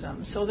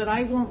alcoholism so that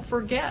I won't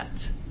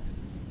forget.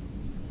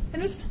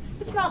 And it's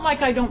not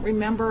like I don't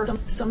remember.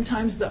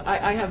 Sometimes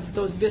I have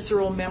those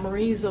visceral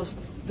memories,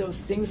 those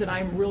things that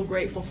I'm real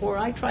grateful for.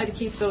 I try to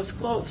keep those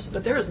close.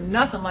 But there is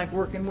nothing like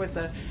working with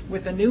a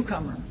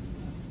newcomer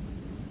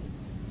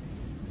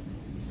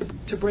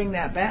to bring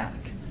that back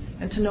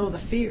and to know the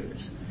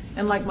fears.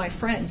 And like my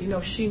friend,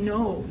 she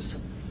knows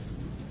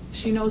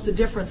the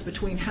difference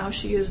between how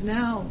she is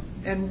now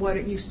and what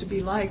it used to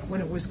be like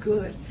when it was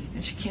good,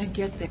 and she can't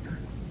get there.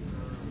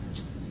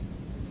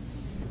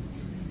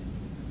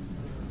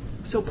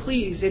 So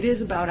please, it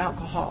is about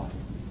alcohol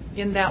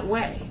in that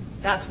way.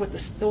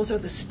 Those are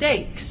the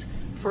stakes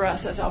for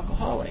us as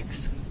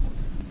alcoholics.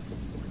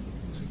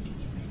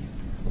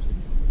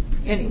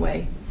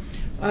 Anyway,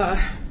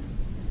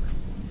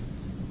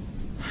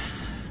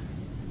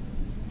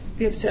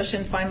 the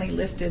obsession finally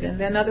lifted, and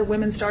then other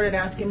women started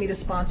asking me to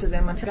sponsor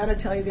them. I got to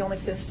tell you, the only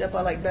fifth step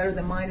I like better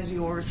than mine is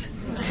yours.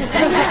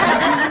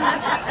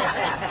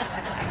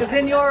 Because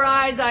in your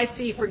eyes, I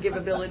see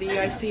forgivability,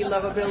 I see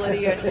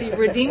lovability, I see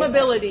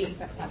redeemability,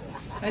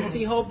 I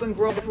see hope and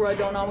growth where I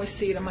don't always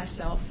see it in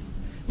myself.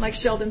 Like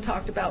Sheldon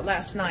talked about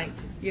last night,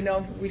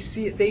 we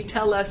see it. They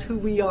tell us who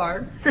we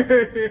are.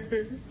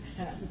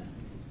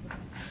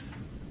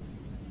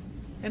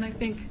 And I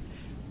think,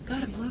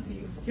 God, I love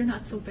you. You're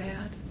not so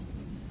bad.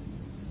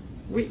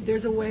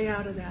 There's a way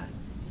out of that.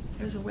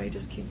 There's a way.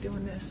 Just keep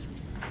doing this.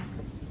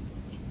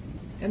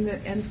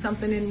 And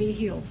something in me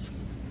heals.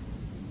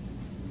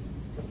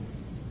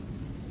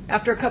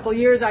 After a couple of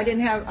years, I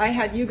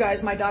had you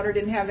guys. My daughter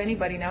didn't have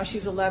anybody. Now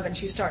she's 11.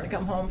 She's starting to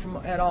come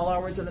home at all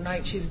hours of the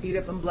night. She's beat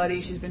up and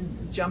bloody. She's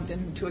been jumped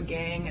into a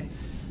gang and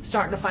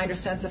starting to find her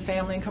sense of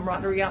family and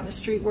camaraderie out in the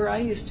street where I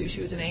used to.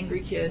 She was an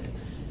angry kid.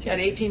 She had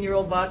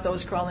 18-year-old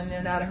vatos crawling in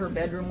and out of her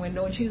bedroom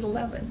window, and she's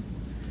 11.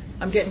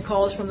 I'm getting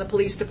calls from the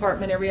police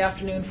department every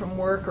afternoon from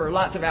work, or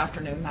lots of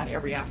afternoons, not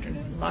every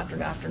afternoon, lots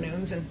of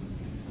afternoons, and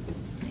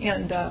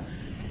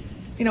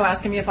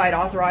asking me if I'd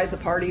authorized the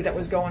party that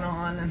was going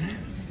on. And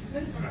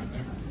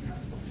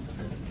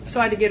so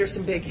I had to get her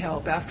some big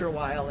help after a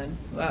while, and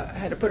I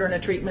had to put her in a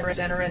treatment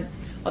center. And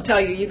I'll tell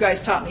you, you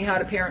guys taught me how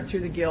to parent through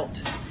the guilt.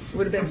 It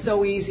would have been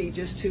so easy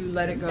just to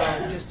let it go,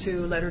 just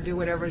to let her do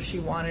whatever she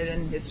wanted,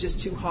 and it's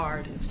just too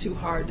hard. It's too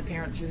hard to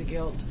parent through the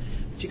guilt.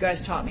 But you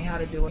guys taught me how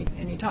to do it,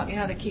 and you taught me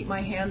how to keep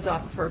my hands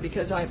off of her,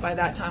 because by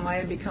that time I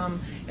had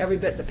become every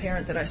bit the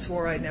parent that I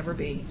swore I'd never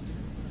be.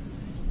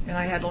 And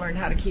I had to learn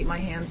how to keep my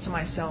hands to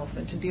myself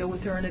and to deal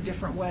with her in a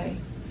different way.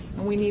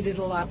 And we needed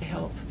a lot of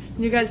help.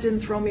 And you guys didn't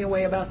throw me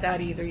away about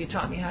that either. You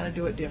taught me how to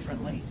do it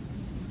differently.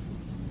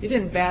 You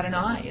didn't bat an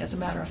eye, as a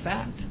matter of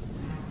fact.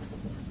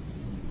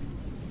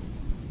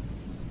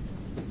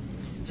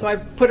 So I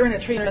put her in a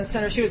treatment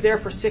center. She was there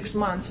for 6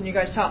 months, and you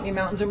guys taught me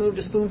mountains are moved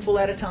a spoonful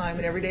at a time.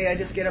 And every day I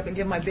just get up and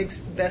give my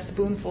best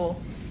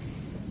spoonful.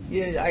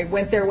 I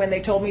went there when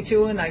they told me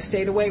to, and I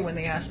stayed away when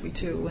they asked me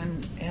to.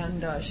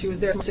 And she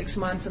was there for 6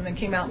 months, and then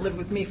came out and lived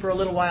with me for a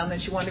little while, and then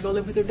she wanted to go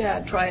live with her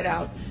dad, try it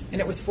out.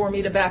 And it was for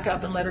me to back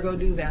up and let her go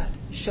do that.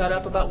 Shut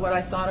up about what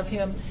I thought of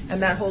him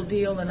and that whole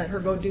deal, and let her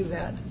go do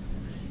that.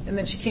 And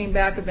then she came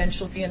back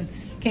eventually and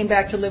came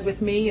back to live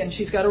with me, and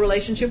she's got a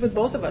relationship with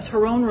both of us,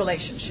 her own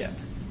relationship.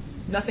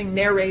 Nothing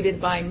narrated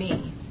by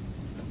me.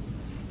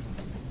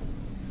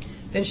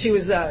 Then she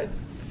was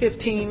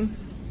 15,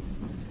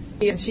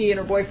 and she and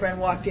her boyfriend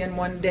walked in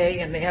one day,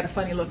 and they had a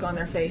funny look on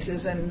their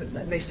faces, and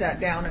they sat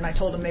down, and I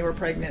told them they were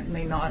pregnant, and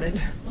they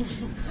nodded.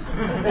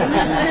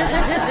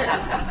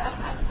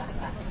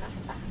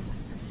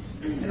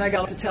 And I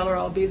got to tell her,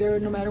 I'll be there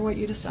no matter what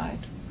you decide.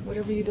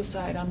 Whatever you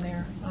decide, I'm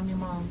there. I'm your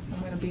mom. I'm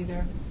going to be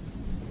there.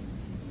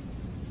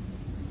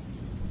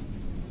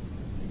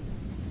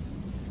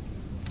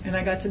 And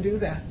I got to do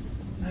that.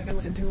 I got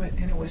to do it.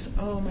 And it was,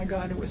 oh my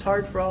God, it was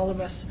hard for all of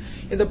us.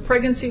 The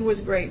pregnancy was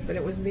great, but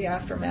it was the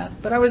aftermath.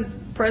 But I was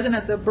present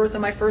at the birth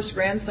of my first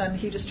grandson.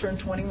 He just turned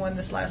 21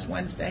 this last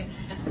Wednesday.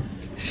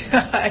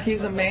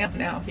 He's a man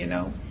now,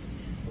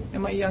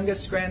 And my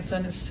youngest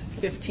grandson is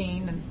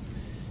 15.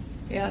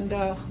 And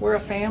we're a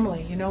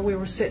family. We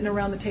were sitting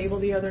around the table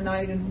the other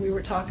night, and we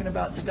were talking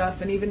about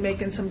stuff and even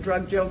making some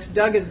drug jokes.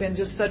 Doug has been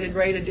just such a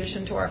great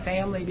addition to our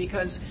family,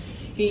 because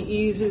he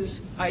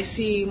eases. I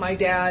see my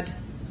dad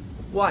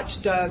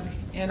watch Doug,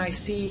 and I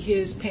see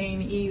his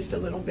pain eased a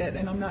little bit,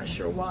 and I'm not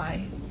sure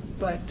why,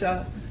 but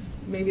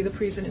maybe the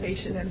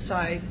presentation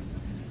inside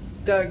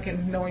Doug,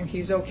 and knowing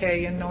he's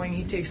okay and knowing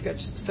he takes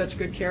such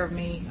good care of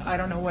me. I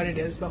don't know what it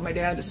is, but my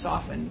dad is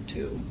softened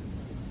too.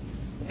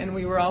 And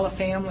we were all a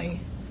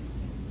family.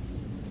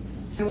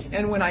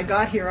 And when I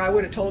got here, I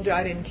would have told you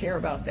I didn't care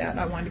about that.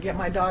 I wanted to get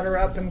my daughter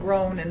up and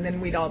grown, and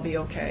then we'd all be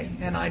okay.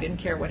 And I didn't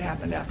care what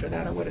happened after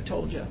that. I would have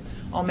told you.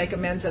 I'll make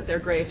amends at their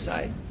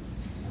graveside.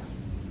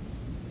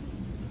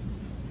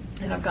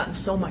 And I've gotten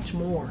so much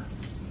more.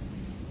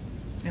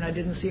 And I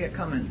didn't see it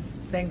coming.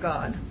 Thank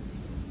God.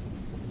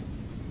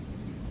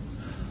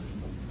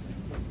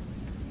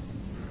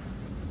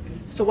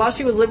 So while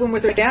she was living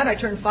with her dad, I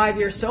turned 5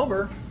 years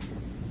sober.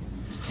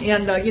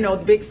 And,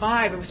 the big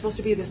 5, it was supposed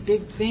to be this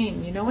big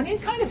thing, and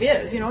it kind of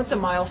is. It's a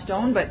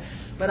milestone, but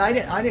I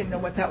didn't know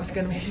what that was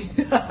going to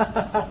be.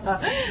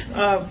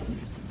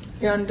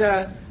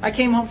 I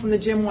came home from the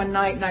gym one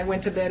night, and I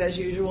went to bed as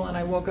usual, and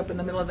I woke up in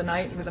the middle of the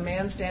night with a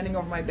man standing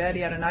over my bed.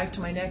 He had a knife to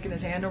my neck and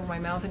his hand over my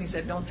mouth, and he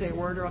said, "Don't say a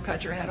word or I'll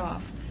cut your head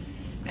off."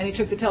 And he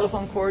took the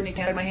telephone cord, and he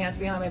tied my hands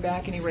behind my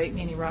back, and he raped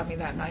me, and he robbed me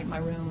that night in my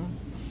room.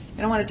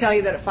 And I want to tell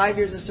you that at 5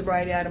 years of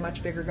sobriety, I had a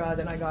much bigger God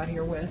than I got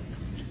here with.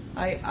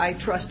 I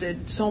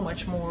trusted so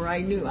much more. I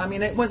knew.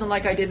 It wasn't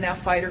like I didn't have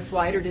fight or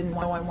flight or didn't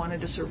know I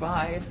wanted to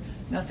survive.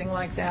 Nothing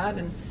like that.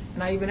 And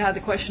I even had the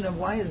question of,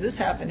 why is this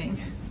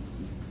happening?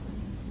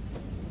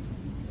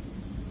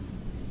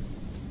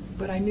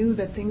 But I knew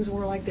that things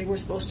were like they were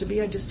supposed to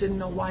be. I just didn't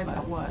know why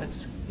that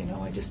was.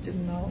 I just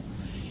didn't know.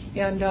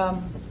 And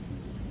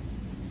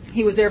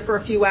he was there for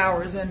a few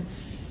hours, and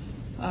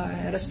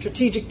at a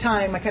strategic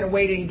time, I kind of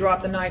waited. He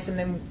dropped the knife, and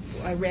then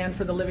I ran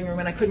for the living room,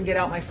 and I couldn't get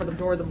out my front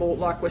door. The bolt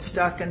lock was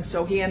stuck, and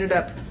so he ended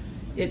up,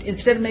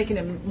 instead of making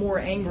him more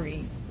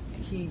angry,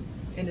 he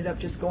ended up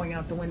just going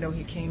out the window.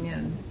 He came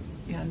in,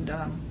 and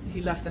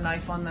he left the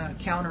knife on the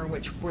counter,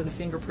 which were the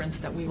fingerprints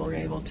that we were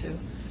able to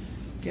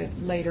get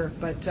later.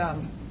 But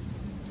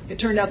it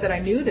turned out that I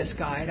knew this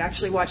guy. I'd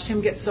actually watched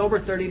him get sober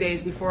 30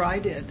 days before I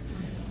did.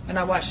 And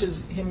I watched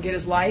him get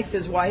his life,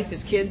 his wife,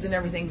 his kids, and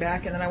everything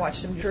back. And then I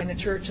watched him join the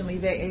church and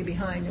leave AA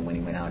behind. And when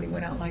he went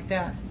out like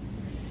that.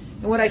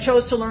 And what I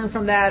chose to learn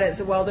from that is,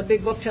 the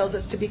big book tells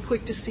us to be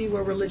quick to see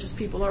where religious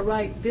people are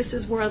right. This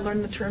is where I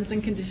learned the terms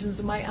and conditions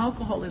of my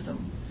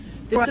alcoholism.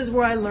 This is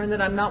where I learned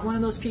that I'm not one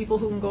of those people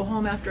who can go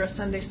home after a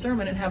Sunday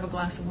sermon and have a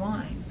glass of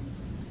wine.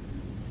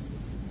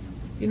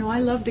 I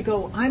love to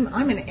go, I'm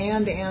an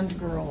and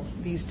girl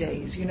these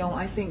days.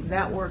 I think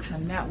that works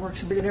and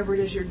whatever it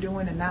is you're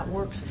doing and that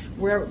works.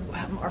 Where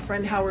our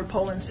friend Howard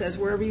Poland says,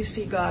 wherever you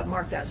see God,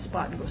 mark that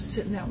spot and go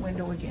sit in that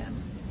window again.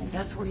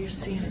 That's where you're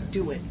seeing it.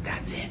 Do it.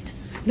 That's it.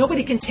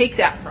 Nobody can take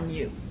that from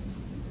you.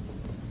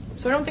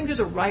 So I don't think there's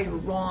a right or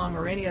wrong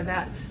or any of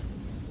that.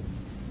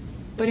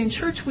 But in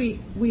church we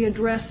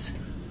address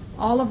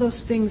all of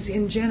those things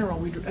in general.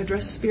 We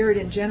address spirit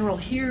in general.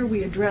 Here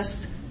we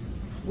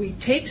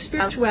take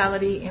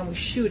spirituality and we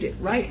shoot it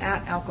right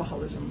at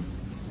alcoholism.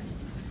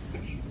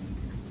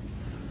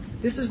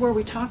 This is where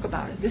we talk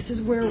about it. This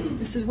is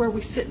where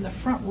we sit in the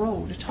front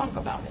row to talk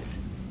about it.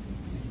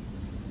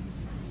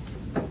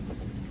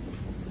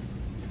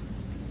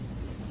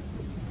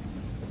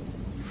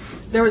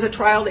 There was a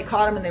trial, they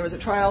caught him, and there was a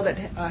trial that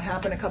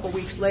happened a couple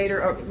weeks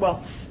later.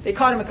 They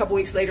caught him a couple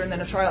weeks later, and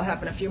then a trial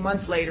happened a few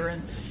months later.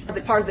 And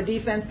as part of the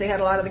defense, they had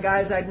a lot of the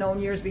guys I'd known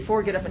years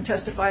before get up and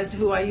testify as to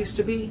who I used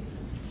to be.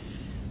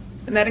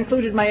 And that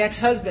included my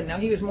ex-husband. Now,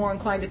 he was more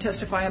inclined to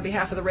testify on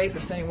behalf of the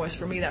rapist than he was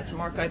for me. That's a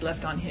mark I'd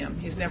left on him.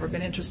 He's never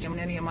been interested in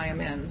any of my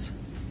amends.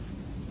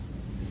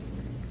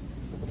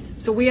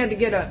 So we had to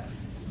get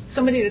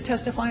somebody to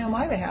testify on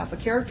my behalf, a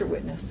character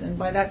witness. And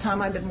by that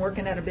time, I'd been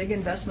working at a big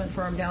investment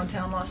firm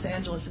downtown Los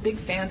Angeles, a big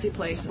fancy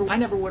place. I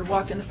never would have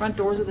walked in the front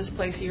doors of this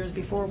place years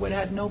before, would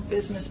have had no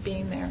business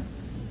being there.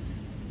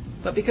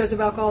 But because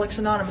of Alcoholics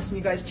Anonymous and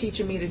you guys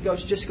teaching me to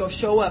just go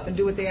show up and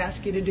do what they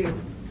ask you to do,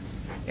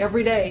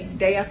 every day,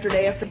 day after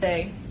day after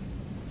day,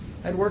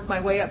 I'd worked my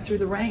way up through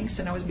the ranks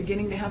and I was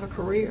beginning to have a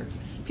career.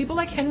 People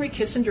like Henry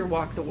Kissinger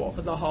walked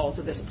the halls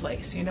of this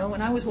place, and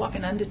I was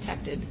walking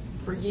undetected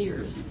for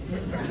years.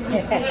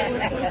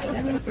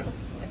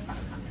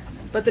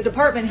 But the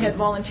department head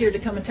volunteered to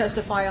come and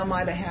testify on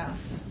my behalf.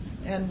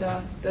 And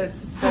the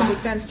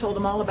defense told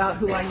him all about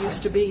who I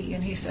used to be.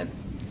 And he said,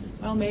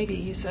 well, maybe,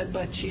 he said,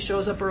 but she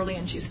shows up early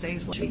and she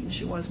stays late, and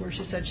she was where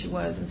she said she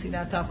was. And see,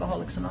 that's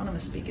Alcoholics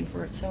Anonymous speaking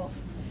for itself.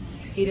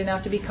 He didn't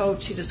have to be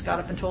coached. He just got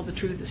up and told the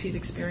truth as he'd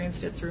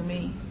experienced it through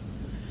me.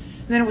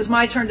 And then it was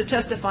my turn to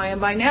testify.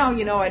 And by now,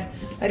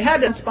 I'd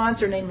had a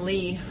sponsor named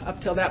Lee up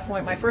till that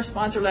point. My first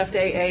sponsor left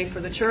AA for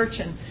the church,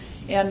 and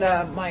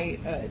my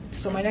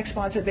next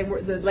sponsor,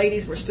 the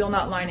ladies were still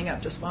not lining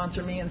up to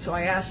sponsor me, and so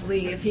I asked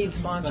Lee if he'd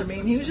sponsor me,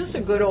 and he was just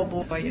a good old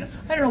boy.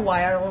 I don't know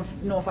why. I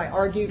don't know if I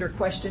argued or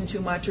questioned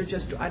too much, or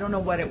just I don't know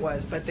what it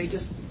was, but they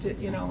just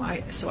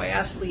So I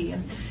asked Lee,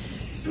 and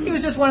he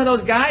was just one of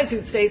those guys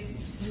who'd say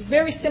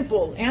very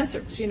simple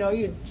answers.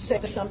 You'd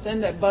say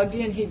something that bugged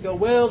you, and he'd go,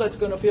 well, that's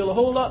going to feel a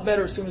whole lot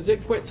better as soon as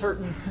it quits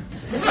hurting.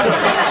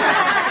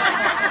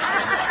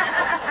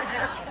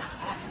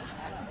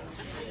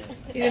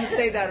 He didn't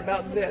say that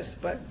about this,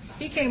 but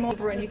he came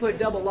over and he put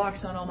double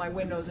locks on all my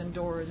windows and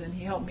doors, and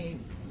he helped me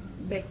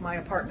make my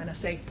apartment a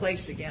safe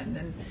place again.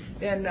 And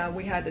then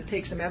we had to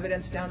take some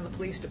evidence down to the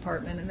police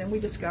department, and then we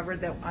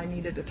discovered that I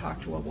needed to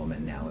talk to a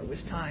woman now. It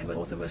was time.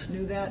 Both of us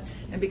knew that,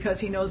 and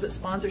because he knows that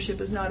sponsorship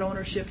is not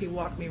ownership, he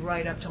walked me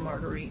right up to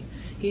Marguerite.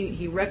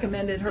 He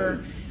recommended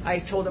her. I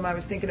told him I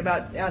was thinking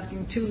about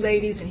asking two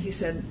ladies, and he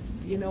said,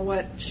 you know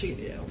what,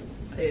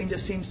 it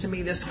just seems to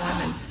me this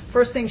one. And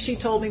first thing she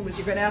told me was,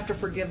 you're going to have to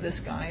forgive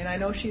this guy. And I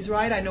know she's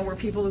right. I know we're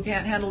people who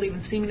can't handle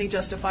even seemingly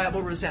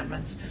justifiable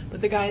resentments.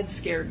 But the guy had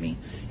scared me.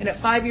 And at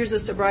 5 years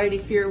of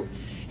sobriety,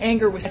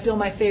 anger was still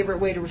my favorite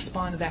way to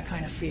respond to that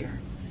kind of fear.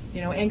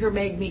 Anger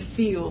made me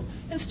feel,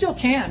 and still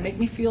can, make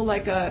me feel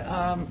like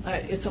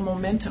it's a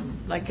momentum,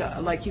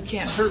 like you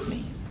can't hurt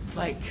me.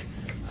 But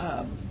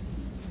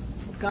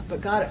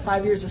God, at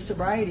 5 years of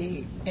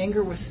sobriety,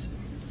 anger was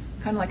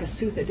kind of like a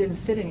suit that didn't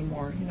fit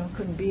anymore.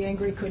 Couldn't be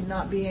angry, could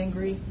not be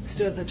angry,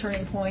 stood at the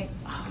turning point.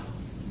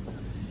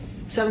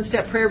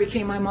 7-step prayer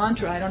became my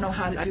mantra. I don't know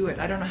how to do it.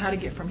 I don't know how to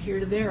get from here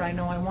to there. I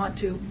know I want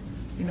to.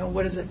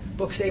 What does the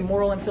book say?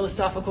 Moral and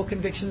philosophical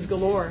convictions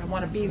galore. I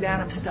want to be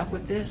that. I'm stuck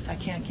with this. I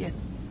can't get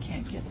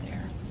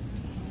there.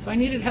 So I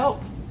needed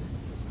help.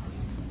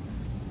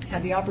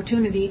 Had the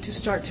opportunity to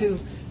start to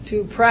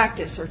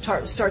practice or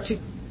start to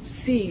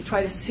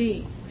try to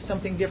see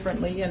something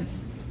differently. And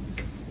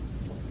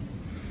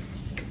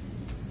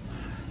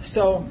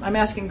so I'm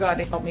asking God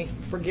to help me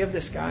forgive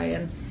this guy.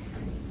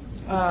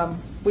 And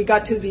we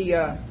got to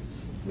the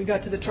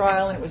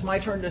trial, and it was my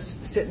turn to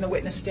sit in the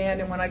witness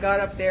stand. And when I got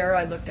up there,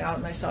 I looked out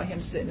and I saw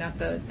him sitting at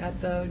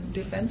the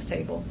defense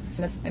table.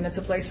 And it's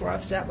a place where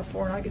I've sat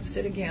before, and I could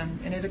sit again.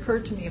 And it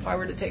occurred to me, if I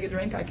were to take a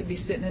drink, I could be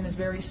sitting in his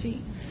very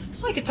seat.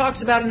 It's like it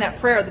talks about in that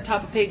prayer at the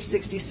top of page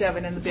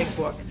 67 in the big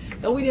book.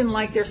 Though we didn't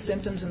like their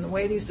symptoms and the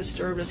way these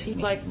disturbed us, he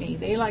like me.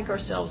 They like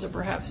ourselves are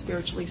perhaps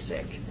spiritually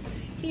sick.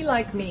 He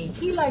like me.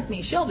 He like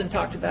me. Sheldon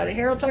talked about it.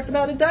 Harold talked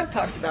about it. Doug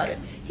talked about it.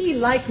 He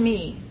like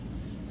me.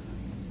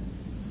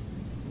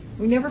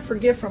 We never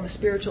forgive from a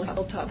spiritual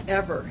hilltop,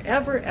 ever,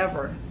 ever,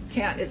 ever.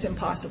 Can't. It's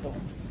impossible.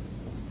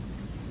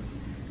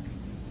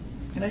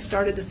 And I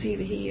started to see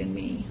the he in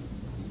me.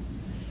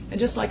 And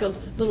just like a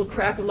little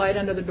crack of light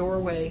under the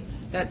doorway,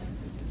 that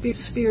the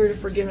spirit of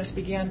forgiveness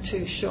began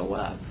to show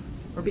up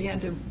or began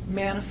to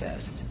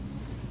manifest.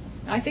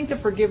 I think the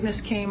forgiveness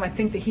came, I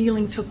think the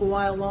healing took a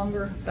while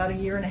longer, about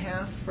 1.5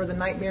 years for the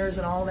nightmares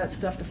and all that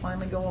stuff to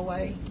finally go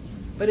away.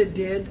 But it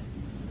did.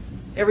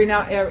 Every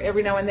now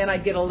and then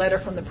I'd get a letter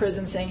from the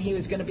prison saying he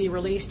was going to be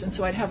released, and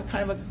so I'd have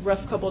kind of a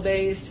rough couple of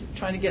days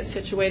trying to get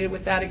situated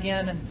with that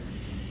again,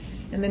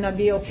 and then I'd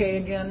be okay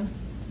again.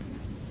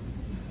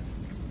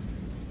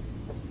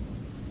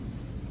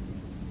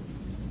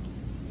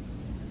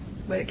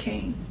 But it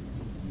came.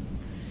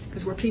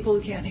 Because we're people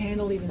who can't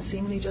handle even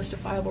seemingly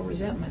justifiable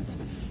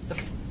resentments. The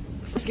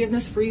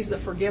forgiveness frees the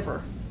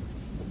forgiver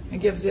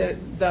and gives them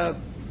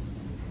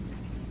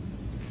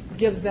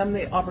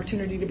the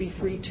opportunity to be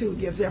free too.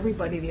 Gives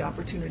everybody the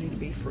opportunity to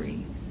be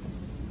free.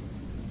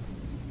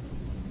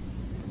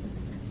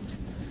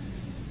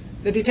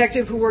 The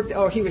detective who worked,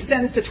 he was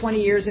sentenced to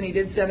 20 years and he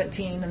did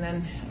 17, and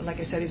then, like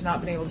I said, he's not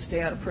been able to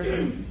stay out of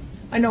prison.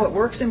 I know it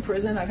works in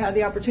prison. I've had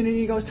the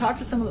opportunity to go talk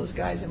to some of those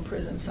guys in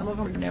prison. Some of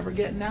them are never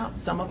getting out.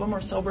 Some of them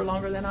are sober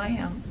longer than I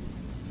am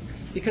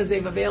because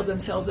they've availed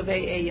themselves of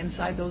AA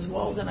inside those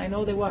walls, and I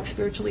know they walk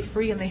spiritually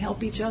free and they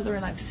help each other,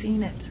 and I've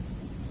seen it.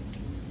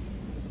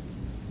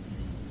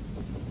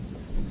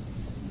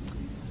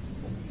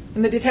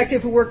 And the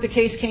detective who worked the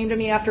case came to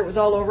me after it was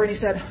all over, and he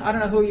said, I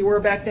don't know who you were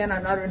back then.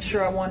 I'm not even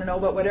sure I want to know,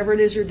 but whatever it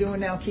is you're doing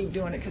now, keep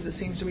doing it because it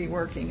seems to be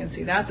working. And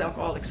see, that's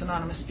Alcoholics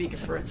Anonymous speaking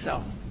for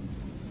itself.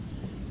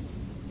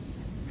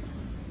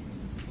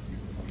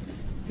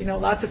 You know,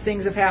 lots of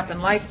things have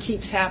happened. Life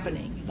keeps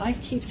happening.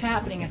 Life keeps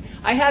happening.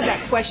 I had that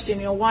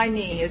question, why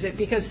me? Is it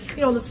because,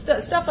 the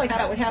stuff like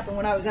that would happen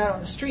when I was out on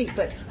the street,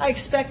 but I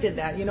expected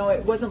that.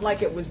 It wasn't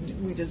like it was,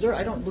 we deserve,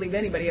 I don't believe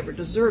anybody ever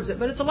deserves it,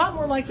 but it's a lot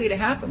more likely to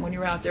happen when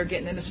you're out there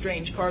getting into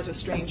strange cars with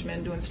strange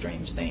men doing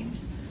strange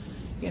things.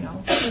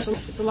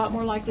 It's a lot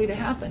more likely to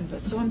happen.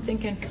 But so I'm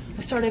thinking,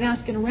 I started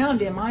asking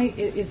around,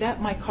 is that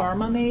my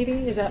karma maybe?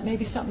 Is that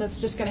maybe something that's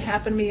just going to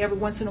happen to me every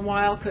once in a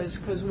while?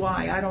 Because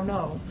why? I don't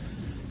know.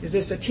 Is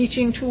this a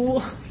teaching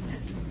tool?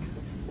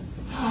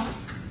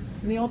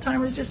 And the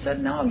old-timers just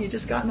said, no, you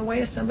just got in the way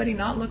of somebody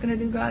not looking to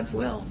do God's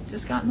will.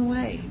 Just got in the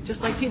way.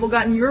 Just like people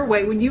got in your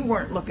way when you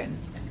weren't looking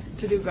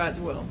to do God's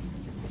will.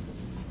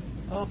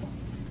 Oh,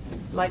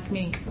 like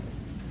me.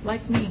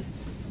 Like me.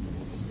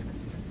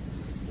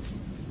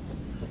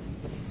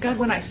 God,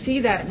 when I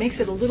see that, it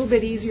makes it a little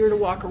bit easier to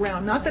walk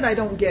around. Not that I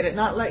don't get it.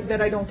 Not like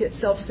that I don't get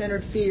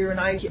self-centered fear and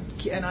I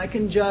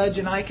can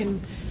judge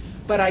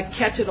but I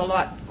catch it a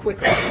lot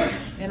quicker.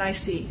 And I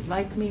see,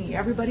 like me,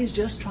 everybody's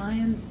just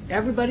trying,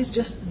 everybody's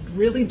just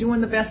really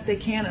doing the best they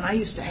can. And I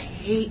used to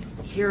hate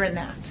hearing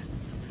that.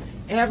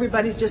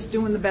 Everybody's just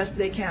doing the best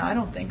they can. I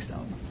don't think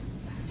so.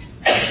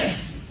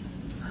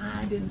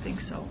 I didn't think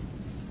so.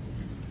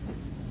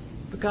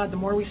 But God, the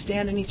more we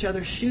stand in each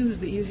other's shoes,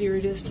 the easier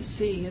it is to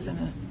see, isn't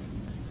it?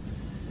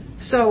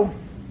 So,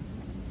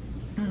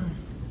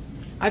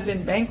 I've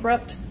been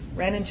bankrupt,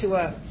 ran into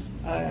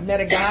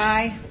met a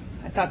guy.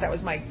 I thought that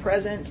was my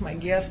present, my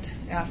gift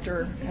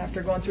after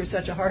going through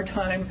such a hard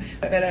time.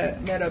 I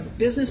met a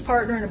business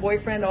partner and a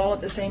boyfriend all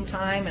at the same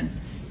time,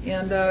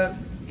 and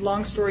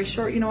long story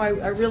short, I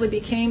really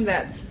became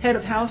that head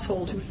of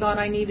household who thought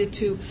I needed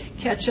to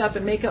catch up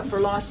and make up for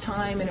lost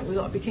time, and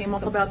it became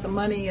all about the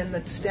money and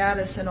the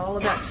status and all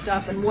of that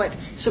stuff and what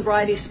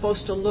sobriety is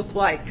supposed to look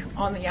like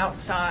on the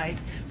outside,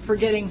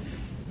 forgetting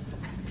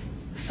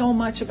so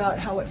much about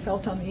how it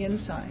felt on the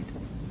inside.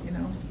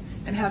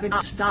 And having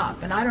to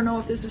stop. And I don't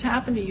know if this has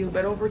happened to you,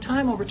 but over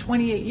time, over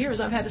 28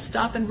 years, I've had to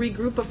stop and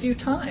regroup a few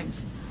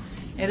times.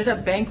 Ended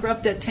up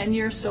bankrupt at 10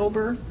 years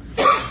sober,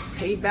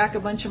 paid back a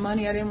bunch of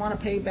money I didn't want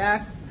to pay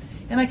back.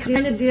 And I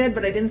kind of did,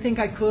 but I didn't think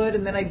I could,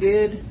 and then I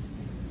did.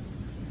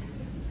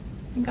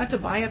 And got to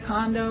buy a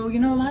condo.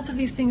 Lots of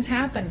these things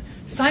happen.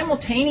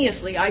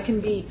 Simultaneously, I can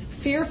be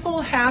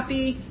fearful,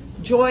 happy,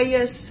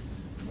 joyous,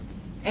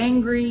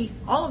 angry,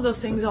 all of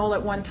those things all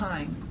at one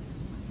time.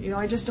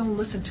 I just don't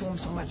listen to them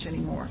so much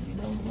anymore.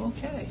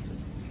 Okay.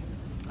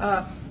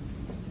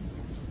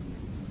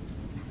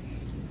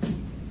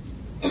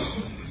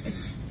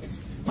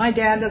 My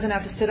dad doesn't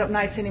have to sit up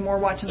nights anymore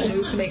watching the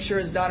news to make sure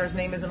his daughter's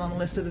name isn't on the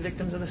list of the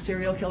victims of the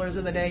serial killers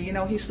of the day.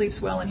 He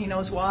sleeps well and he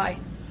knows why.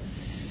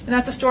 And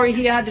that's a story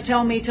he had to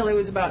tell me till I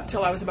was about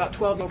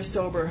 12 years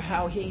sober,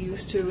 how he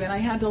used to, and I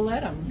had to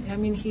let him. I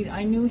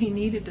knew he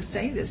needed to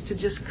say this, to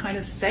just kind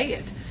of say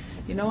it.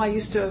 He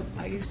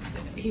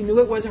knew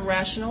it wasn't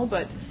rational,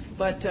 but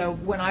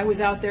when I was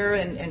out there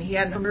and he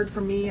hadn't heard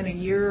from me in a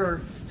year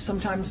or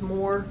sometimes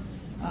more,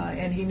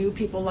 and he knew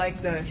people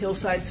like the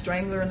Hillside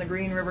Strangler and the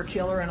Green River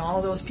Killer and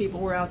all those people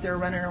were out there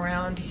running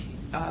around,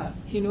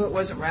 he knew it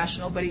wasn't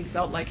rational, but he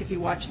felt like if he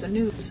watched the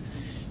news,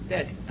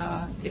 that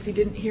if he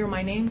didn't hear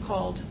my name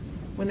called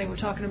when they were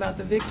talking about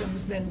the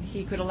victims, then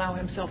he could allow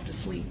himself to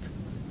sleep.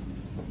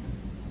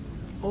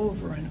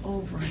 Over and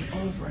over and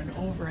over and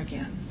over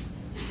again.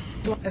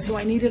 And so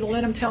I needed to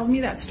let him tell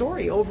me that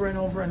story over and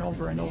over and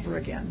over and over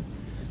again.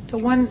 Till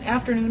one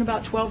afternoon,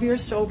 about 12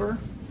 years sober,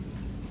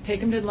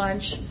 take him to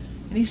lunch,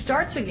 and he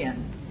starts again.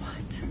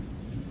 What?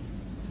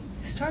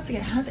 starts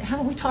again.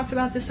 Haven't we talked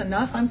about this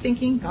enough? I'm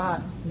thinking,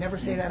 God, never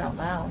say that out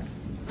loud.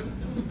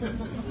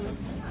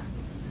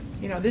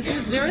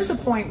 There is a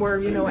point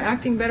where,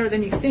 acting better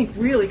than you think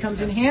really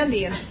comes in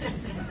handy.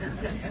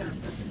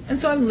 And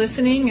so I'm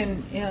listening,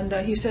 and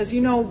he says,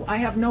 I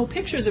have no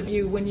pictures of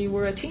you when you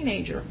were a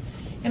teenager.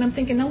 And I'm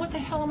thinking, now what the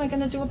hell am I going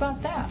to do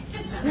about that?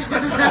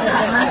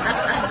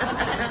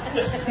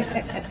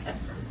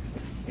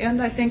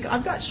 And I think,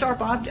 I've got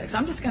sharp objects.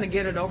 I'm just going to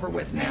get it over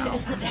with now.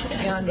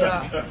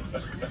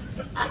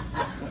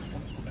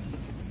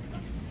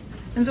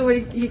 And so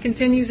he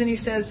continues and he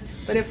says,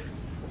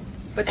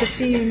 but to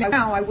see you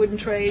now, I wouldn't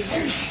trade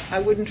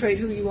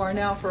who you are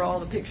now for all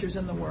the pictures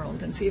in the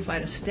world. And see, if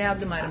I'd have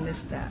stabbed him, I'd have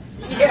missed that.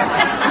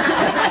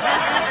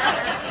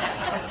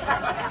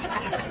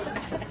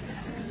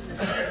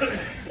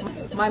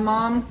 My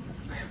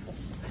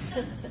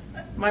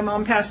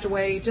mom passed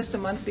away just a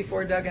month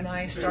before Doug and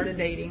I started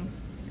dating.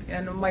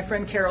 And my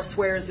friend Carol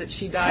swears that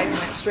she died and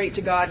went straight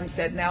to God and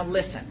said, now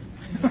listen.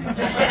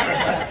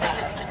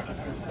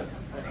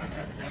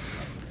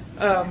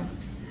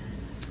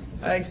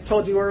 I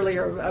told you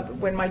earlier,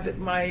 when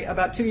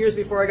about 2 years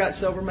before I got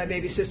sober, my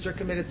baby sister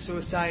committed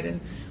suicide.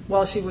 And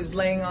while she was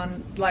laying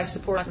on life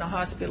support in a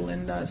hospital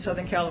in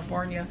Southern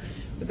California,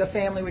 the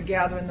family would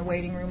gather in the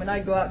waiting room, and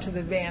I'd go out to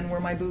the van where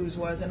my booze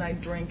was, and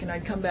I'd drink, and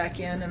I'd come back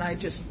in, and I'd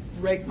just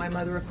rake my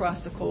mother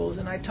across the coals,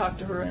 and I'd talk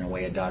to her in a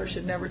way a daughter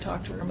should never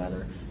talk to her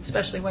mother,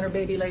 especially when her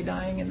baby lay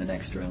dying in the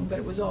next room. But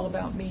it was all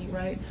about me,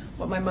 right?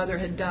 What my mother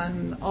had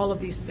done, all of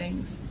these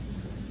things.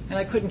 And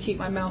I couldn't keep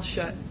my mouth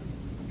shut.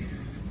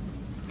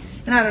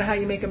 And I don't know how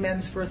you make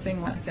amends for a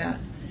thing like that.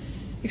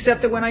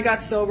 Except that when I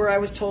got sober, I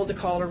was told to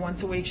call her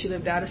once a week. She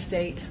lived out of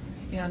state.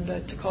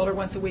 And to call her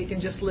once a week and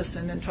just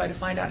listen and try to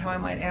find out how I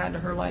might add to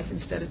her life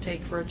instead of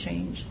take for a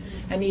change.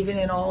 And even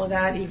in all of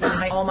that, even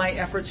in all my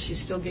efforts, she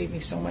still gave me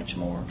so much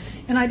more.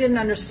 And I didn't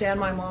understand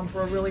my mom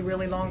for a really,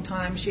 really long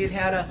time. She had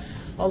had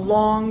a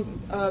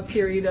long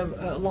period of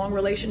a long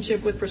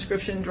relationship with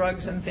prescription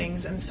drugs and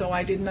things, and so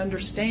I didn't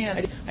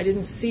understand. I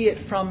didn't see it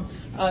from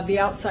the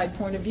outside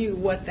point of view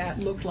what that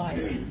looked like.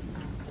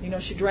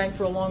 She drank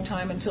for a long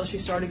time until she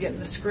started getting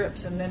the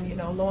scripts, and then,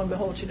 lo and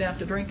behold, she didn't have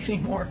to drink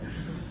anymore.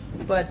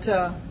 But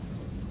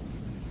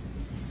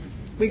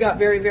we got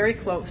very, very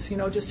close,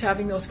 just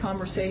having those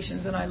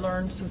conversations, and I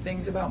learned some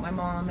things about my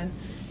mom.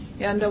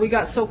 And we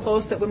got so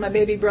close that when my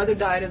baby brother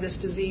died of this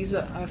disease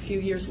a few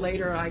years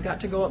later, I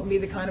got to go up and be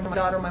the kind of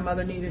daughter my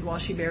mother needed while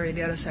she buried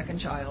yet a second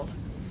child.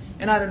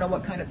 And I don't know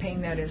what kind of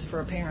pain that is for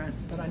a parent,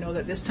 but I know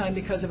that this time,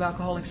 because of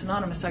Alcoholics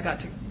Anonymous, I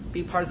got to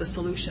be part of the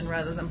solution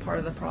rather than part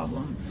of the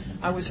problem.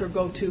 I was her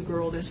go-to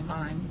girl this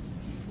time.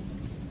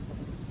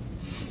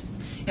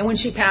 And when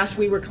she passed,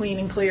 we were clean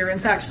and clear. In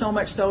fact, so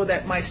much so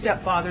that my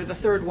stepfather, the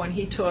third one,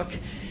 he took,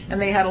 and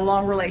they had a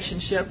long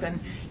relationship, and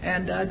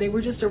they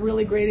were just a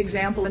really great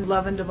example in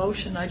love and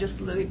devotion.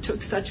 They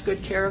took such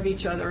good care of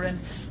each other. And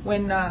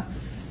when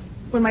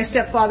my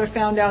stepfather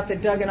found out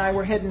that Doug and I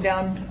were heading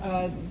down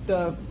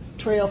the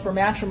trail for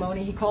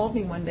matrimony, he called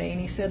me one day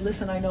and he said,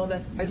 listen, I know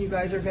that you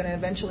guys are going to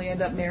eventually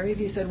end up married.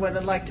 He said, what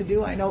I'd like to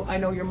do, I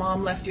know your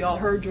mom left you all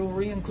her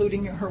jewelry,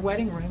 including her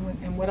wedding ring,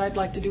 and what I'd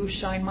like to do is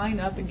shine mine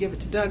up and give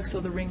it to Doug so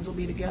the rings will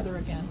be together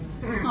again.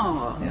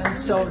 Aww. And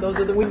so those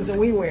are the rings that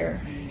we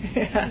wear.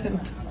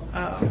 And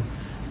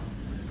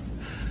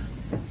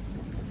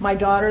my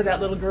daughter, that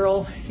little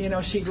girl,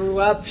 she grew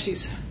up.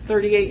 She's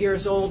 38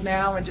 years old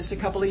now, and just a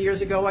couple of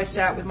years ago I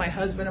sat with my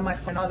husband and my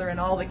father and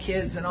all the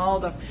kids and all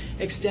the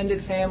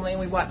extended family, and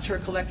we watched her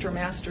collect her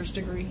master's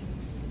degree.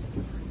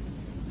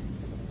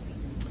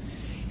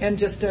 And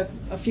just a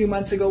few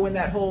months ago, when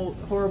that whole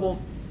horrible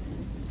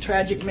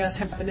tragic mess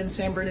happened in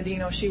San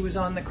Bernardino, she was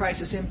on the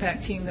crisis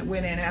impact team that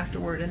went in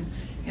afterward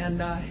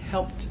and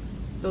helped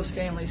those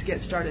families get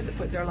started to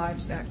put their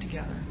lives back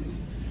together.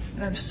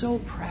 And I'm so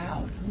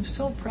proud. I'm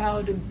so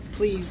proud and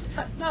pleased.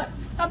 Not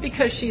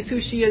because she's who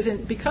she is,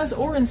 because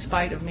or in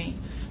spite of me,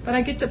 but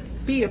I get to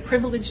be a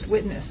privileged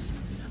witness.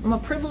 I'm a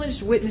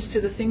privileged witness to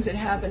the things that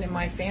happen in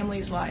my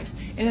family's life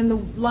and in the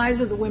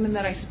lives of the women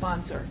that I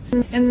sponsor.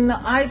 And in the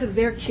eyes of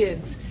their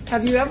kids.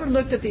 Have you ever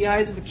looked at the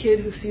eyes of a kid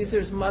who sees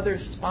their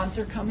mother's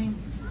sponsor coming?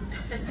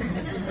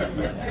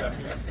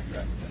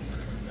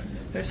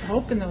 There's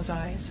hope in those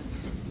eyes.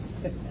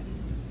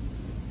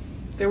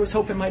 There was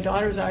hope in my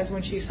daughter's eyes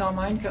when she saw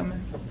mine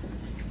coming.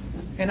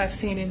 And I've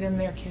seen it in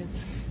their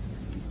kids.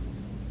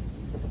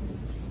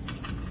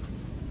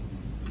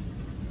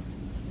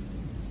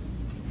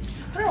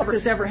 I don't know if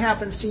this ever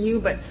happens to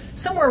you, but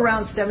somewhere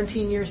around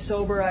 17 years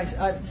sober,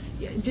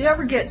 did you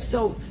ever get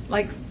so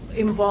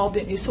involved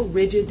in, you're so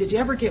rigid? Did you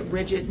ever get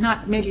rigid?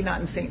 Maybe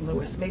not in St.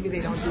 Louis. Maybe they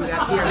don't do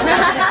that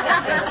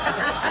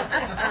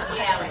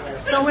here.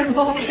 So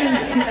involved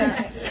in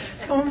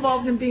so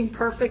involved in being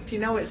perfect.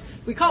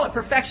 We call it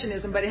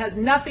perfectionism, but it has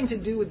nothing to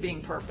do with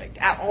being perfect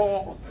at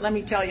all. Let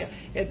me tell you,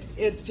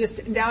 it's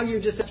just, now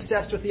you're just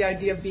obsessed with the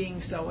idea of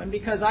being so. And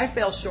because I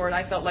fell short,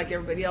 I felt like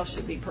everybody else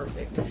should be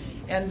perfect.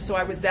 And so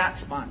I was that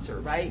sponsor,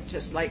 right?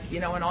 Just like,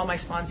 and all my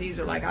sponsees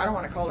are like, I don't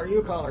want to call her,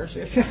 you call her.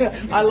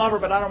 I love her,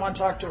 but I don't want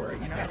to talk to her.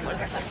 It's like,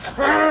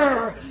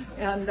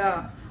 and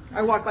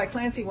I walked by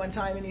Clancy one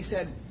time and he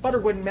said, butter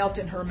wouldn't melt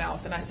in her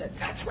mouth. And I said,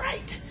 that's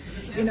right.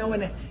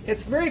 And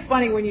it's very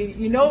funny when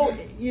you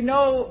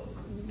know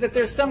that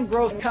there's some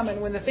growth coming,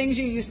 when the things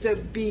you used to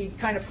be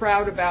kind of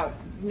proud about,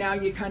 now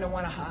you kind of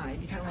want to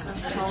hide. You kind of want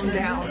to tone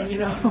down,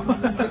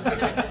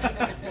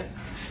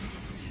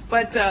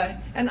 But,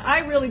 and I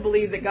really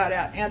believe that God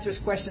answers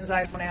questions I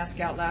want to ask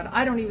out loud.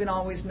 I don't even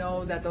always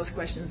know that those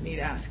questions need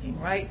asking,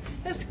 right?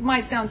 This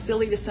might sound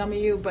silly to some of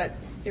you, but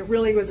it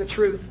really was the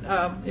truth.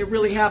 It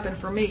really happened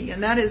for me.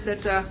 And that is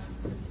that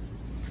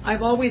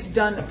I've always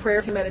done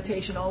prayer to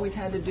meditation, always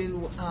had to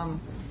do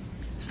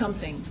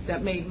something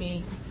that made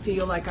me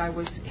feel like I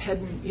was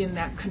heading in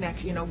that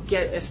connection,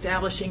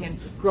 establishing and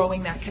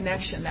growing that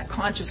connection, that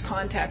conscious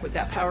contact with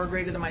that power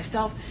greater than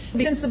myself.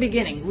 Since the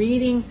beginning,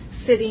 reading,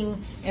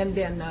 sitting, and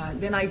then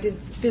I did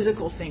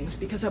physical things,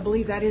 because I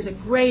believe that is a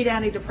great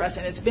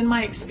antidepressant. It's been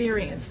my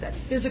experience that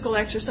physical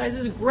exercise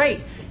is great.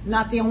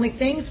 Not the only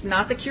thing, it's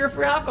not the cure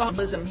for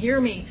alcoholism. Hear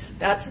me.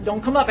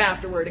 Don't come up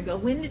afterward and go,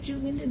 where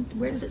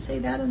does it say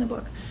that in the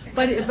book?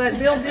 But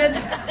Bill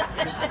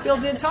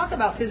did talk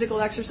about physical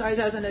exercise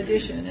as an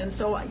addition. And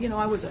so, I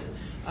was a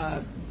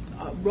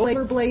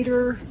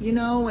rollerblader,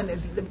 and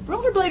the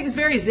rollerblading is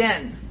very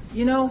zen.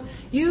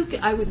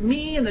 I was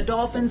me and the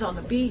dolphins on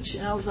the beach,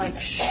 and I was like,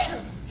 shh,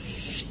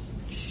 shh,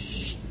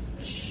 shh,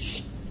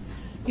 shh.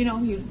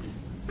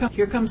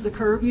 Here comes the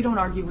curb. You don't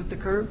argue with the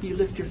curb. You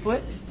lift your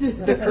foot.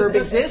 The curb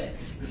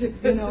exists. You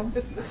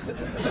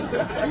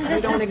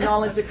don't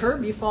acknowledge the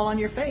curb. You fall on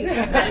your face.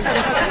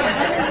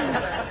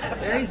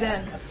 Very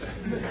zen.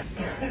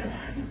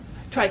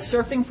 Tried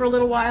surfing for a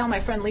little while.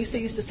 My friend Lisa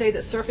used to say that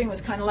surfing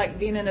was kind of like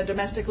being in a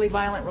domestically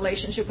violent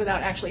relationship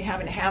without actually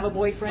having to have a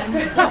boyfriend.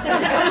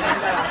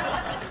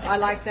 I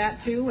like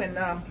that too. And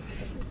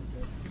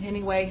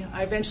anyway,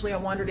 I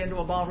wandered into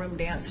a ballroom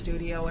dance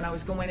studio, and I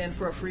was going in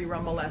for a free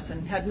rumba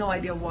lesson. Had no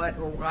idea what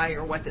or why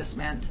or what this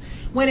meant.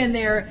 Went in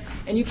there,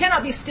 and you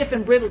cannot be stiff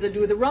and brittle to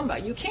do the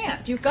rumba. You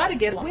can't. You've got to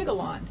get a wiggle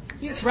on.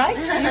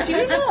 Right? Do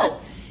you know?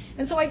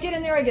 And so I get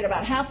in there, I get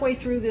about halfway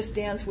through this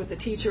dance with the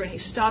teacher, and he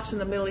stops in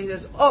the middle. He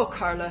says, "Oh,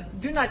 Carla,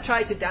 do not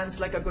try to dance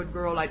like a good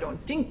girl. I don't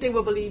think they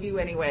will believe you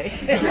anyway."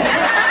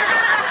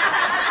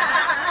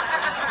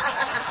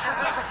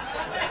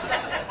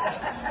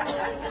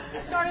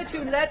 Started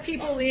to let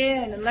people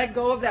in and let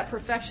go of that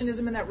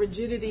perfectionism and that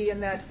rigidity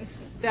and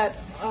that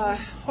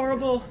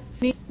horrible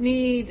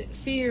need,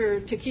 fear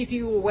to keep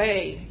you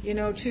away,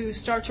 to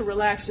start to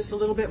relax just a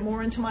little bit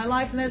more into my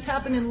life. And that's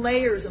happened in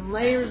layers and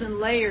layers and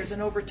layers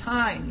and over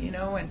time,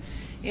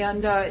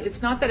 and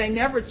it's not that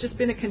it's just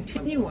been a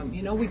continuum,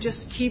 we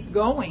just keep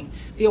going.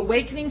 The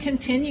awakening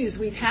continues.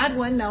 We've had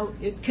one, now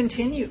it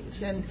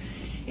continues. And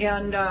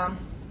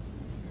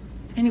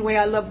anyway,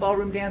 I love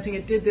ballroom dancing.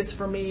 It did this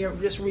for me. It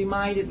just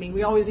reminded me.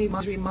 We always need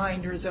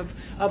reminders of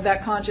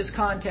that conscious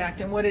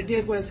contact. And what it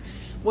did was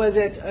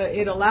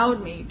it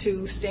allowed me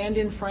to stand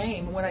in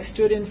frame. When I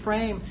stood in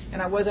frame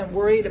and I wasn't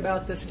worried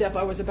about the step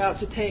I was about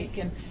to take,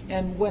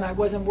 and when I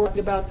wasn't worried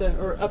about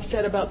or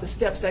upset about the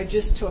steps I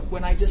just took,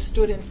 when I just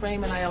stood in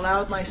frame and I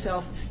allowed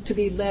myself to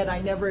be led,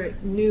 I never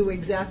knew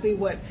exactly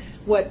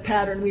what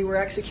pattern we were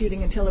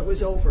executing until it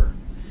was over.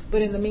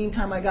 But in the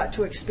meantime, I got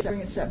to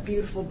experience that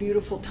beautiful,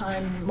 beautiful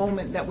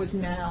moment that was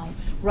now,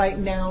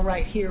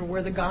 right here,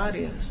 where the God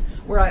is,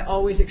 where I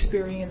always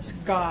experience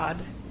God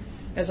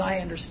as I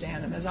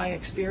understand Him, as I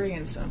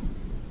experience Him.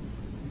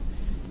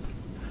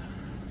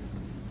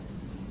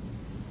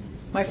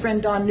 My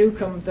friend Don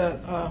Newcomb,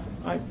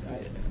 I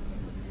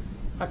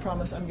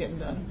promise I'm getting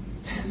done.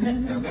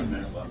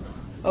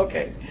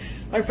 Okay.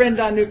 My friend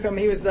Don Newcomb,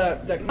 he was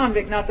the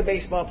convict, not the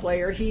baseball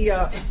player. He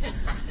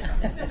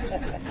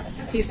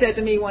said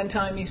to me one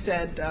time, he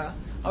said,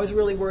 I was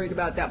really worried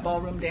about that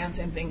ballroom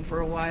dancing thing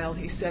for a while.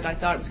 He said, I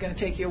thought it was going to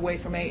take you away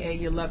from AA.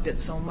 You loved it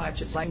so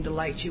much. It seemed to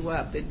light you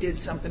up. It did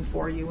something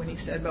for you. And he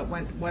said, but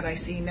what I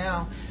see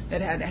now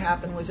that had to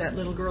happen was that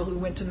little girl who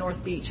went to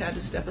North Beach had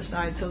to step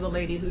aside so the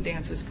lady who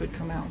dances could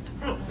come out.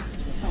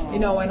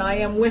 And I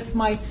am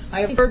I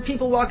have heard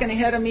people walking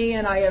ahead of me,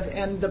 and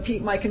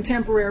my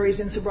contemporaries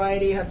in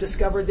sobriety have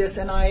discovered this,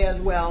 and I as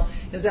well,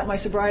 is that my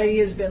sobriety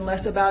has been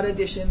less about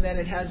addition than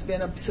it has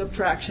been a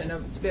subtraction.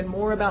 It's been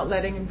more about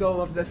letting go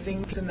of the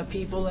things and the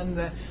people and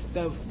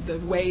the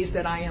ways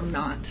that I am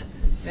not,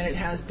 than it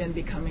has been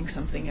becoming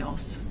something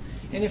else.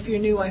 And if you're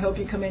new, I hope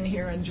you come in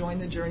here and join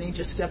the journey.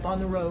 Just step on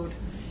the road,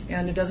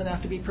 and it doesn't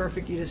have to be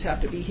perfect. You just have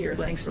to be here.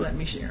 Thanks for letting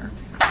me share.